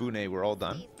 Mizabune, we're all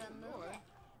done.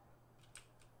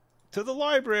 To the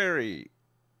library!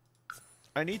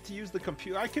 I need to use the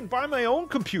computer. I can buy my own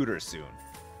computer soon.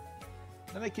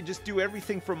 Then I can just do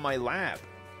everything from my lab.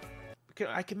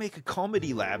 I can make a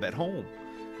comedy lab at home.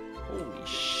 Holy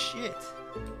shit.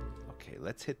 Okay,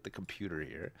 let's hit the computer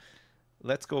here.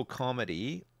 Let's go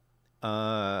comedy.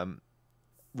 Refine.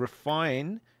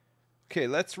 Okay,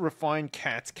 let's refine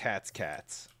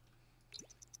cats.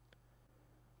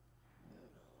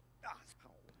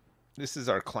 This is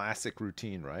our classic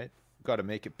routine, right? Got to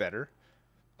make it better.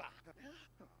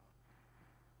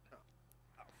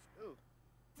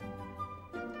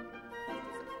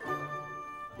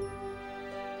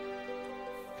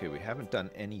 Okay, we haven't done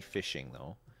any fishing,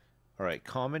 though. All right,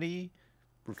 comedy.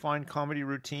 Refined comedy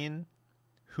routine.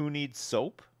 Who needs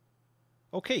soap?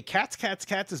 Okay, cats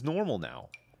is normal now.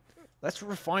 Let's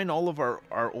refine all of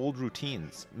our old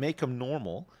routines. Make them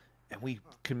normal, and we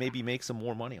can maybe make some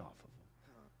more money off of them.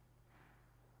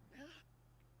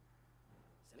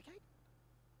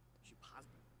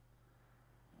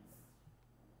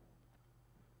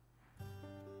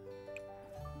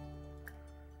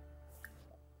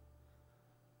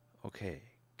 Okay,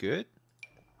 good.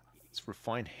 Let's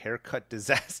refine haircut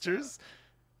disasters.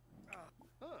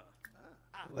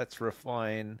 Let's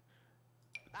refine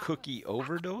cookie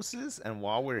overdoses. And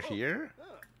while we're here,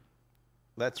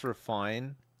 let's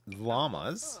refine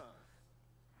llamas.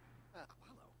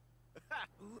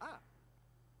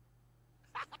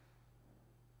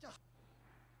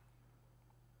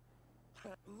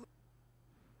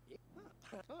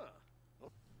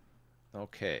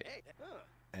 Okay.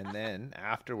 And then,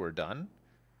 after we're done,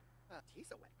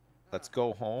 let's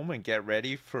go home and get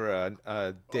ready for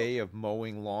a day of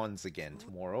mowing lawns again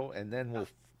tomorrow. And then we'll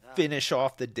finish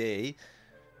off the day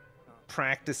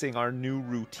practicing our new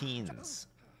routines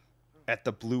at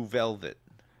the Blue Velvet.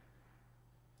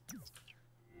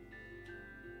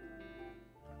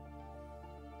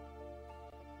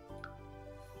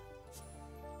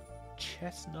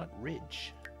 Chestnut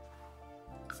Ridge.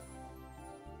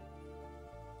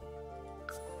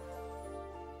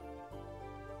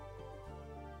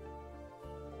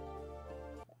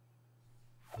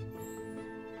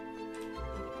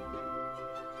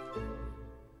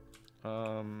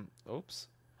 Oops.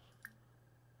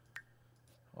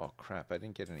 Oh crap, I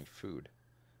didn't get any food.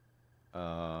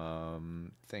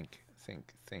 Think.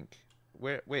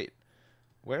 Wait.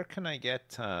 Where can I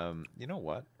get, you know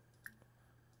what?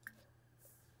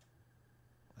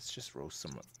 Let's just roast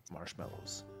some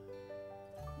marshmallows.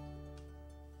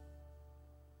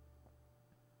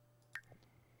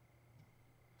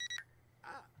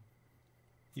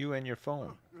 You and your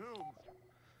phone.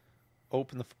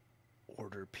 Open the...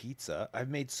 Order pizza. I've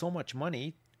made so much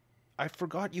money, I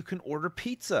forgot you can order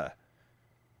pizza.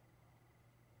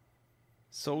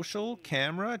 Social,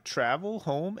 camera, travel,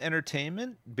 home,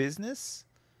 entertainment, business.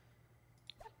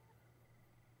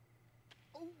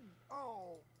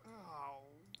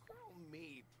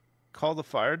 Call the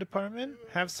fire department.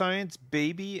 Have science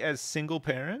baby as single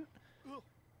parent.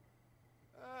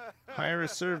 Hire a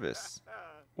service.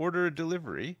 Order a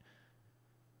delivery.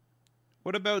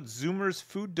 What about Zoomer's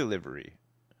food delivery?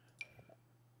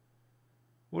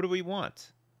 What do we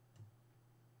want?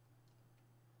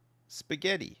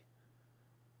 Spaghetti.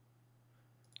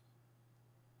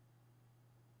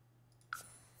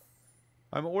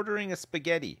 I'm ordering a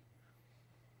spaghetti.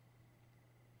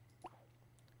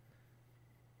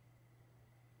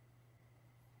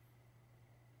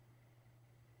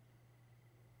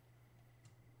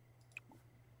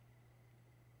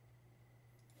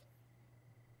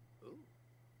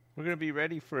 We're going to be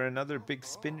ready for another big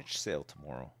spinach sale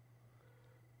tomorrow.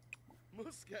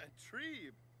 Muscat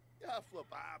Treeb,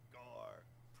 Yaflababgar,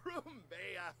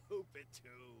 Prumbea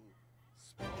Hoopitu,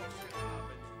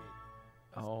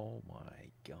 Oh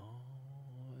my god.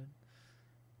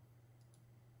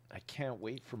 I can't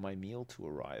wait for my meal to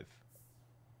arrive.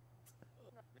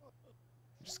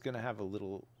 I'm just going to have a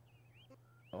little...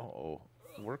 Uh-oh.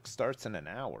 Work starts in an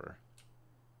hour.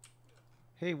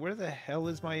 Hey, where the hell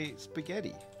is my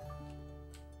spaghetti?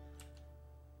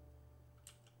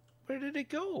 Where did it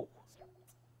go?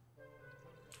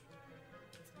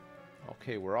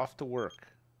 Okay, we're off to work.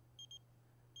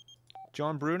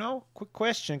 John Bruno, quick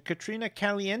question. Katrina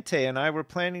Caliente and I were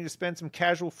planning to spend some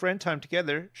casual friend time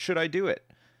together. Should I do it?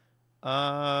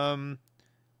 I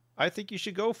think you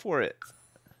should go for it.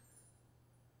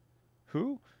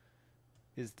 Who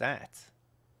is that?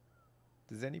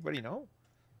 Does anybody know?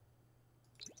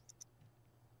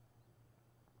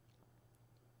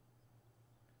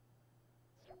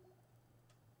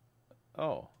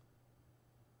 Oh.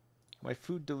 My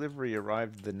food delivery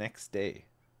arrived the next day.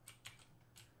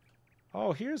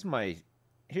 Oh, here's my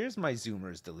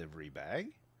Zoomer's delivery bag.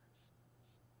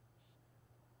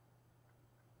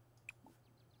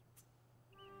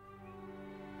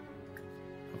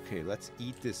 Okay, let's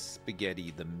eat this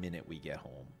spaghetti the minute we get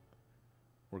home.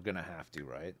 We're gonna have to,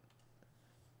 right?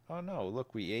 Oh no,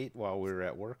 look, we ate while we were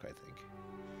at work, I think.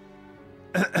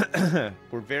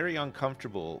 We're very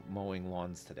uncomfortable mowing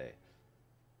lawns today.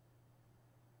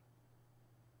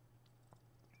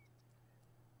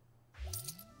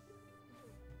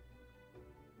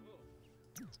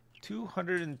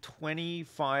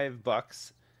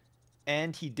 $225,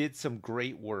 and he did some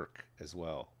great work as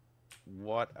well.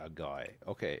 What a guy.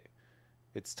 Okay,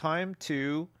 it's time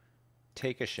to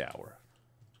take a shower.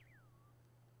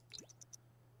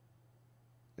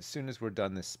 As soon as we're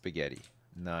done this spaghetti.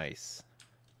 Nice.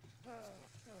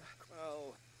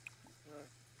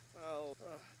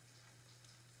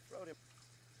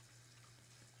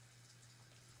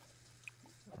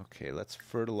 Okay, let's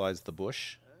fertilize the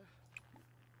bush.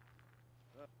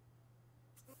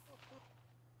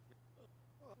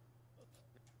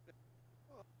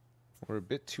 We're a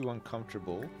bit too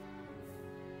uncomfortable.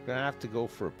 We're gonna have to go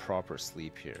for a proper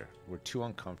sleep here. We're too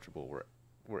uncomfortable.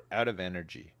 We're out of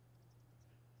energy.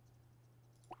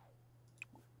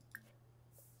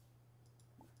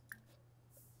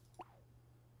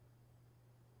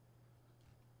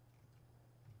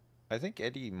 I think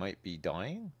Eddie might be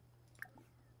dying.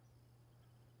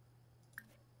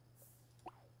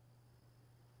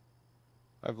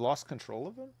 I've lost control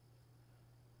of him?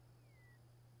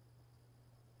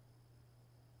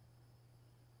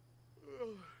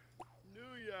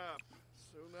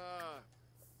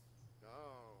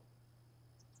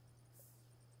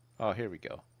 Oh, here we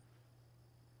go.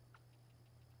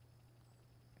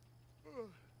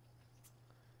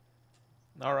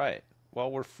 All right.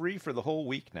 Well, we're free for the whole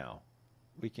week now.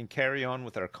 We can carry on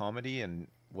with our comedy and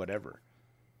whatever.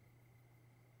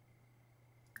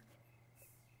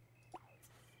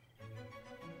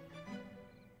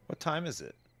 What time is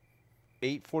it?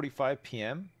 8:45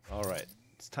 p.m.? All right.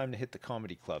 It's time to hit the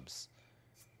comedy clubs.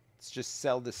 Let's just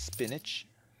sell this spinach.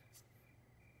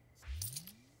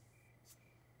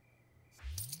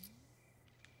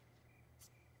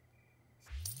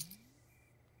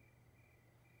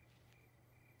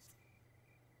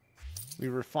 We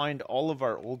refined all of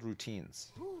our old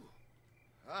routines.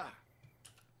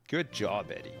 Good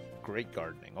job, Eddie. Great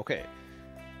gardening. Okay.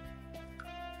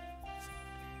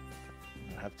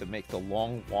 I have to make the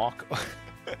long walk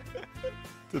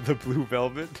to the Blue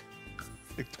Velvet.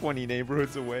 Like 20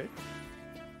 neighborhoods away.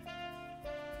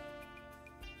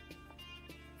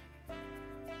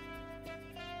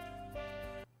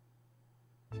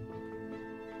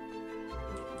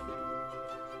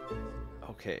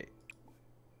 Okay.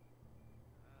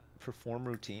 Perform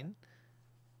routine.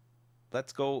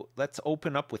 Let's go. Let's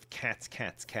open up with cats,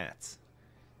 cats, cats.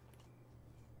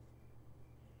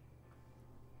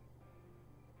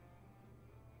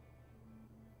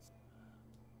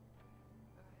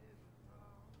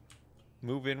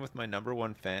 Move in with my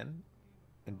 #1 fan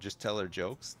and just tell her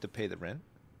jokes to pay the rent.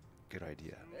 Good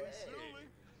idea.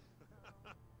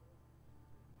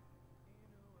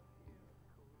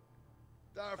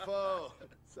 Darfo,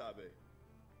 sabe.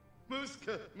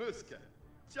 Muska, muska.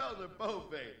 Chandler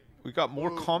Bove. We got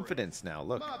more confidence now.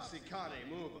 Look. Mopsy Kane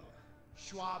Muba.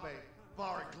 Schwabe,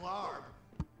 Barglarb.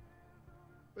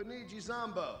 Beniji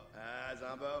Zombo.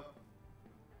 Zombo.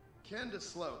 Kenda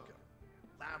Slocum.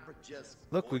 Labra just.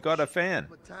 Look, we got a fan.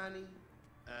 Batani.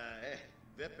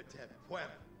 Vipetep Puem.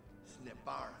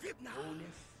 Snipara.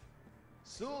 Onif.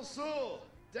 Sul Sul.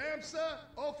 Damsa.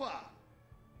 Ofa.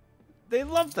 They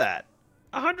love that.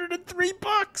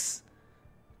 $103.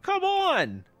 Come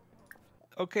on.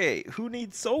 Okay, who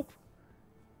needs soap?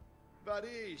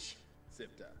 Badish.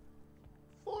 Sipta.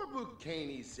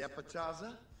 Forbukani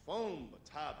Zepataza. Foam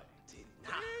Matabe.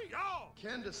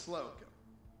 Kenda Slocum.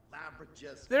 Labra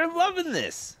just. They're loving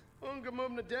this.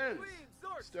 Ungamumna Dens.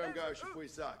 Sterngar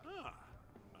Shapuisak.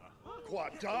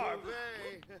 Quatar.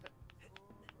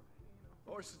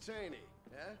 Orsatani.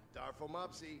 Darfo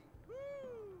Mopsy.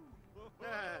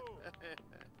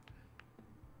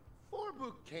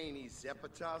 Forbukani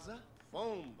Zepataza.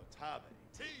 Foam Matabe.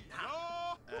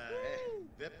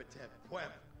 Vipetep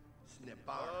Puem.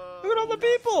 Snipara. Look at all the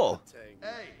people.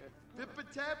 Hey,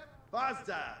 Vipetep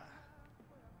Bazda.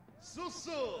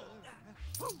 Susul.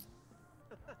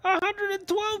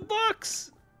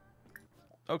 $112.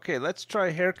 Okay, let's try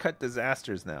haircut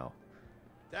disasters now.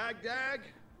 Dag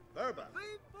dag. Verba.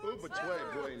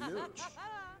 Ubatwe boy nooch.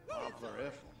 Opler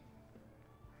ifel.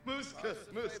 Muska,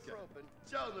 Muska.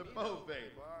 Children Bove.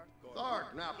 Thark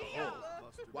Napaho.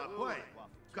 Wapwe.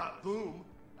 Got boom.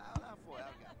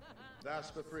 That's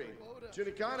for free.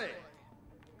 Junicane.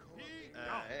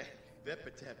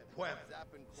 Vipete Puem.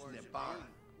 Snibar.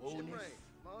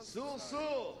 Sul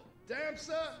Sul.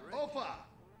 Damsa. Ofa.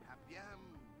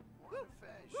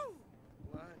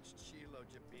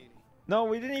 No,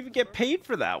 we didn't even get paid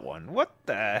for that one. What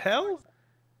the hell?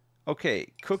 Okay,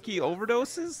 cookie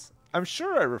overdoses? I'm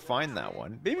sure I refined that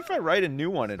one. Maybe if I write a new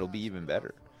one, it'll be even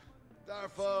better.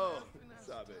 Darfo.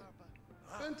 Sabe.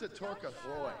 Benta Torka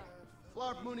Floy.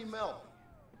 Flarp Mooney Mel.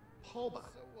 Hoba.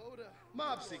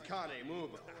 Mopsy Kane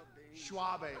Muva.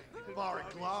 Schwabe. Barik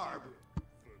Glarb.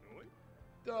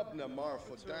 Dubna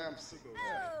Marfo Damsy.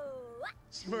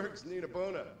 Smirks Nina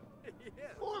Bona.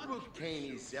 Orbuk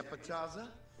Caney Zepataza.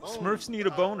 Smurfs need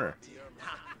a boner.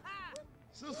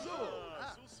 Susul.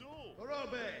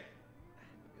 Harobe.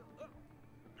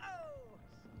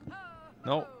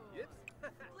 No.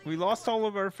 We lost all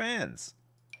of our fans.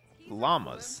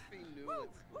 Llamas.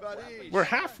 We're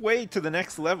halfway to the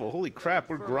next level. Holy crap,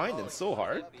 we're grinding so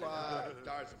hard.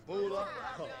 Darzabula.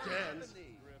 Dens.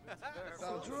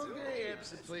 Valdruge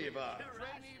Ipsipliva.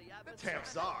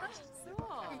 Tamsars.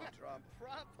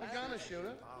 Agana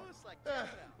Shuna.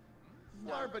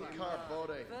 Larban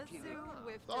Carbode.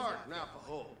 Thark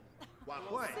Napaho.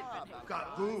 Wapwe.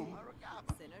 Got boom.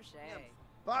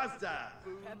 Basta.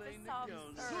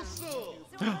 Susul.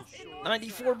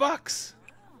 $94.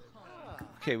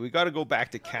 Okay, we got to go back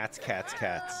to cats.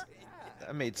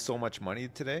 I made so much money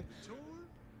today.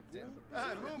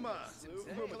 Muma.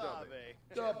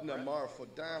 Dubna Marfo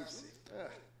Damsy.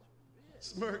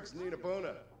 Smirks Nina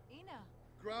Bona.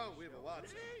 Grow Weeva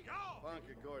Watson.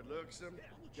 Bunker Gord Luxem.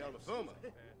 Galafuma.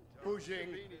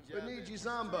 Pujing. Beniji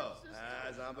Zombo.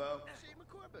 Zombo.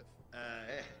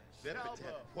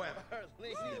 Vipete Puem.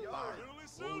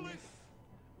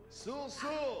 Sul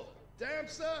Sul.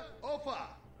 Damsa Ofa.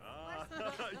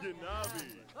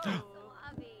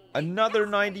 Another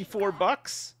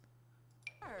 $94?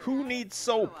 Who needs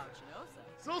soap?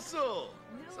 Sul Sul.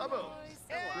 Sabo.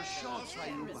 Rashad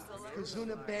Sayuba.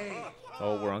 Kazuna Bay.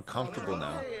 Oh, we're uncomfortable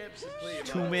now.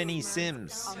 Too many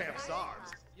Sims.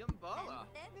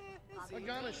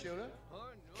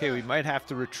 Okay, we might have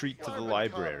to retreat to the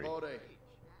library.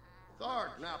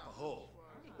 Thark Napaho.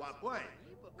 Wapwe.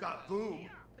 Got boom.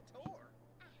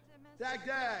 Dag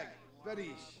dag.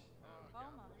 Bedish.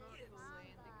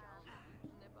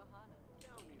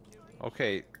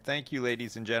 Okay, thank you,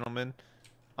 ladies and gentlemen.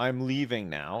 I'm leaving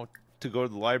now to go to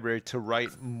the library to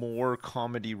write more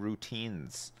comedy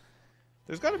routines.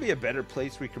 There's got to be a better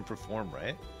place we can perform,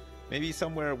 right? Maybe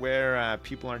somewhere where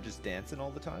people aren't just dancing all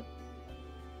the time?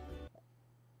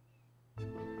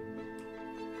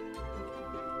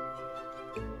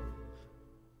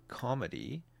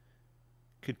 Comedy.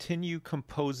 Continue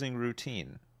composing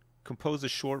routine. Compose a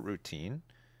short routine.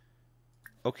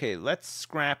 Okay, let's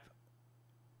scrap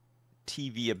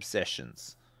TV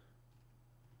obsessions.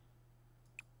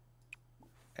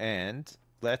 And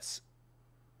let's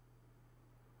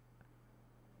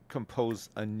compose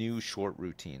a new short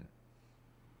routine.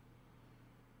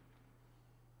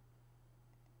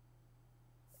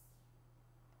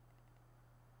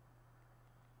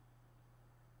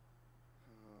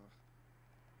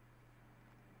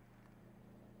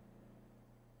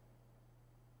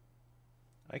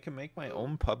 I can make my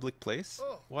own public place?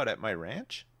 What, at my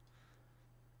ranch?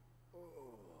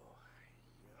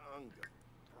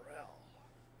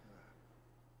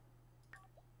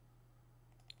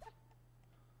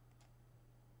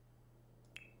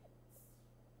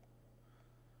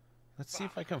 Let's see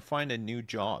if I can find a new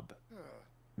job.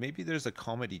 Maybe there's a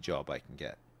comedy job I can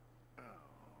get.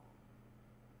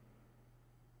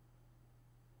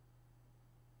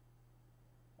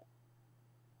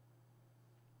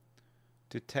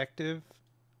 Detective,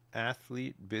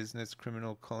 athlete, business,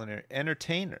 criminal, culinary,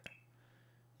 entertainer.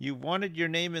 You wanted your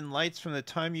name in lights from the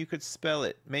time you could spell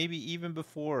it, maybe even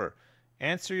before.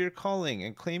 Answer your calling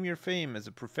and claim your fame as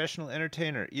a professional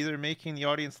entertainer, either making the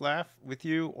audience laugh with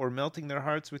you or melting their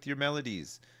hearts with your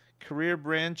melodies. Career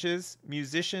branches,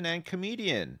 musician and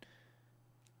comedian.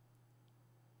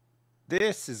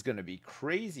 This is going to be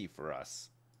crazy for us.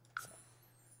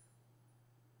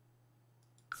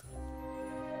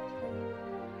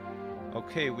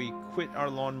 Okay, we quit our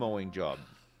lawn mowing job.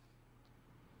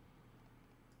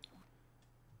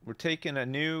 We're taking a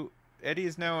new... Eddie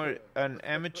is now an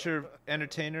amateur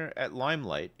entertainer at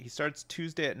Limelight. He starts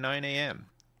Tuesday at 9 a.m.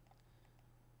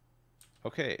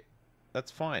 Okay,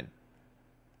 that's fine.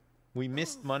 We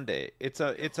missed Monday. It's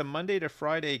a Monday to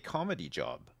Friday comedy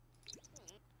job.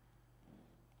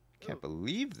 Can't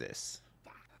believe this.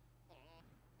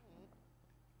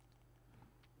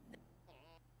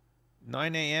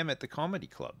 9 a.m. at the comedy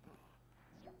club.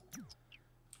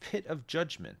 Pit of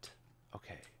Judgment.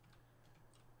 Okay.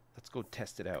 Let's go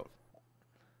test it out.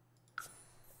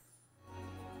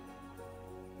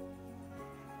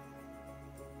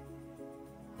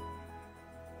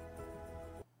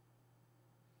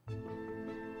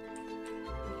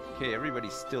 Okay,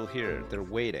 everybody's still here. They're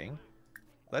waiting.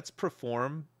 Let's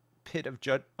perform Pit of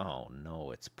Judge. Oh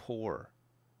no, it's poor.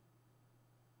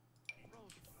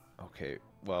 Okay,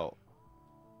 well,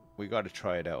 we got to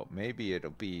try it out. Maybe it'll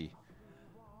be.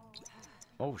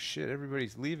 Oh shit!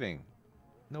 Everybody's leaving.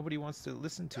 Nobody wants to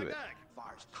listen to it.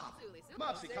 Fars top.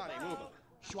 Mopsy Kane Muba.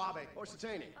 Schwabe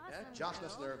Orsitani.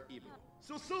 Joshness Nerve Ibu.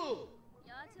 Susu.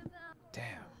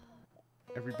 Damn.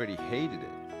 Everybody hated it.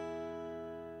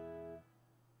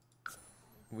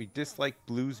 We dislike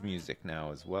blues music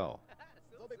now as well.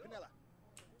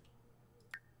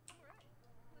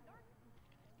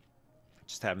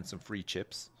 Just having some free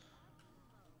chips.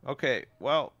 Okay,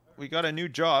 well, we got a new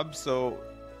job, so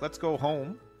let's go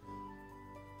home.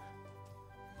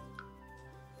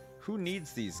 Who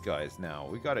needs these guys now?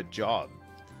 We got a job.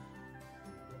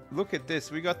 Look at this.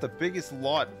 We got the biggest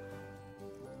lot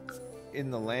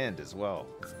in the land as well.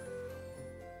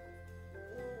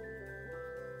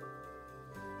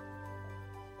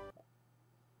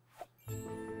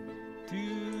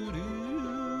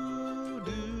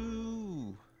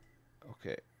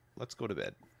 Okay, let's go to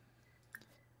bed.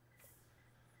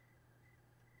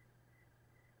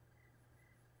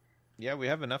 Yeah, we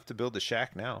have enough to build a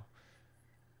shack now.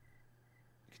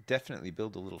 Could definitely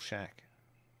build a little shack.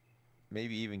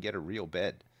 Maybe even get a real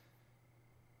bed.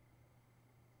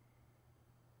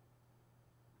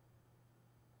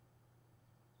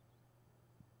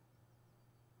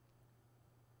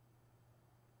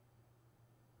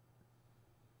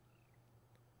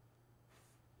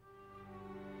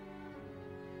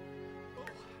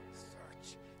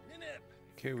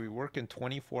 Okay, we work in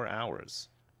 24 hours.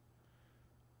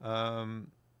 Home?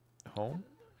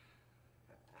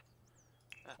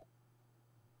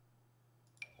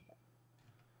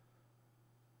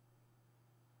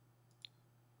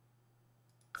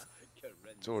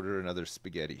 Let's order another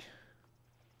spaghetti.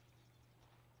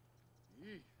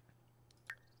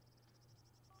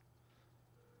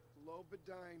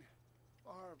 Lobadine,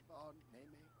 Farvon,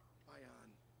 Neme,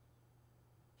 Bayan,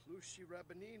 Plushi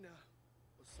Rabanina,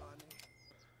 Osane.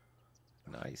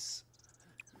 Nice.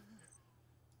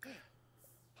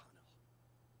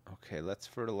 Okay, let's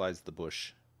fertilize the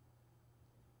bush.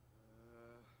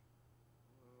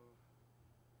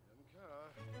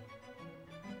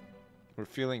 We're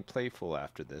feeling playful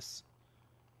after this.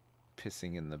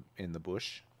 Pissing in the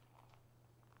bush.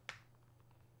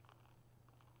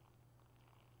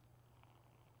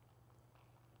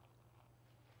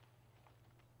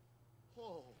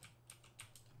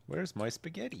 Where's my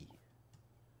spaghetti?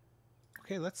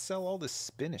 Okay, let's sell all this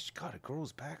spinach. God, it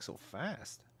grows back so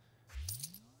fast.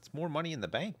 It's more money in the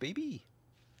bank, baby.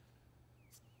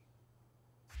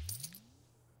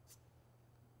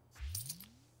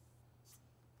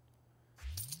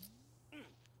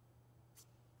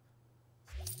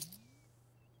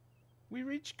 We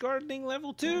reached gardening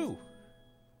level 2.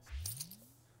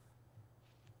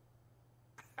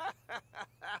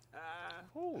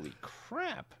 Holy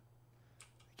crap.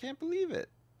 I can't believe it.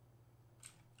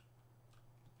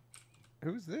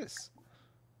 Who's this?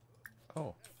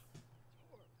 Oh.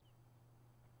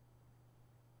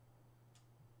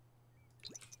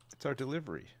 It's our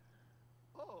delivery.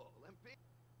 Oh, Limpy.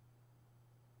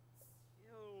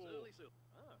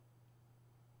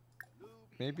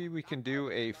 Maybe we can do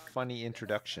a funny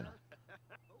introduction.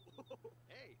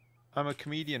 I'm a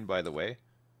comedian, by the way.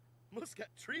 Muscat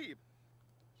Treeb.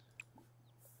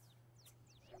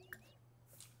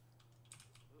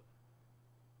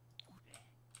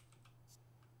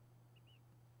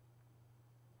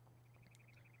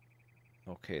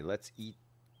 Okay, let's eat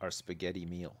our spaghetti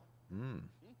meal. Mmm.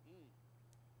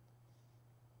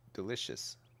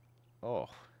 Delicious. Oh.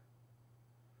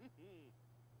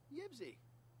 Yibsy.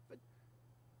 But...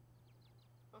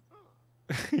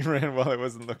 He ran while I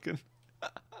wasn't looking.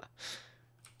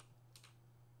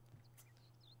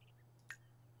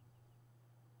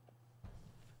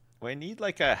 I need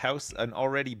like a house, an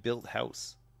already built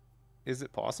house. Is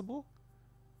it possible?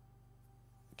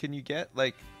 Can you get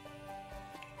like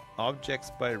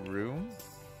objects by room?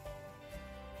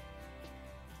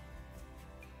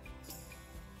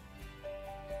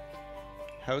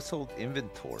 Household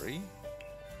inventory.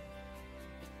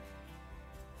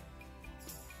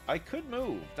 I could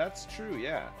move. That's true,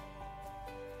 yeah.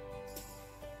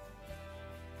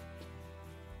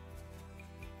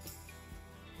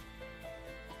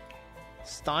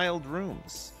 styled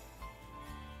rooms.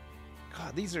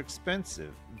 God, these are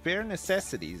expensive. Bare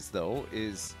necessities, though,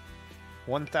 is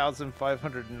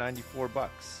 1,594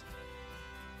 bucks.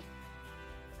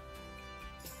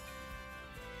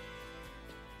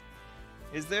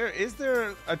 Is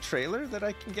there a trailer that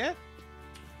I can get?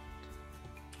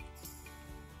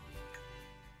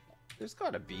 There's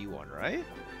gotta be one, right?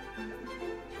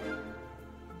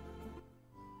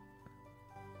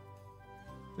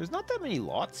 There's not that many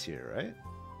lots here, right?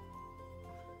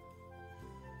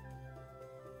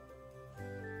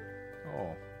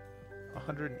 Oh,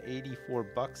 184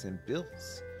 bucks in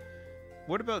bills.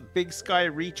 What about Big Sky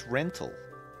Reach rental?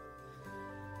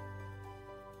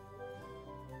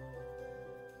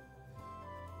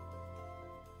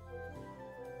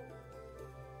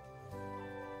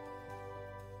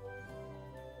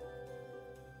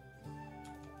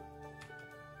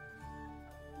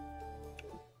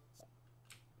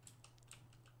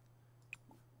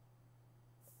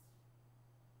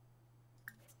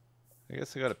 I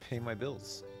guess I gotta pay my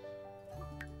bills.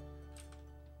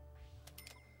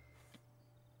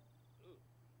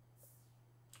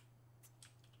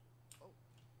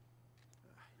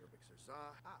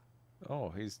 Oh,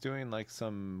 he's doing like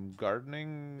some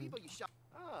gardening.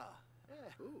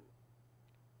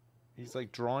 He's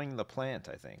like drawing the plant,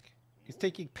 I think. He's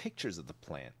taking pictures of the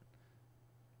plant.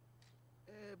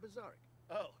 Bizarre.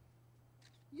 Oh.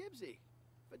 Yibsy.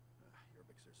 But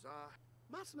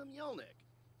Maximum Yelnik.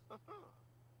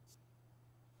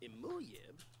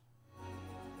 Imuyib.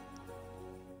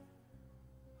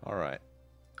 All right.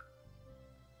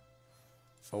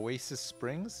 Oasis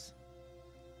Springs.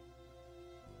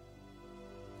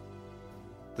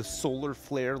 The Solar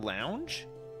Flare Lounge?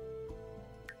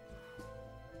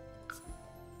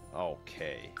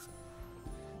 Okay.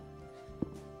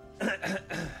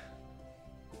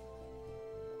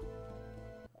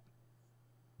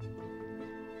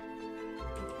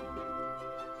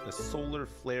 The Solar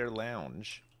Flare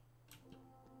Lounge.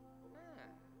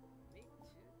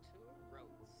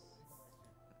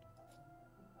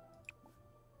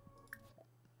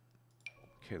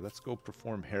 Okay, let's go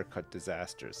perform haircut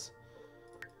disasters.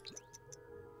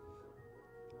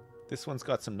 This one's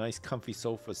got some nice comfy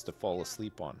sofas to fall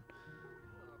asleep on.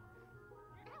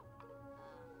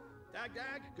 Dag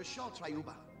dag, gashal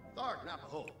trayuba. Tharg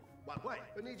napaho. Wapwe,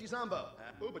 Beniji Zambo.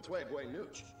 Ubatwe bwe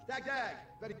nooch. Dag dag,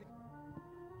 very.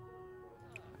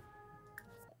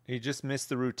 You just missed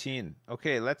the routine.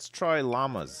 Okay, let's try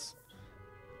llamas.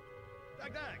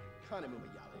 Dag dag, Kanemuma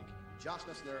Yalik.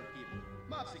 Josnas nerve evil.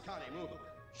 Mopsy Kane Muba.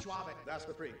 Schwabe, that's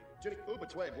the pre. Jenny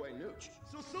Ubatwe bwe nooch.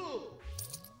 Susul.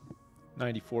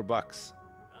 94 bucks.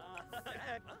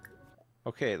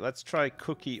 Okay, let's try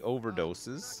cookie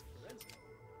overdoses.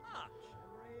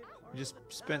 We just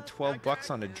spent 12 bucks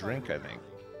on a drink, I think.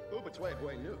 Ubatwe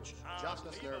bwe nooch.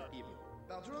 Josnas nerve evil.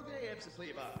 Baldroge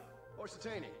Epsipleba. Or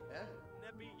Satani, eh?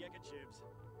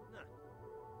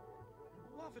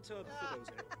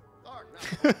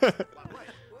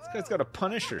 This guy's got a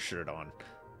Punisher shirt on.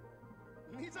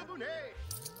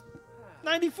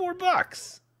 94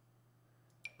 bucks.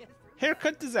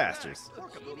 Haircut disasters.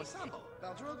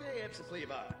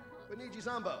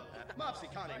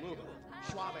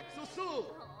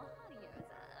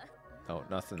 Oh,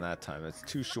 nothing that time. It's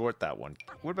too short, that one.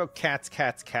 What about cats,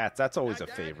 cats, cats? That's always a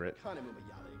favorite.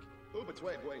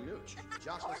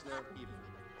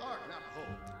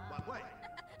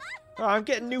 Oh, I'm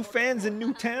getting new fans in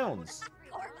new towns.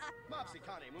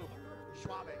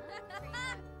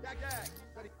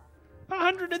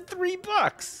 103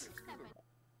 bucks.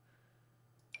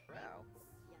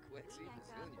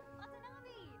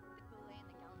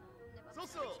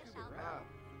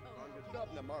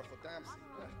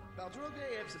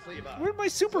 Where'd my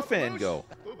super fan go?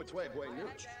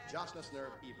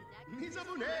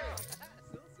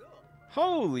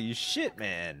 Holy shit,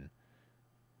 man.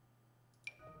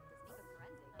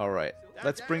 Alright,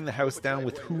 let's bring the house down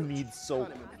with Who Needs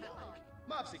Soap.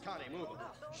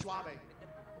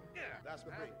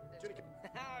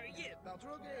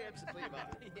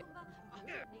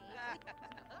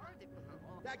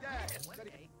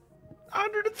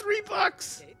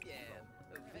 $103.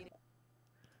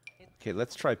 Okay,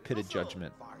 let's try Pitted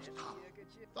Judgment.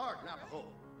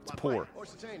 It's poor.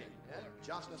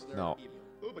 No,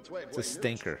 it's a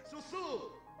stinker.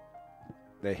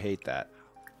 They hate that.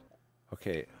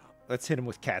 Okay, let's hit him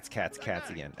with cats, cats, cats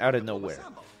again, out of nowhere.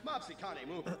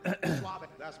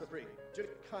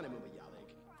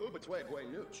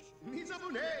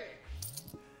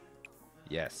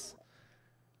 Yes.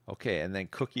 Okay, and then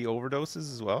cookie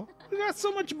overdoses as well. We got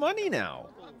so much money now.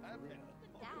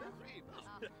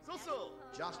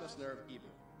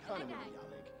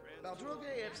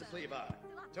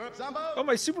 Oh,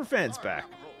 my super fan's back.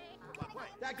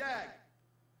 Dag dag.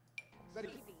 Ready.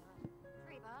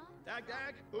 Dag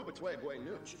dag. Uber twe boy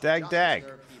nooch. Dag dag.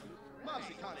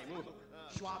 Mopsy Connie Munro.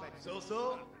 Schwabe.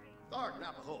 So. Tharg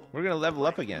Napaho. We're gonna level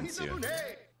up again soon.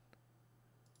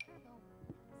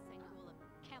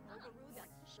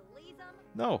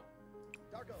 No.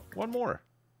 One more.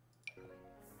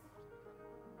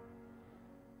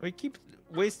 We keep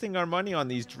wasting our money on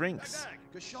these drinks.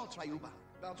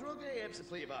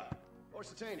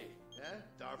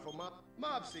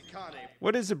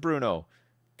 What is it, Bruno?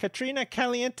 Katrina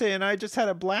Caliente and I just had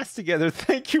a blast together.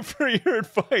 Thank you for your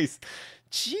advice.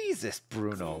 Jesus,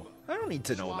 Bruno. I don't need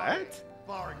to know that.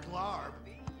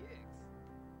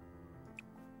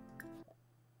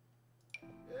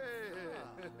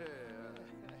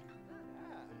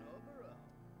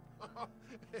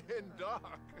 In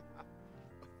dark.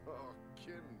 Oh,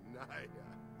 Kinaya.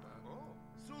 Oh,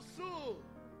 Susu.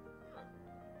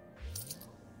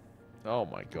 Oh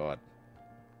my god.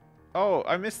 Oh,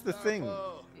 I missed the thing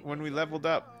when we leveled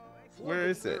up. Where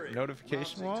is it?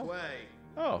 Notification wall?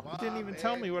 Oh, it didn't even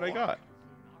tell me what I got.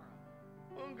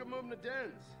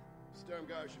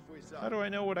 How do I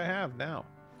know what I have now?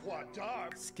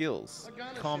 Skills.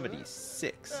 Comedy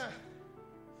 6.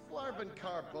 Flarbin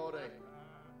Carbode.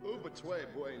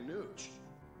 Ubatwe boy nooch.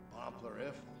 Pompler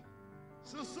Ifel.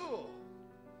 Susul.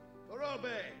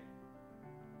 Barobe.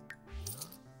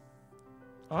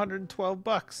 112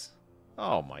 bucks.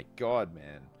 Oh my god,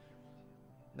 man.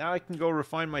 Now I can go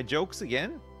refine my jokes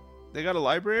again? They got a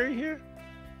library here?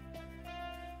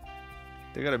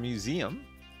 They got a museum.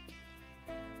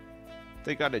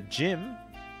 They got a gym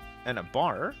and a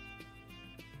bar.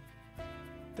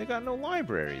 They got no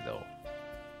library though.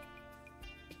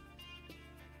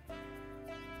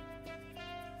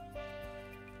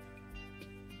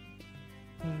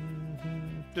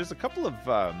 There's a couple of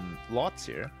lots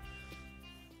here.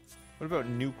 What about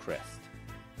New Crest?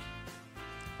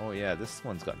 Oh yeah, this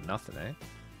one's got nothing, eh?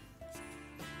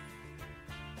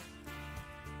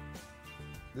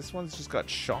 This one's just got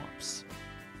shops.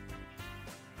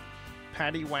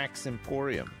 Patty Wax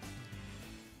Emporium.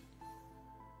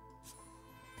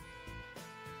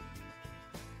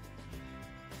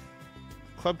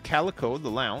 Club Calico,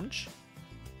 the lounge.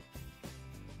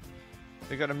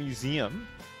 They got a museum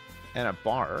and a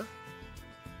bar.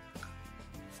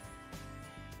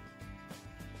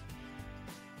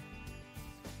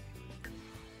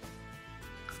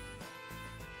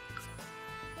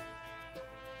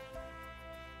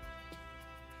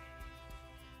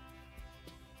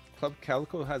 Club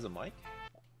Calico has a mic?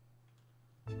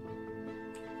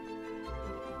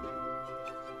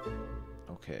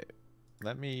 Okay,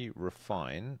 let me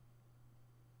refine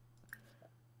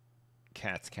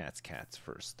cats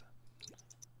first.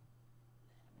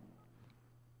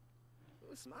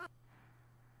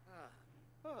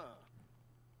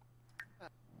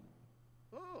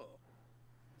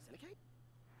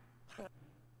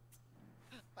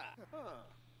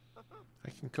 I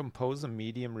can compose a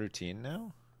medium routine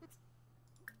now?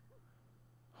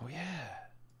 Oh yeah.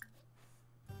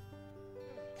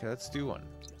 Okay, let's do one.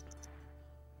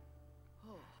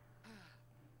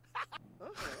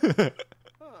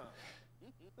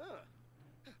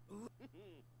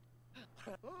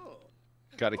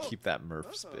 Gotta keep that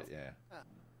Murph spit, yeah.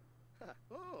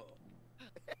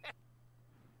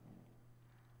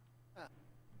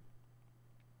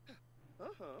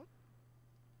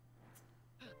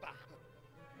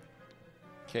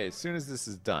 Okay, as soon as this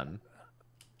is done.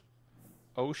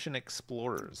 Ocean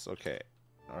Explorers. Okay.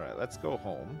 Alright, let's go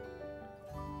home.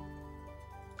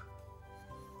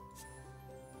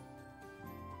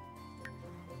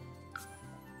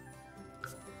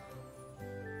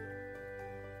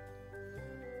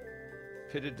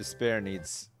 Pitted Despair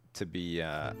needs to be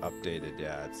updated.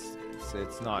 Yeah,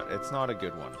 it's not a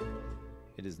good one.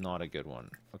 It is not a good one.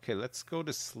 Okay, let's go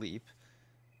to sleep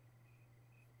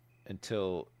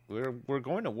until we're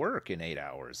going to work in 8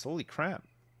 hours. Holy crap.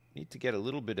 Need to get a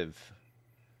little bit of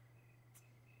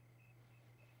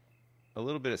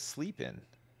sleep in.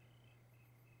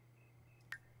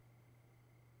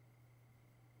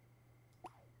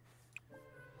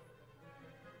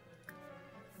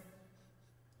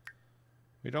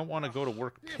 We don't want to go to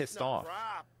work pissed off.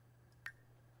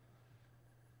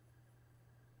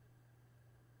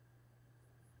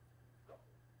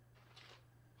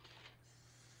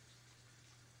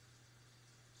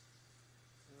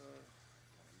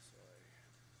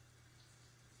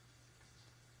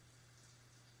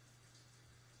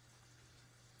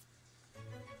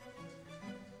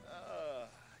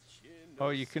 Oh,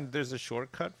 you can. There's a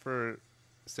shortcut for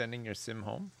Sending your sim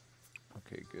home?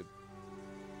 Okay, good.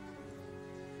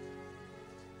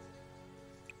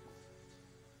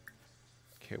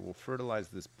 Okay, we'll fertilize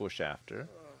this bush after.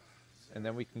 And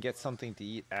then we can get something to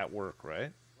eat at work,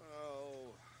 right?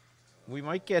 Oh. We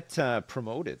might get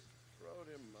promoted. Throat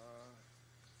him,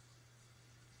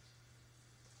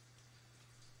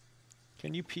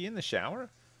 Can you pee in the shower?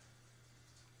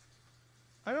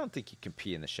 I don't think you can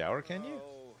pee in the shower, can you?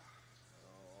 Oh.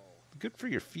 Good for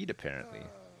your feet, apparently.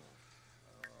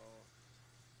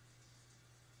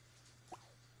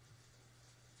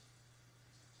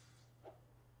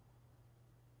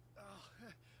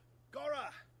 Gora!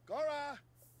 Gora!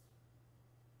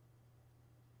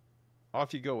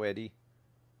 Off you go, Eddie.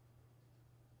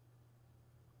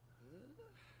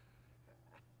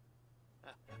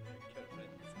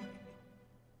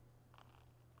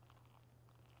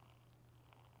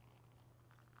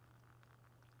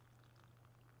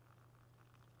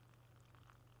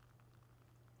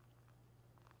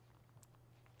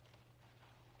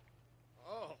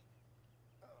 Oh.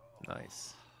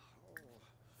 Nice.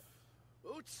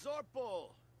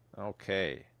 Utsorpol!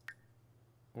 Okay.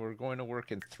 We're going to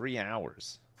work in 3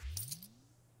 hours.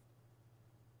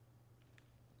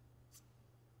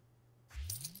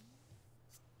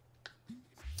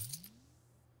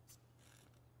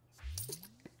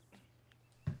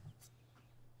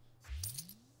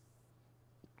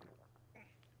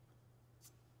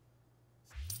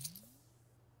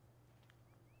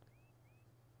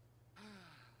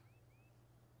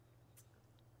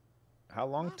 How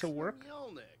long to work?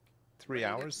 3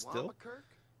 hours still?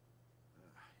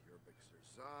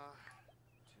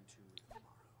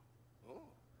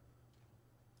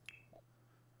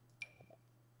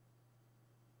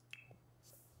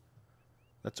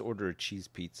 Let's order a cheese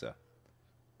pizza.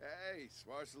 Hey,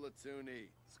 Swarsalatuni,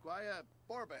 Squire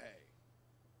Borbahay,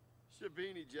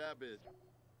 Shabini Jabid.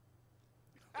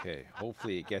 Okay,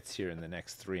 hopefully it gets here in the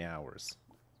next 3 hours.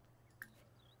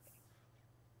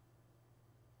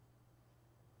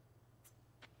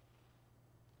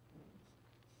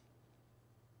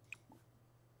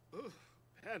 Ugh,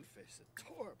 panface a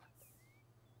torb.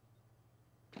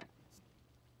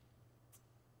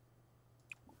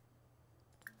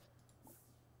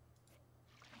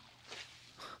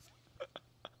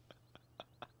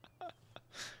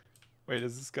 Wait,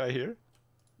 is this guy here?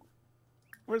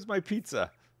 Where's my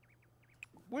pizza?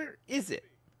 Where is it?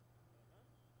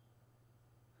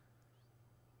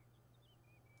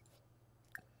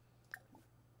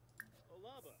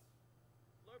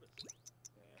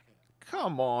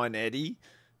 Come on, Eddie.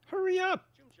 Hurry up.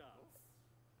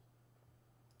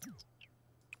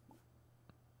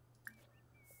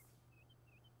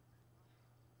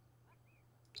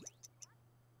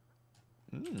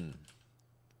 Mmm.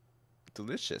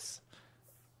 Delicious.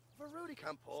 Varudi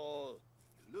Kampol,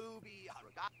 Luby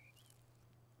Haruga.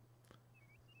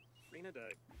 Rena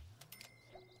Day.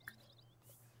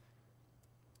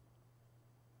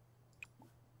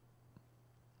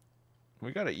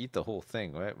 We gotta eat the whole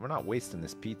thing, right? We're not wasting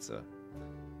this pizza.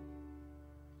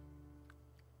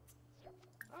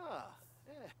 Ah,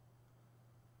 eh.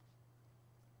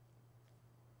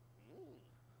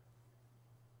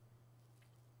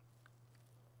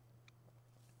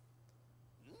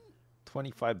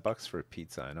 25 bucks for a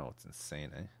pizza. I know, it's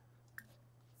insane, eh?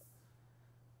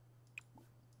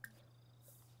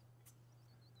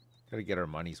 Gotta get our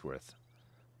money's worth.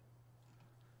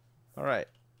 Alright,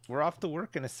 we're off to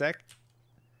work in a sec.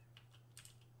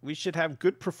 We should have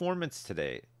good performance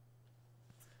today.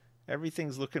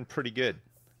 Everything's looking pretty good.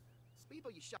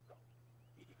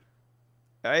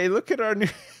 Hey, look at our new...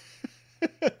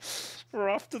 We're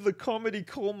off to the comedy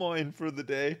coal mine for the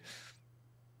day.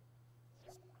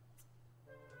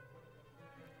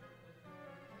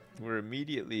 We're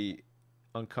immediately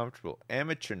uncomfortable.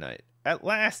 Amateur night. At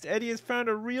last, Eddie has found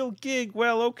a real gig.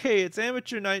 Well, okay, it's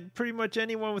amateur night. Pretty much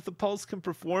anyone with a pulse can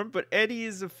perform, but Eddie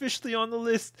is officially on the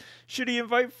list. Should he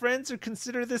invite friends or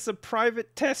consider this a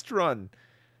private test run?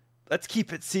 Let's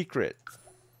keep it secret.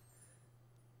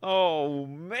 Oh,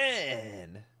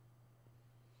 man.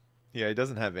 Yeah, he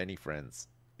doesn't have any friends.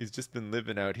 He's just been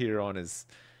living out here on his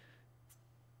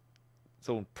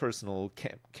own personal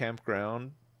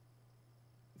campground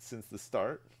since the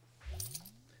start.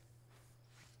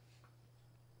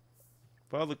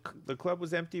 Well, the club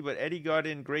was empty, but Eddie got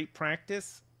in great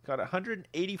practice. Got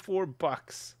 184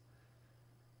 bucks.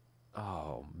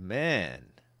 Oh, man.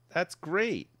 That's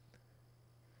great.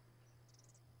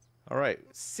 All right,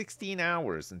 16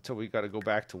 hours until we got to go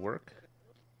back to work.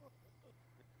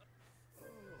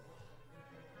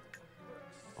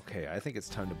 Okay, I think it's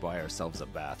time to buy ourselves a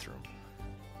bathroom.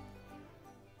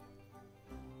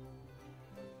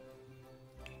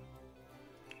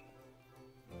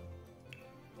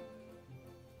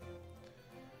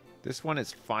 This one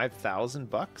is 5,000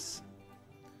 bucks.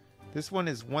 This one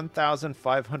is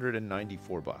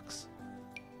 1,594 bucks.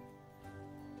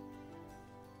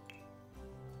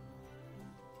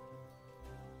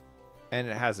 And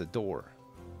it has a door.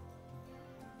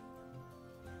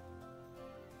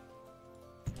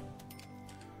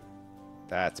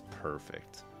 That's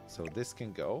perfect. So this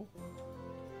can go.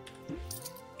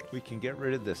 We can get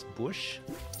rid of this bush.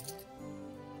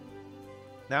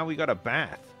 Now we got a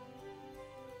bath.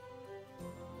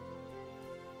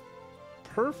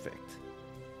 Perfect.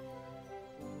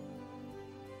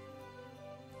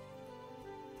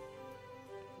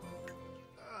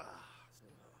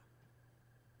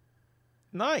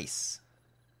 Nice.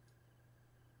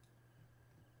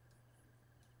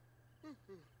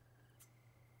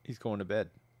 He's going to bed.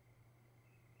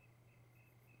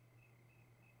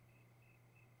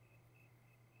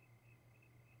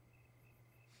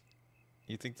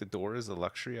 You think the door is a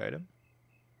luxury item?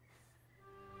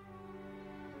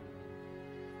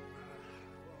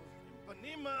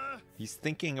 He's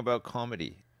thinking about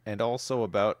comedy and also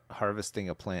about harvesting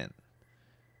a plant,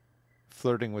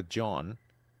 flirting with John,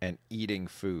 and eating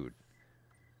food.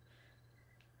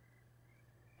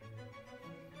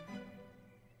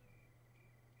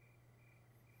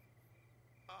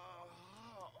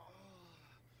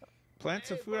 Plant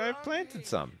some food. I've planted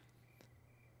some.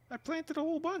 I planted a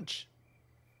whole bunch.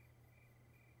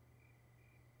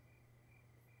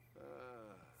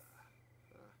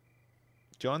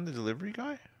 John the delivery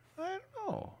guy? I don't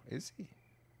know. Is he?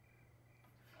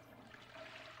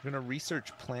 We're going to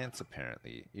research plants,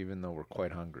 apparently, even though we're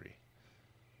quite hungry.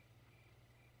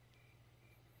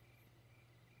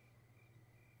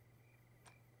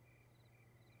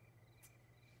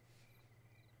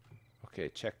 Okay,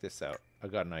 check this out. I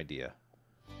got an idea.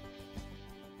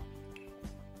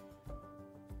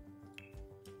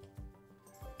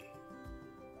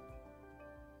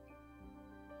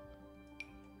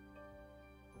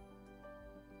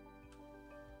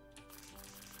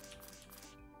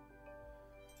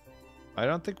 I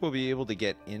don't think we'll be able to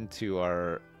get into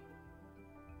our...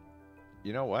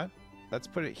 You know what? Let's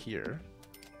put it here.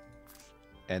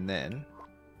 And then...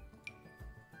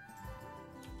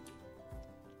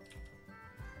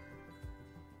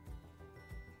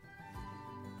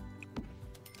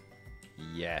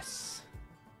 Yes.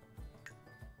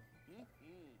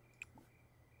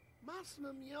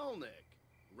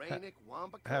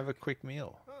 Have a quick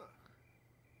meal.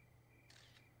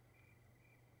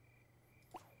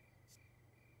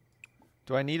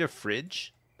 Do I need a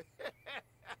fridge?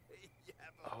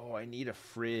 Oh, I need a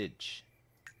fridge.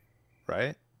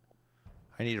 Right?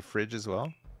 I need a fridge as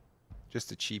well.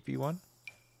 Just a cheapy one.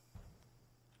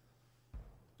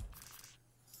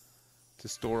 To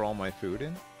store all my food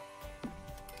in.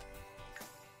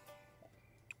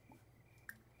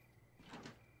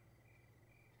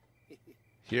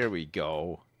 Here we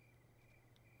go.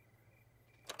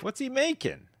 What's he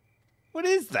making? What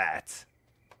is that?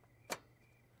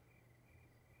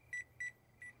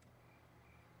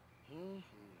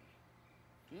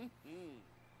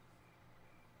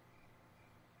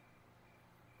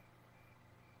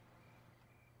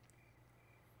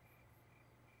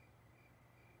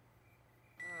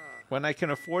 When I can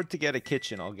afford to get a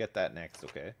kitchen, I'll get that next,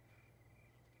 okay?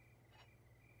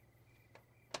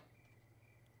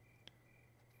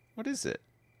 What is it?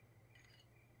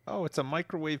 Oh, it's a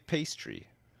microwave pastry.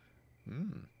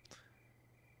 Mmm.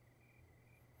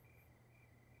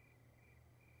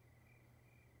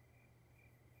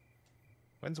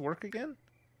 When's work again?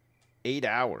 8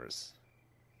 hours.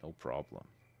 No problem.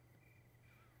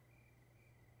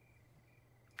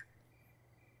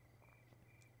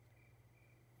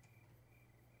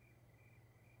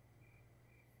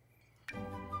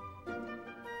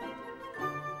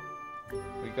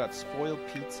 We got spoiled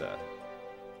pizza.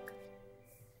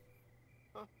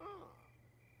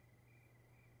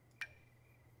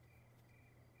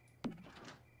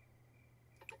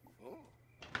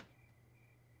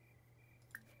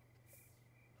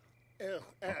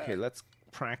 Okay, let's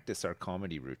practice our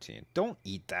comedy routine. Don't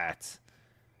eat that.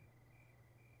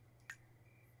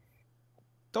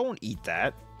 Don't eat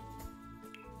that.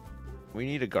 We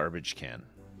need a garbage can.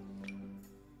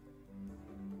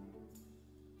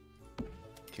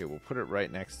 Okay, we'll put it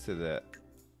right next to the...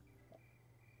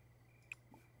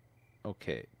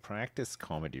 Okay, practice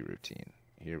comedy routine.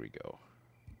 Here we go.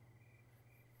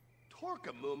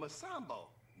 Torka Muma Sambo.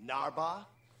 Narba.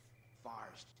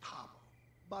 Fars Tabo.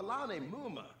 Balane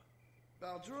Muma.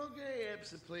 Valdroge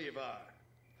Ebsiplevar.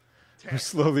 We're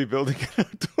slowly building an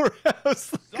outdoor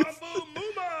house. Zambu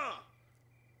Muma.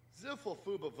 Ziffel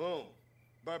Fubavoom.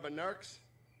 Barbanurks.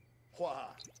 Hua.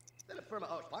 Philip Firma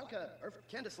Osh, Banka, Erf,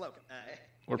 Candace Logan.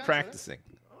 We're practicing.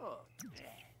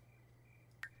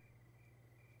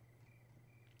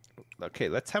 Okay,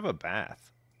 let's have a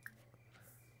bath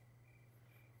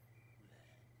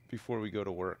before we go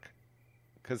to work.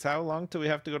 Because how long do we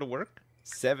have to go to work?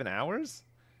 7 hours?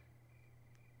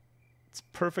 It's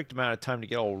perfect amount of time to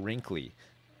get all wrinkly.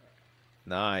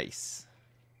 Nice.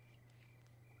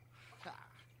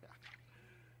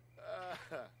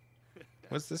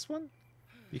 What's this one?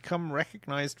 Become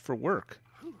recognized for work.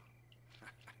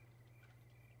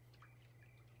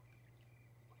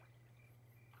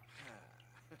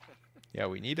 Yeah,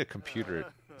 we need a computer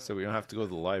so we don't have to go to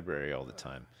the library all the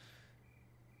time.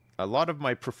 A lot of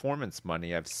my performance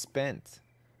money I've spent.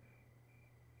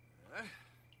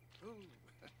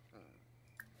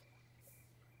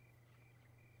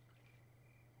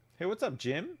 Hey, what's up,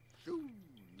 Jim?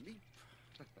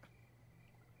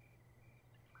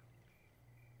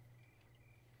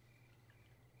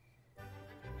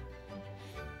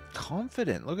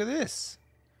 Confident. Look at this.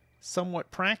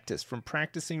 Somewhat practiced from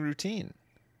practicing routine.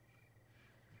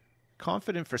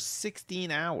 Confident for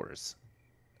 16 hours.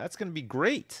 That's going to be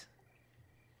great.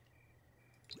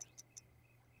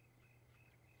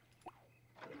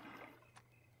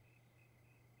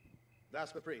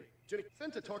 That's the pre. Judy,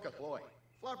 Finta Torka Floy.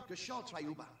 Flarp Gashal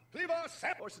Triuba. Pliva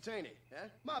Sep Orsatani.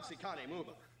 Mopsy Kane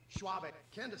Muba. Schwabek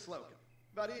Candace Logan.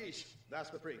 Vadish. That's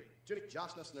the pre. Judy,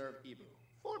 Josnas Nerve Ibu.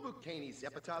 Forbu Kani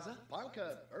Zepataza.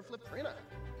 Banka Erflip Trina.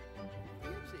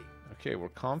 Okay, we're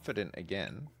confident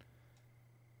again.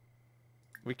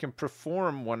 We can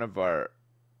perform one of our...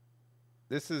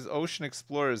 This is Ocean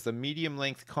Explorers, the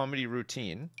medium-length comedy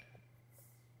routine.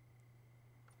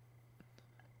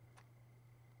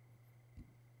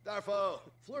 Darfo,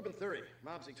 Flurban Thury,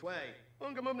 Mobsy Tway,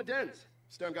 Ungamum Dens,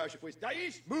 Sterngarsha Puis,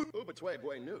 Daish, Moot, Uba Tway,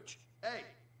 Boy Nooch. Hey,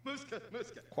 Muska,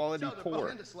 Muska. Quality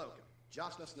poor. Slogan,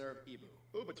 Josnas Nerve Ibu,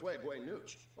 Uba Tway, Boy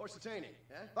Nooch. Orsatani,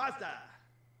 Basta.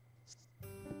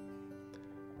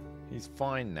 He's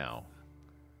fine now.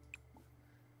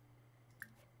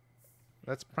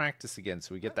 Let's practice again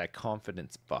so we get that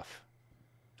confidence buff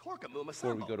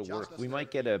before we go to work. We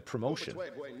might get a promotion.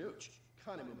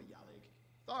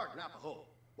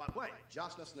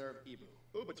 Josnas Nerve Ibu,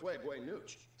 Uba Tway, Boy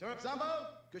Nooch. Turn up Zambo,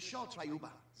 Gashal Triuba.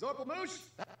 Zorpal Moosh.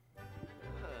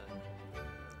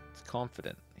 He's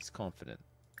confident. He's confident.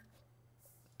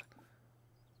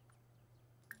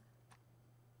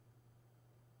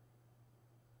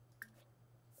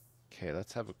 Okay,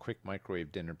 let's have a quick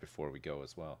microwave dinner before we go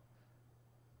as well.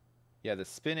 Yeah, the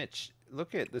spinach.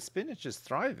 Look at the spinach is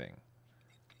thriving.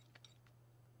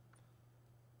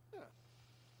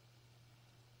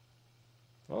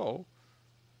 Oh.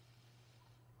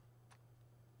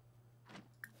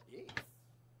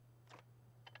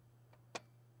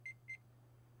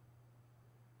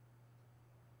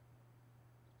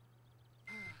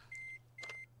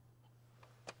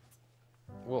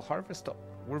 We'll harvest.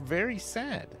 We're very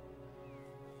sad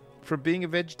for being a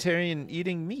vegetarian and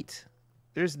eating meat.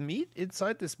 There's meat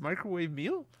inside this microwave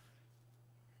meal?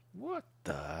 What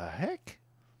the heck?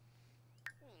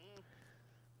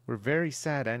 We're very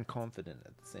sad and confident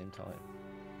at the same time.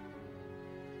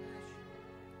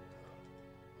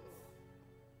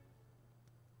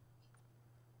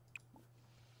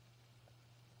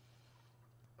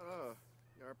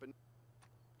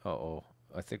 Uh-oh.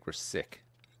 I think we're sick.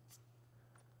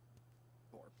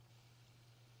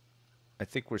 I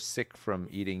think we're sick from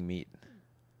eating meat.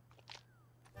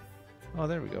 Oh,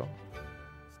 there we go.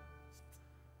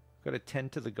 Got to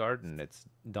tend to the garden. It's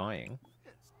dying.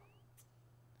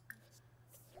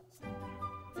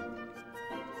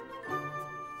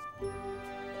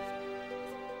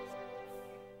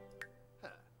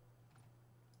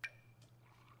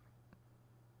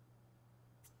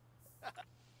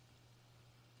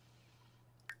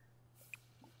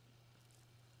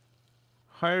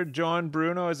 Hired John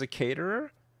Bruno as a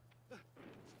caterer?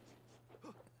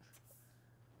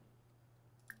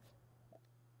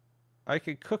 I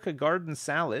could cook a garden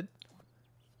salad.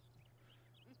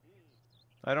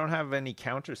 I don't have any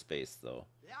counter space, though.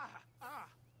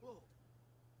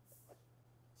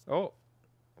 Oh,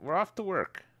 we're off to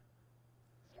work.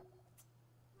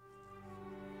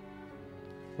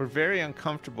 We're very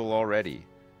uncomfortable already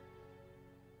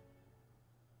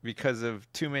because of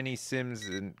too many Sims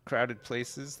in crowded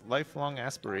places. Lifelong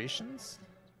aspirations?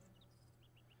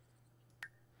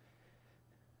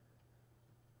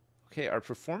 Okay, our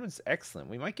performance excellent.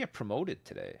 We might get promoted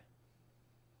today.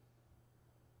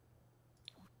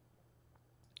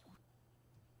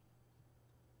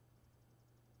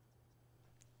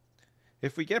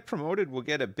 If we get promoted, we'll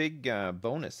get a big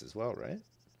bonus as well, right?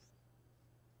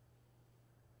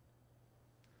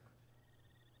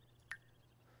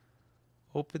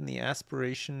 Open the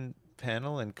aspiration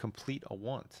panel and complete a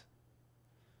want.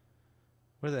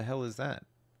 Where the hell is that?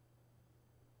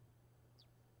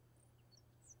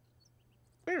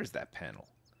 Where is that panel?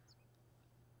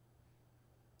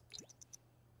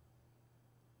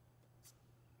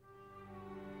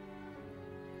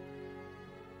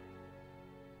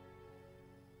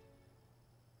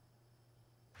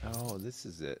 Oh, this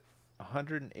is it.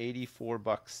 184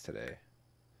 bucks today.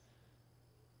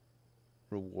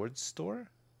 Rewards store?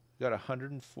 Got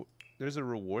 104. There's a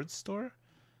rewards store?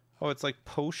 Oh, it's like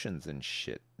potions and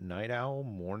shit. Night Owl,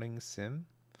 Morning Sim.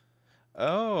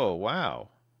 Oh, wow.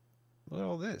 Look at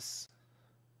all this.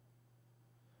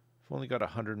 I've only got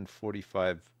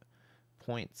 145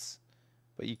 points.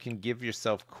 But you can give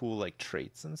yourself cool like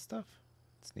traits and stuff.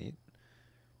 It's neat.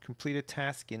 Complete a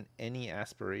task in any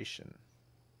aspiration.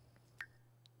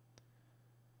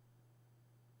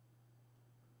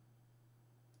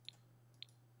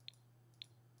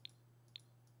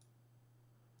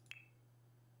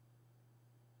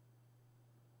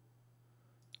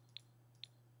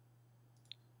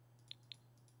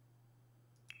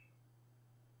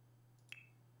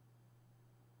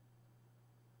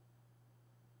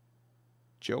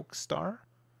 Joke star?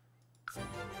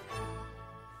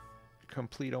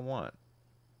 Complete a want.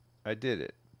 I did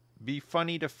it. Be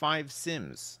funny to 5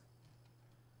 Sims.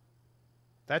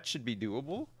 That should be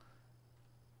doable.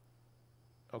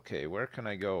 Okay, where can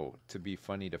I go to be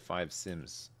funny to 5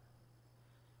 Sims?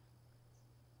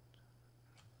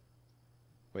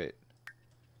 Wait.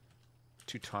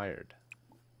 Too tired.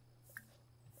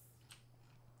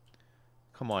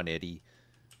 Come on, Eddie.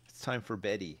 It's time for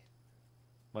Betty.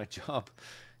 My job.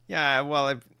 Yeah,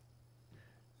 well,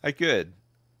 I could.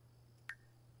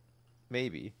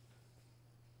 Maybe.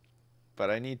 But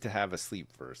I need to have a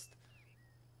sleep first.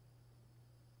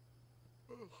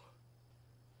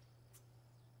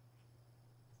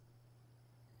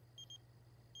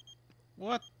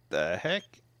 What the heck?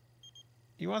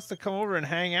 He wants to come over and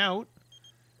hang out?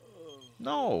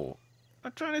 No.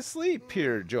 I'm trying to sleep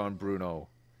here, John Bruno.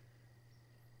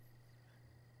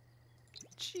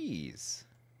 Jeez.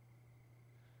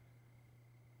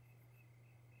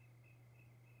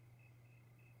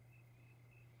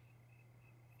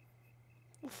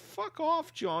 Well, fuck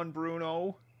off, John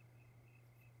Bruno.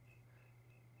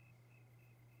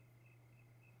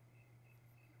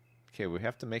 Okay, we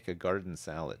have to make a garden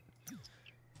salad.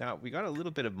 Now, we got a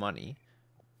little bit of money.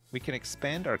 We can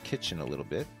expand our kitchen a little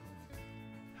bit.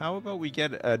 How about we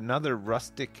get another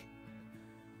rustic...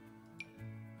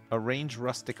 Arrange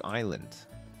rustic island.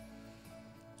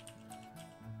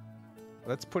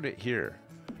 Let's put it here.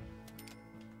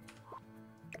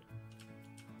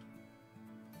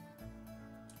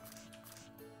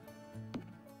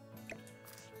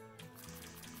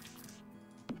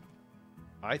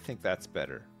 I think that's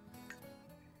better.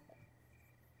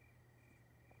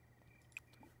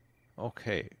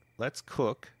 Okay, let's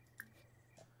cook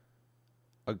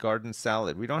a garden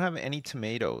salad. We don't have any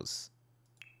tomatoes.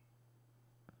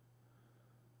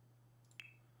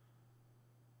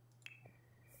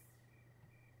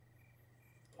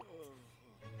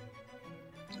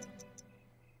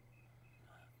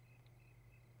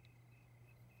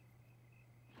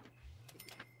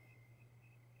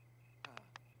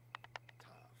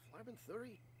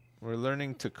 We're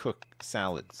learning to cook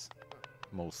salads,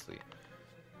 mostly.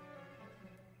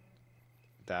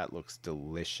 That looks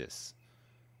delicious.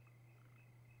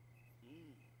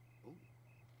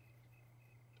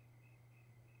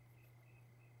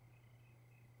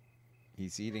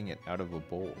 He's eating it out of a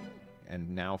bowl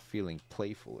and now feeling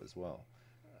playful as well.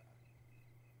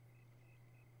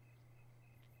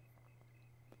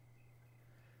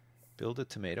 Build a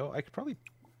tomato. I could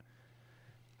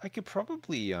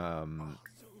probably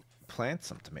plant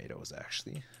some tomatoes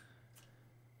actually.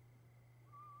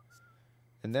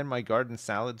 And then my garden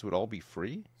salads would all be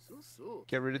free.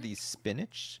 Get rid of these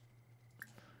spinach.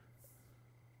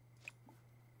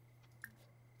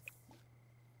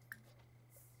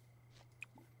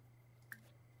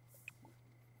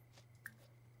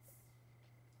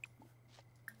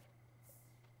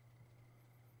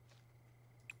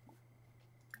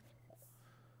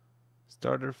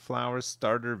 Starter flowers,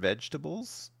 starter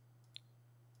vegetables.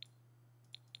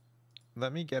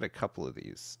 Let me get a couple of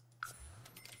these.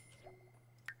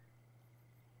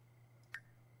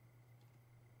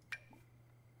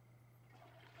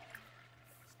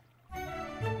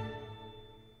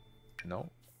 No.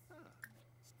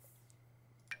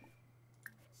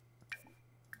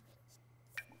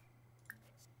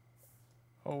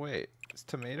 Oh wait, is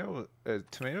tomato's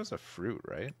a fruit,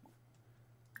 right?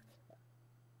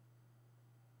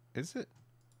 Is it?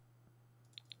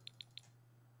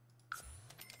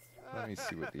 Let me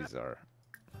see what these are.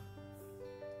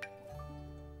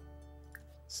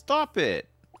 Stop it,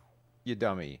 you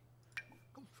dummy.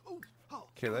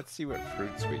 Okay, let's see what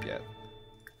fruits we get.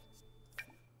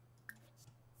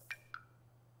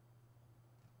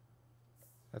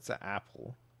 That's an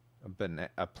apple,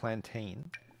 a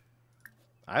plantain.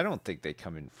 I don't think they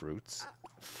come in fruits.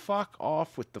 Fuck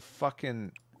off with the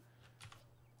fucking...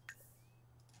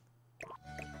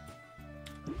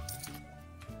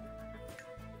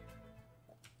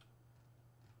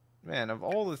 Man, of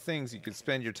all the things you could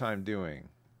spend your time doing,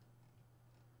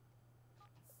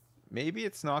 maybe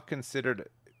it's not considered...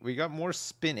 We got more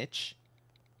spinach.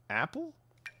 Apple?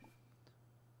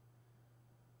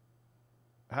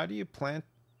 How do you plant...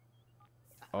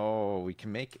 Oh, we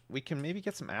can maybe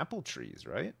get some apple trees,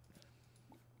 right?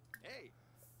 Hey.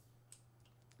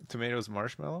 Tomatoes,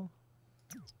 marshmallow?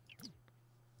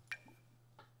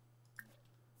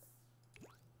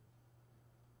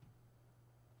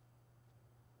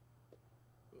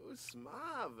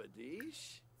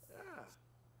 Smavadish. Ah.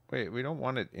 Wait, we don't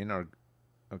want it in our...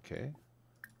 Okay.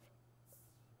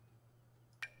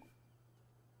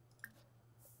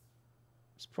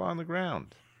 Just put it on the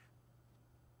ground.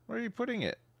 Where are you putting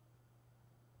it?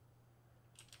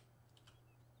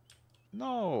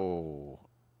 No.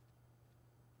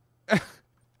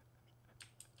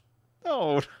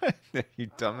 No, you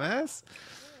dumbass.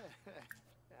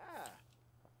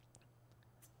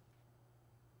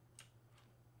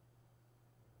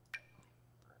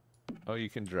 Oh, you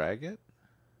can drag it?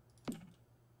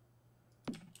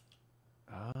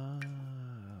 Ah,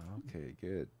 okay,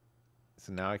 good.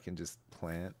 So now I can just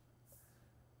plant,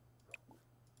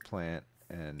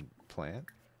 and plant.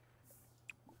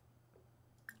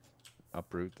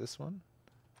 Uproot this one.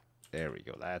 There we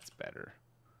go, that's better.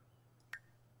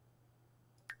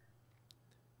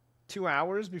 2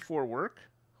 hours before work?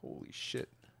 Holy shit.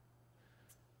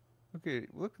 Okay,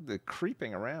 look at the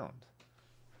creeping around.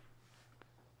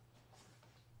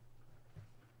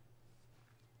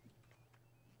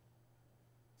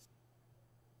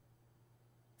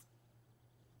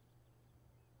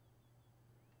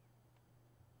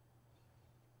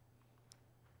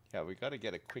 Yeah, we got to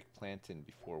get a quick plant in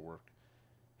before work.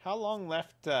 How long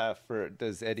left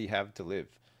does Eddie have to live?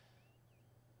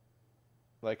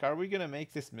 Like, are we going to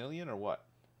make this million or what?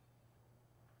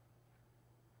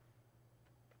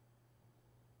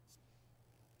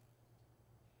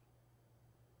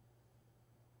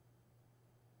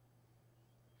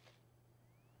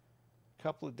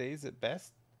 Couple of days at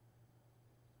best?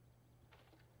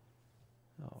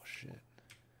 Oh, shit.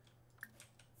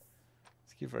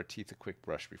 Let's give our teeth a quick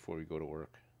brush before we go to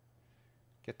work.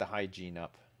 Get the hygiene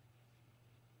up.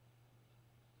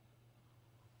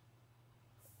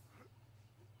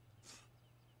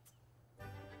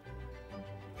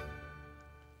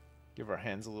 Give our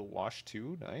hands a little wash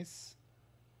too. Nice.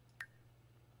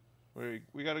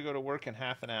 We got to go to work in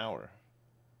half an hour.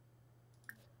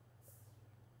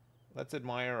 Let's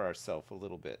admire ourselves a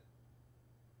little bit.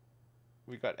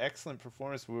 We got excellent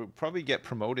performance. We'll probably get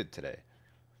promoted today.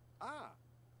 Ah.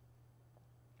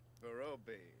 Barobe.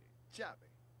 Chabe.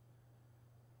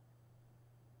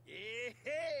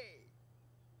 Hey.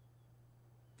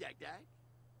 Dag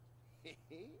dag.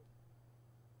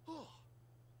 Oh.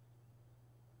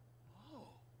 Oh.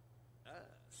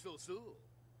 So.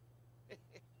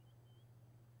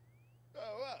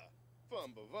 Oh,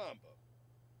 Fumba Vumba.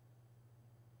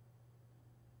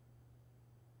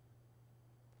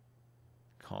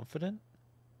 Confident,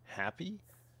 happy,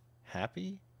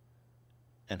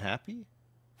 and happy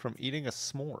from eating a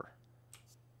s'more.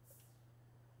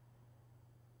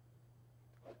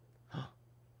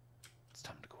 It's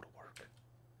time to go to work.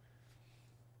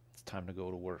 It's time to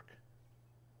go to work.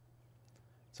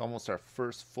 It's almost our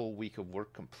first full week of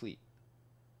work complete.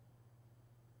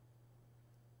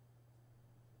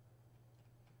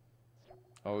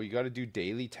 Oh, you got to do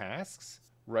daily tasks?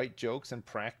 Write jokes and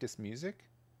practice music?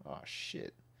 Oh,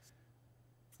 shit.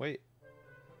 Wait.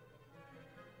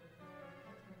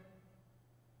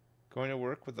 Going to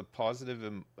work with a positive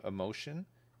emotion,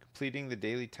 completing the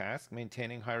daily task,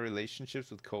 maintaining high relationships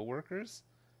with coworkers.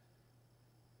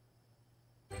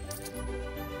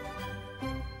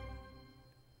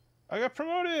 I got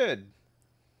promoted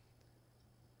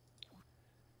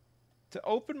to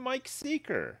open mic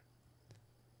seeker.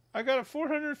 I got a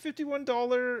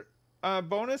 $451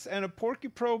 bonus and a Porky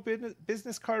Pro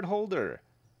business card holder.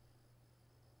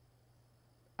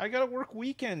 I gotta work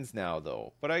weekends now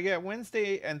though, but I get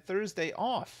Wednesday and Thursday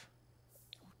off.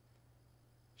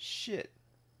 Shit.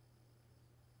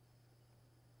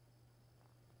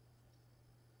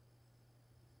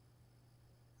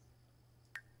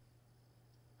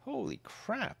 Holy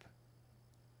crap.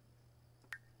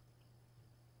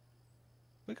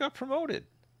 We got promoted.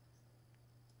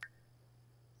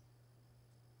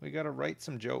 We gotta write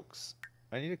some jokes.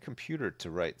 I need a computer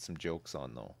to write some jokes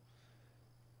on, though.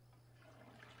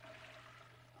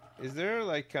 Is there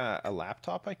like a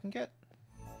laptop I can get?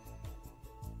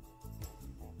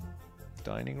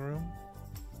 Dining room.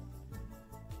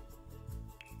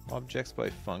 Objects by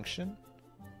function.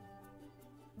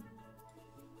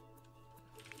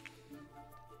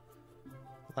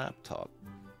 Laptop.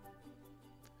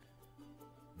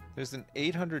 There's an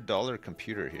 $800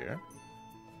 computer here.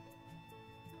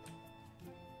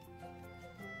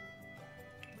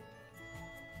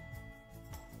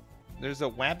 There's a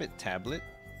Wabbit tablet.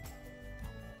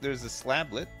 There's a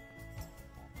slablet.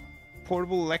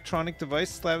 Portable electronic device.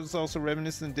 Slab is also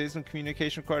reminiscent of days when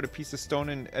communication required a piece of stone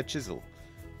and a chisel.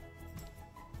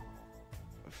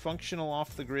 Functional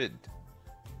off the grid.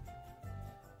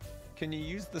 Can you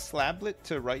use the slablet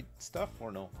to write stuff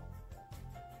or no?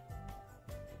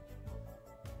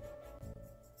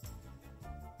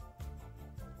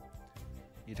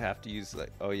 You'd have to use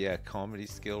like, oh yeah, comedy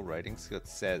skill, writing skill. It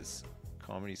says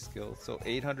comedy skill. So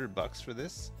 $800 for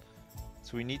this.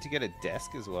 So we need to get a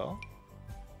desk as well.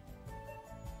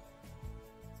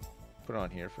 Put it on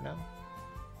here for now.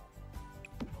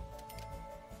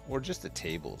 Or just a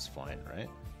table is fine, right?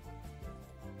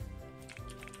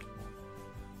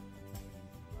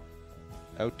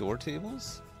 Outdoor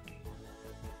tables?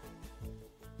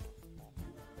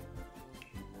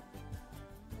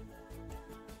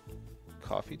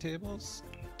 Coffee tables?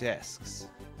 Desks.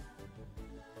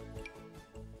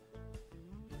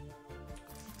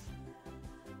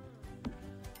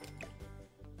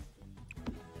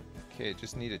 Okay,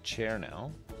 just need a chair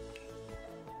now.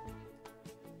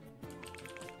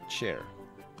 Chair.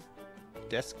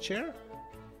 Desk chair?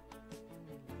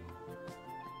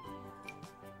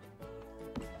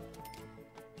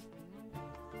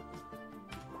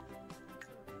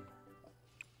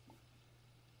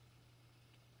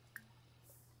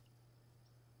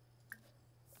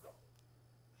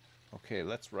 Okay,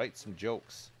 let's write some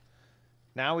jokes.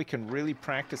 Now we can really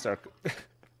practice our...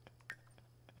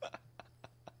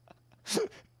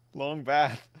 Long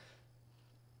bath.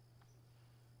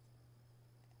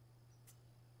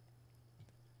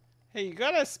 Hey, you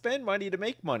gotta spend money to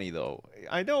make money, though.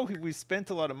 I know we spent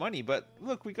a lot of money, but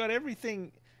look, we got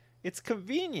everything. It's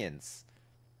convenience.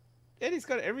 Eddie's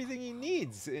got everything he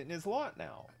needs in his lot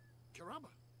now. Caramba.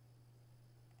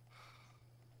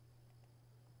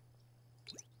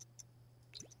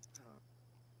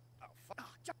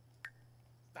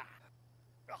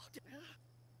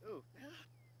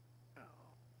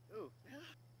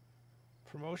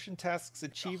 Promotion tasks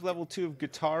achieve level 2 of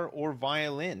guitar or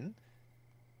violin.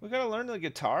 We gotta learn the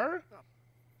guitar?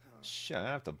 Shit, I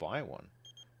have to buy one.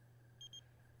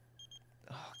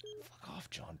 Oh, fuck off,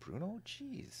 John Bruno.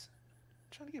 Jeez. I'm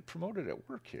trying to get promoted at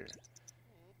work here.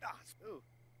 I'm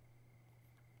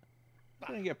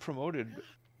trying to get promoted.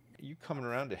 You coming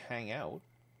around to hang out?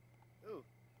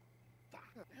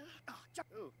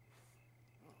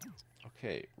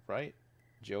 Okay, write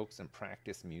jokes and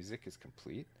practice music is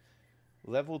complete.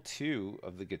 Level 2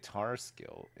 of the guitar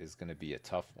skill is going to be a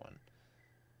tough one.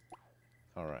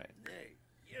 Alright.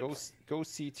 Go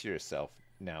see to yourself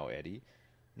now, Eddie.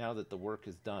 Now that the work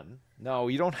is done. No,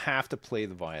 you don't have to play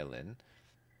the violin.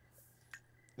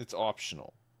 It's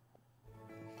optional.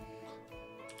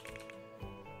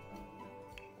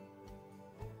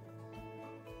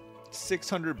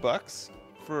 $600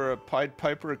 for a Pied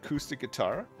Piper acoustic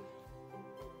guitar.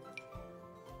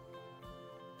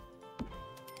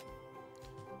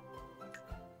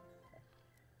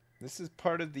 This is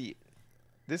part of the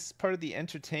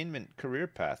entertainment career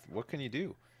path. What can you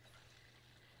do?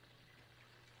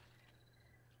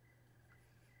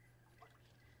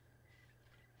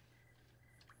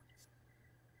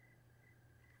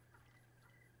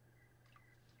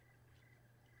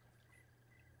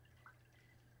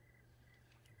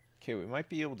 Okay, we might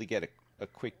be able to get a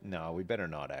quick... No, we better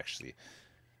not, actually.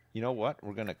 You know what?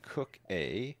 We're going to cook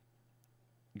a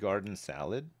garden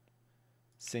salad.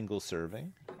 Single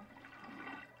serving.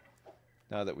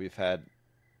 Now that we've had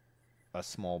a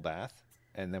small bath.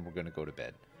 And then we're going to go to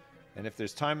bed. And if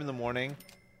there's time in the morning,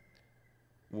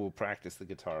 we'll practice the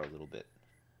guitar a little bit.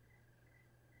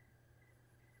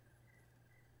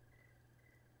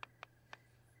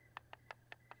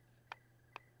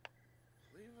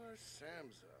 Lever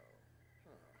Samzo.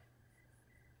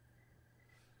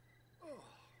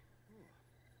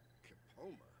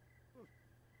 Capoma.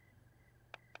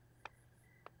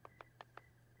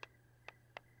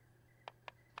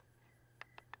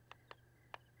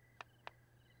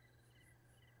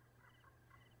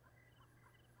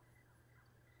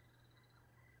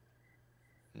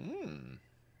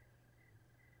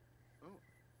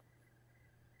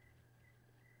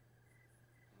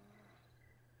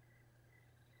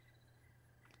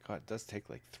 God, it does take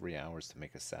like 3 hours to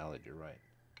make a salad. You're right.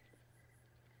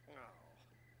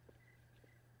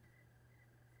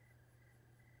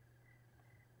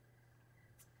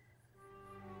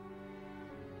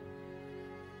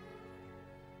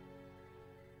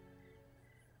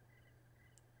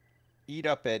 Eat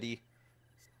up, Eddie.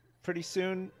 Pretty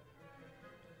soon,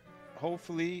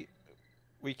 hopefully,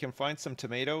 we can find some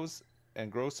tomatoes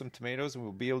and grow some tomatoes, and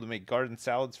we'll be able to make garden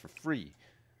salads for free.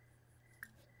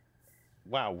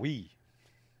 Wow, we.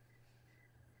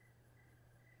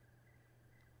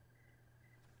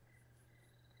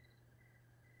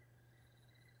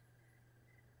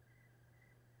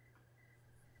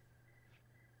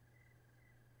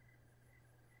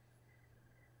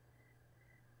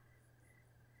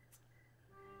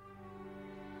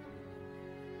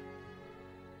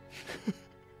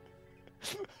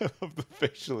 I love the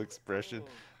facial expression.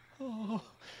 Oh.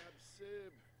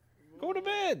 Go to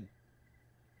bed.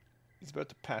 He's about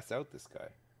to pass out, this guy.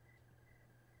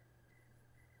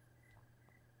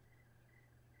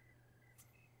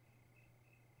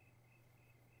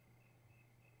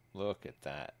 Look at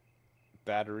that.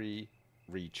 Battery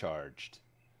recharged.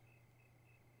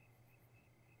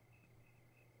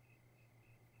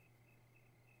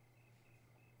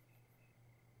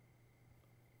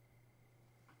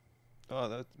 Oh,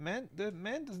 the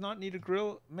man does not need a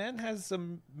grill. Man has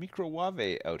some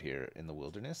microwave out here in the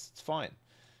wilderness. It's fine.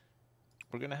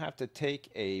 We're gonna have to take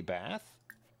a bath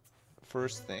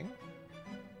first thing.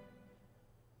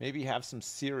 Maybe have some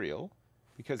cereal,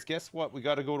 because guess what? We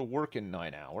got to go to work in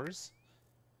 9 hours.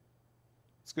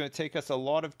 It's gonna take us a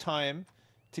lot of time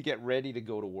to get ready to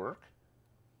go to work.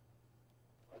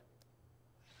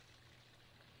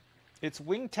 It's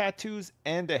wing tattoos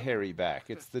and a hairy back.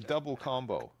 It's the double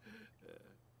combo.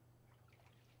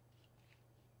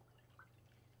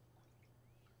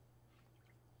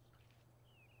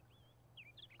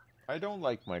 I don't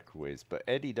like microwaves, but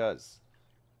Eddie does.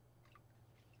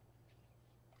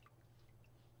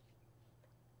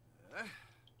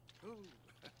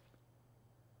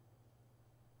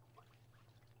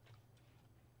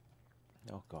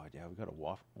 Oh God, yeah, we gotta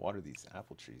water these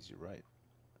apple trees. You're right.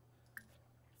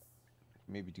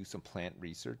 Maybe do some plant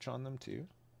research on them too.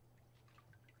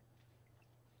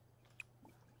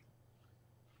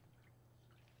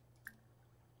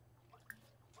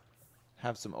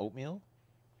 Have some oatmeal.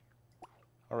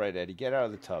 All right, Eddie, get out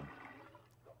of the tub.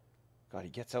 God, he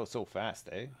gets out so fast,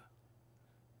 eh?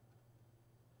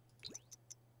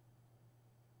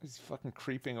 He's fucking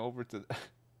creeping over to the...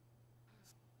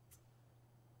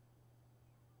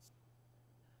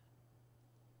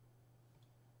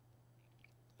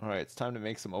 All right, it's time to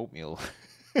make some oatmeal.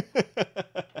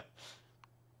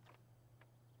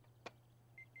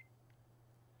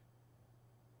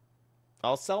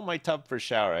 I'll sell my tub for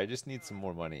shower. I just need some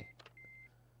more money.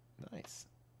 Nice.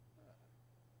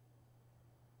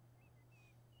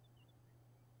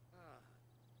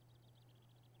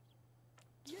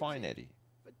 It's fine, Eddie.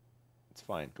 It's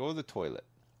fine. Go to the toilet.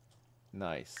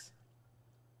 Nice.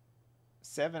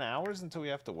 7 hours until we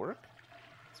have to work?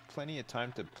 It's plenty of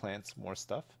time to plant some more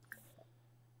stuff.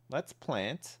 Let's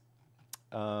plant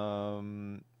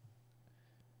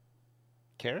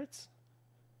carrots.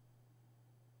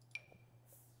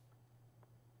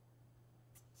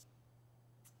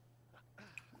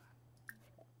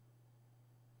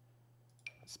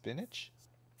 Spinach.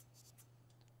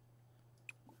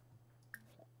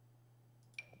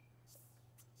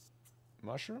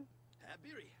 Mushroom.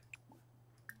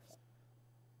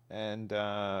 And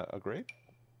a grape.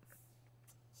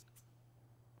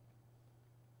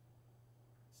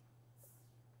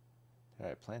 All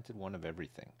right, planted one of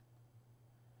everything.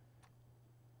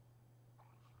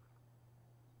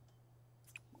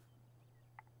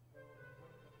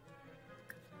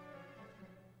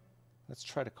 Let's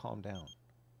try to calm down.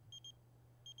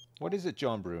 What is it,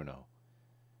 John Bruno?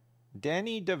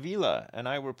 Danny Davila and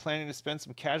I were planning to spend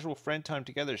some casual friend time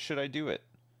together. Should I do it?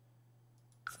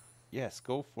 Yes,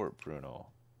 go for it, Bruno.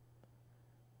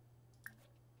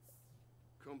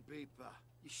 Kumbipa,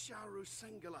 Yisharu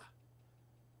Singular.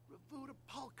 Revuda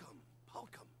Palcom,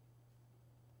 Palcom.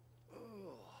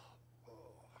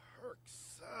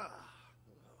 Herxa.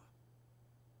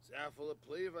 Zaffala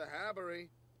Pleva Habari.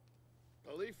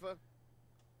 Palifa.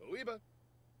 Uiba.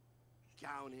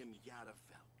 Gown him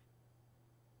Yadafel.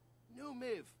 No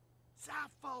miv.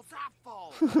 Zaffal,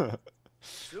 Zaffal.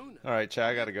 All right,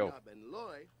 Chad, I gotta go.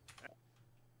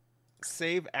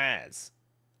 Save as.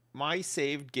 My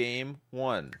saved game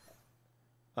 1.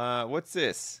 What's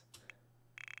this?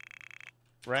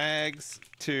 Rags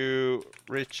to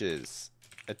riches.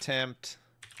 Attempt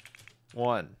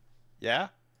 1. Yeah?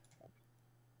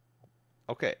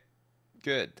 Okay.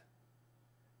 Good.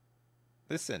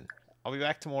 Listen, I'll be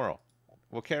back tomorrow.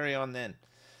 We'll carry on then.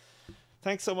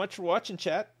 Thanks so much for watching,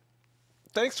 chat.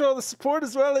 Thanks for all the support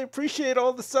as well. I appreciate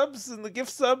all the subs and the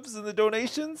gift subs and the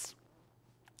donations.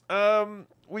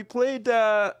 We played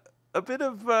a bit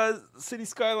of City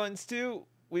Skylines 2.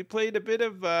 We played a bit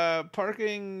of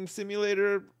Parking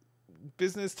Simulator,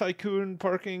 Business Tycoon,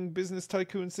 Parking Business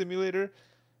Tycoon Simulator.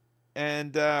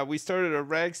 And we started a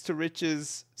Rags to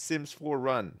Riches Sims 4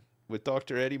 run with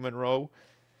Dr. Eddie Munro,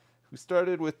 who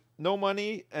started with no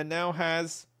money and now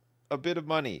has a bit of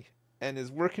money and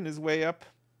is working his way up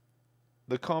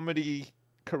the comedy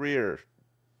career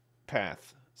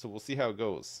path. So we'll see how it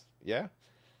goes. Yeah?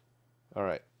 All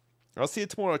right. I'll see you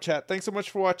tomorrow, chat. Thanks so much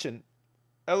for watching.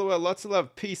 LOL, lots of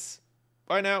love. Peace.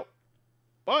 Bye now.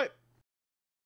 Bye.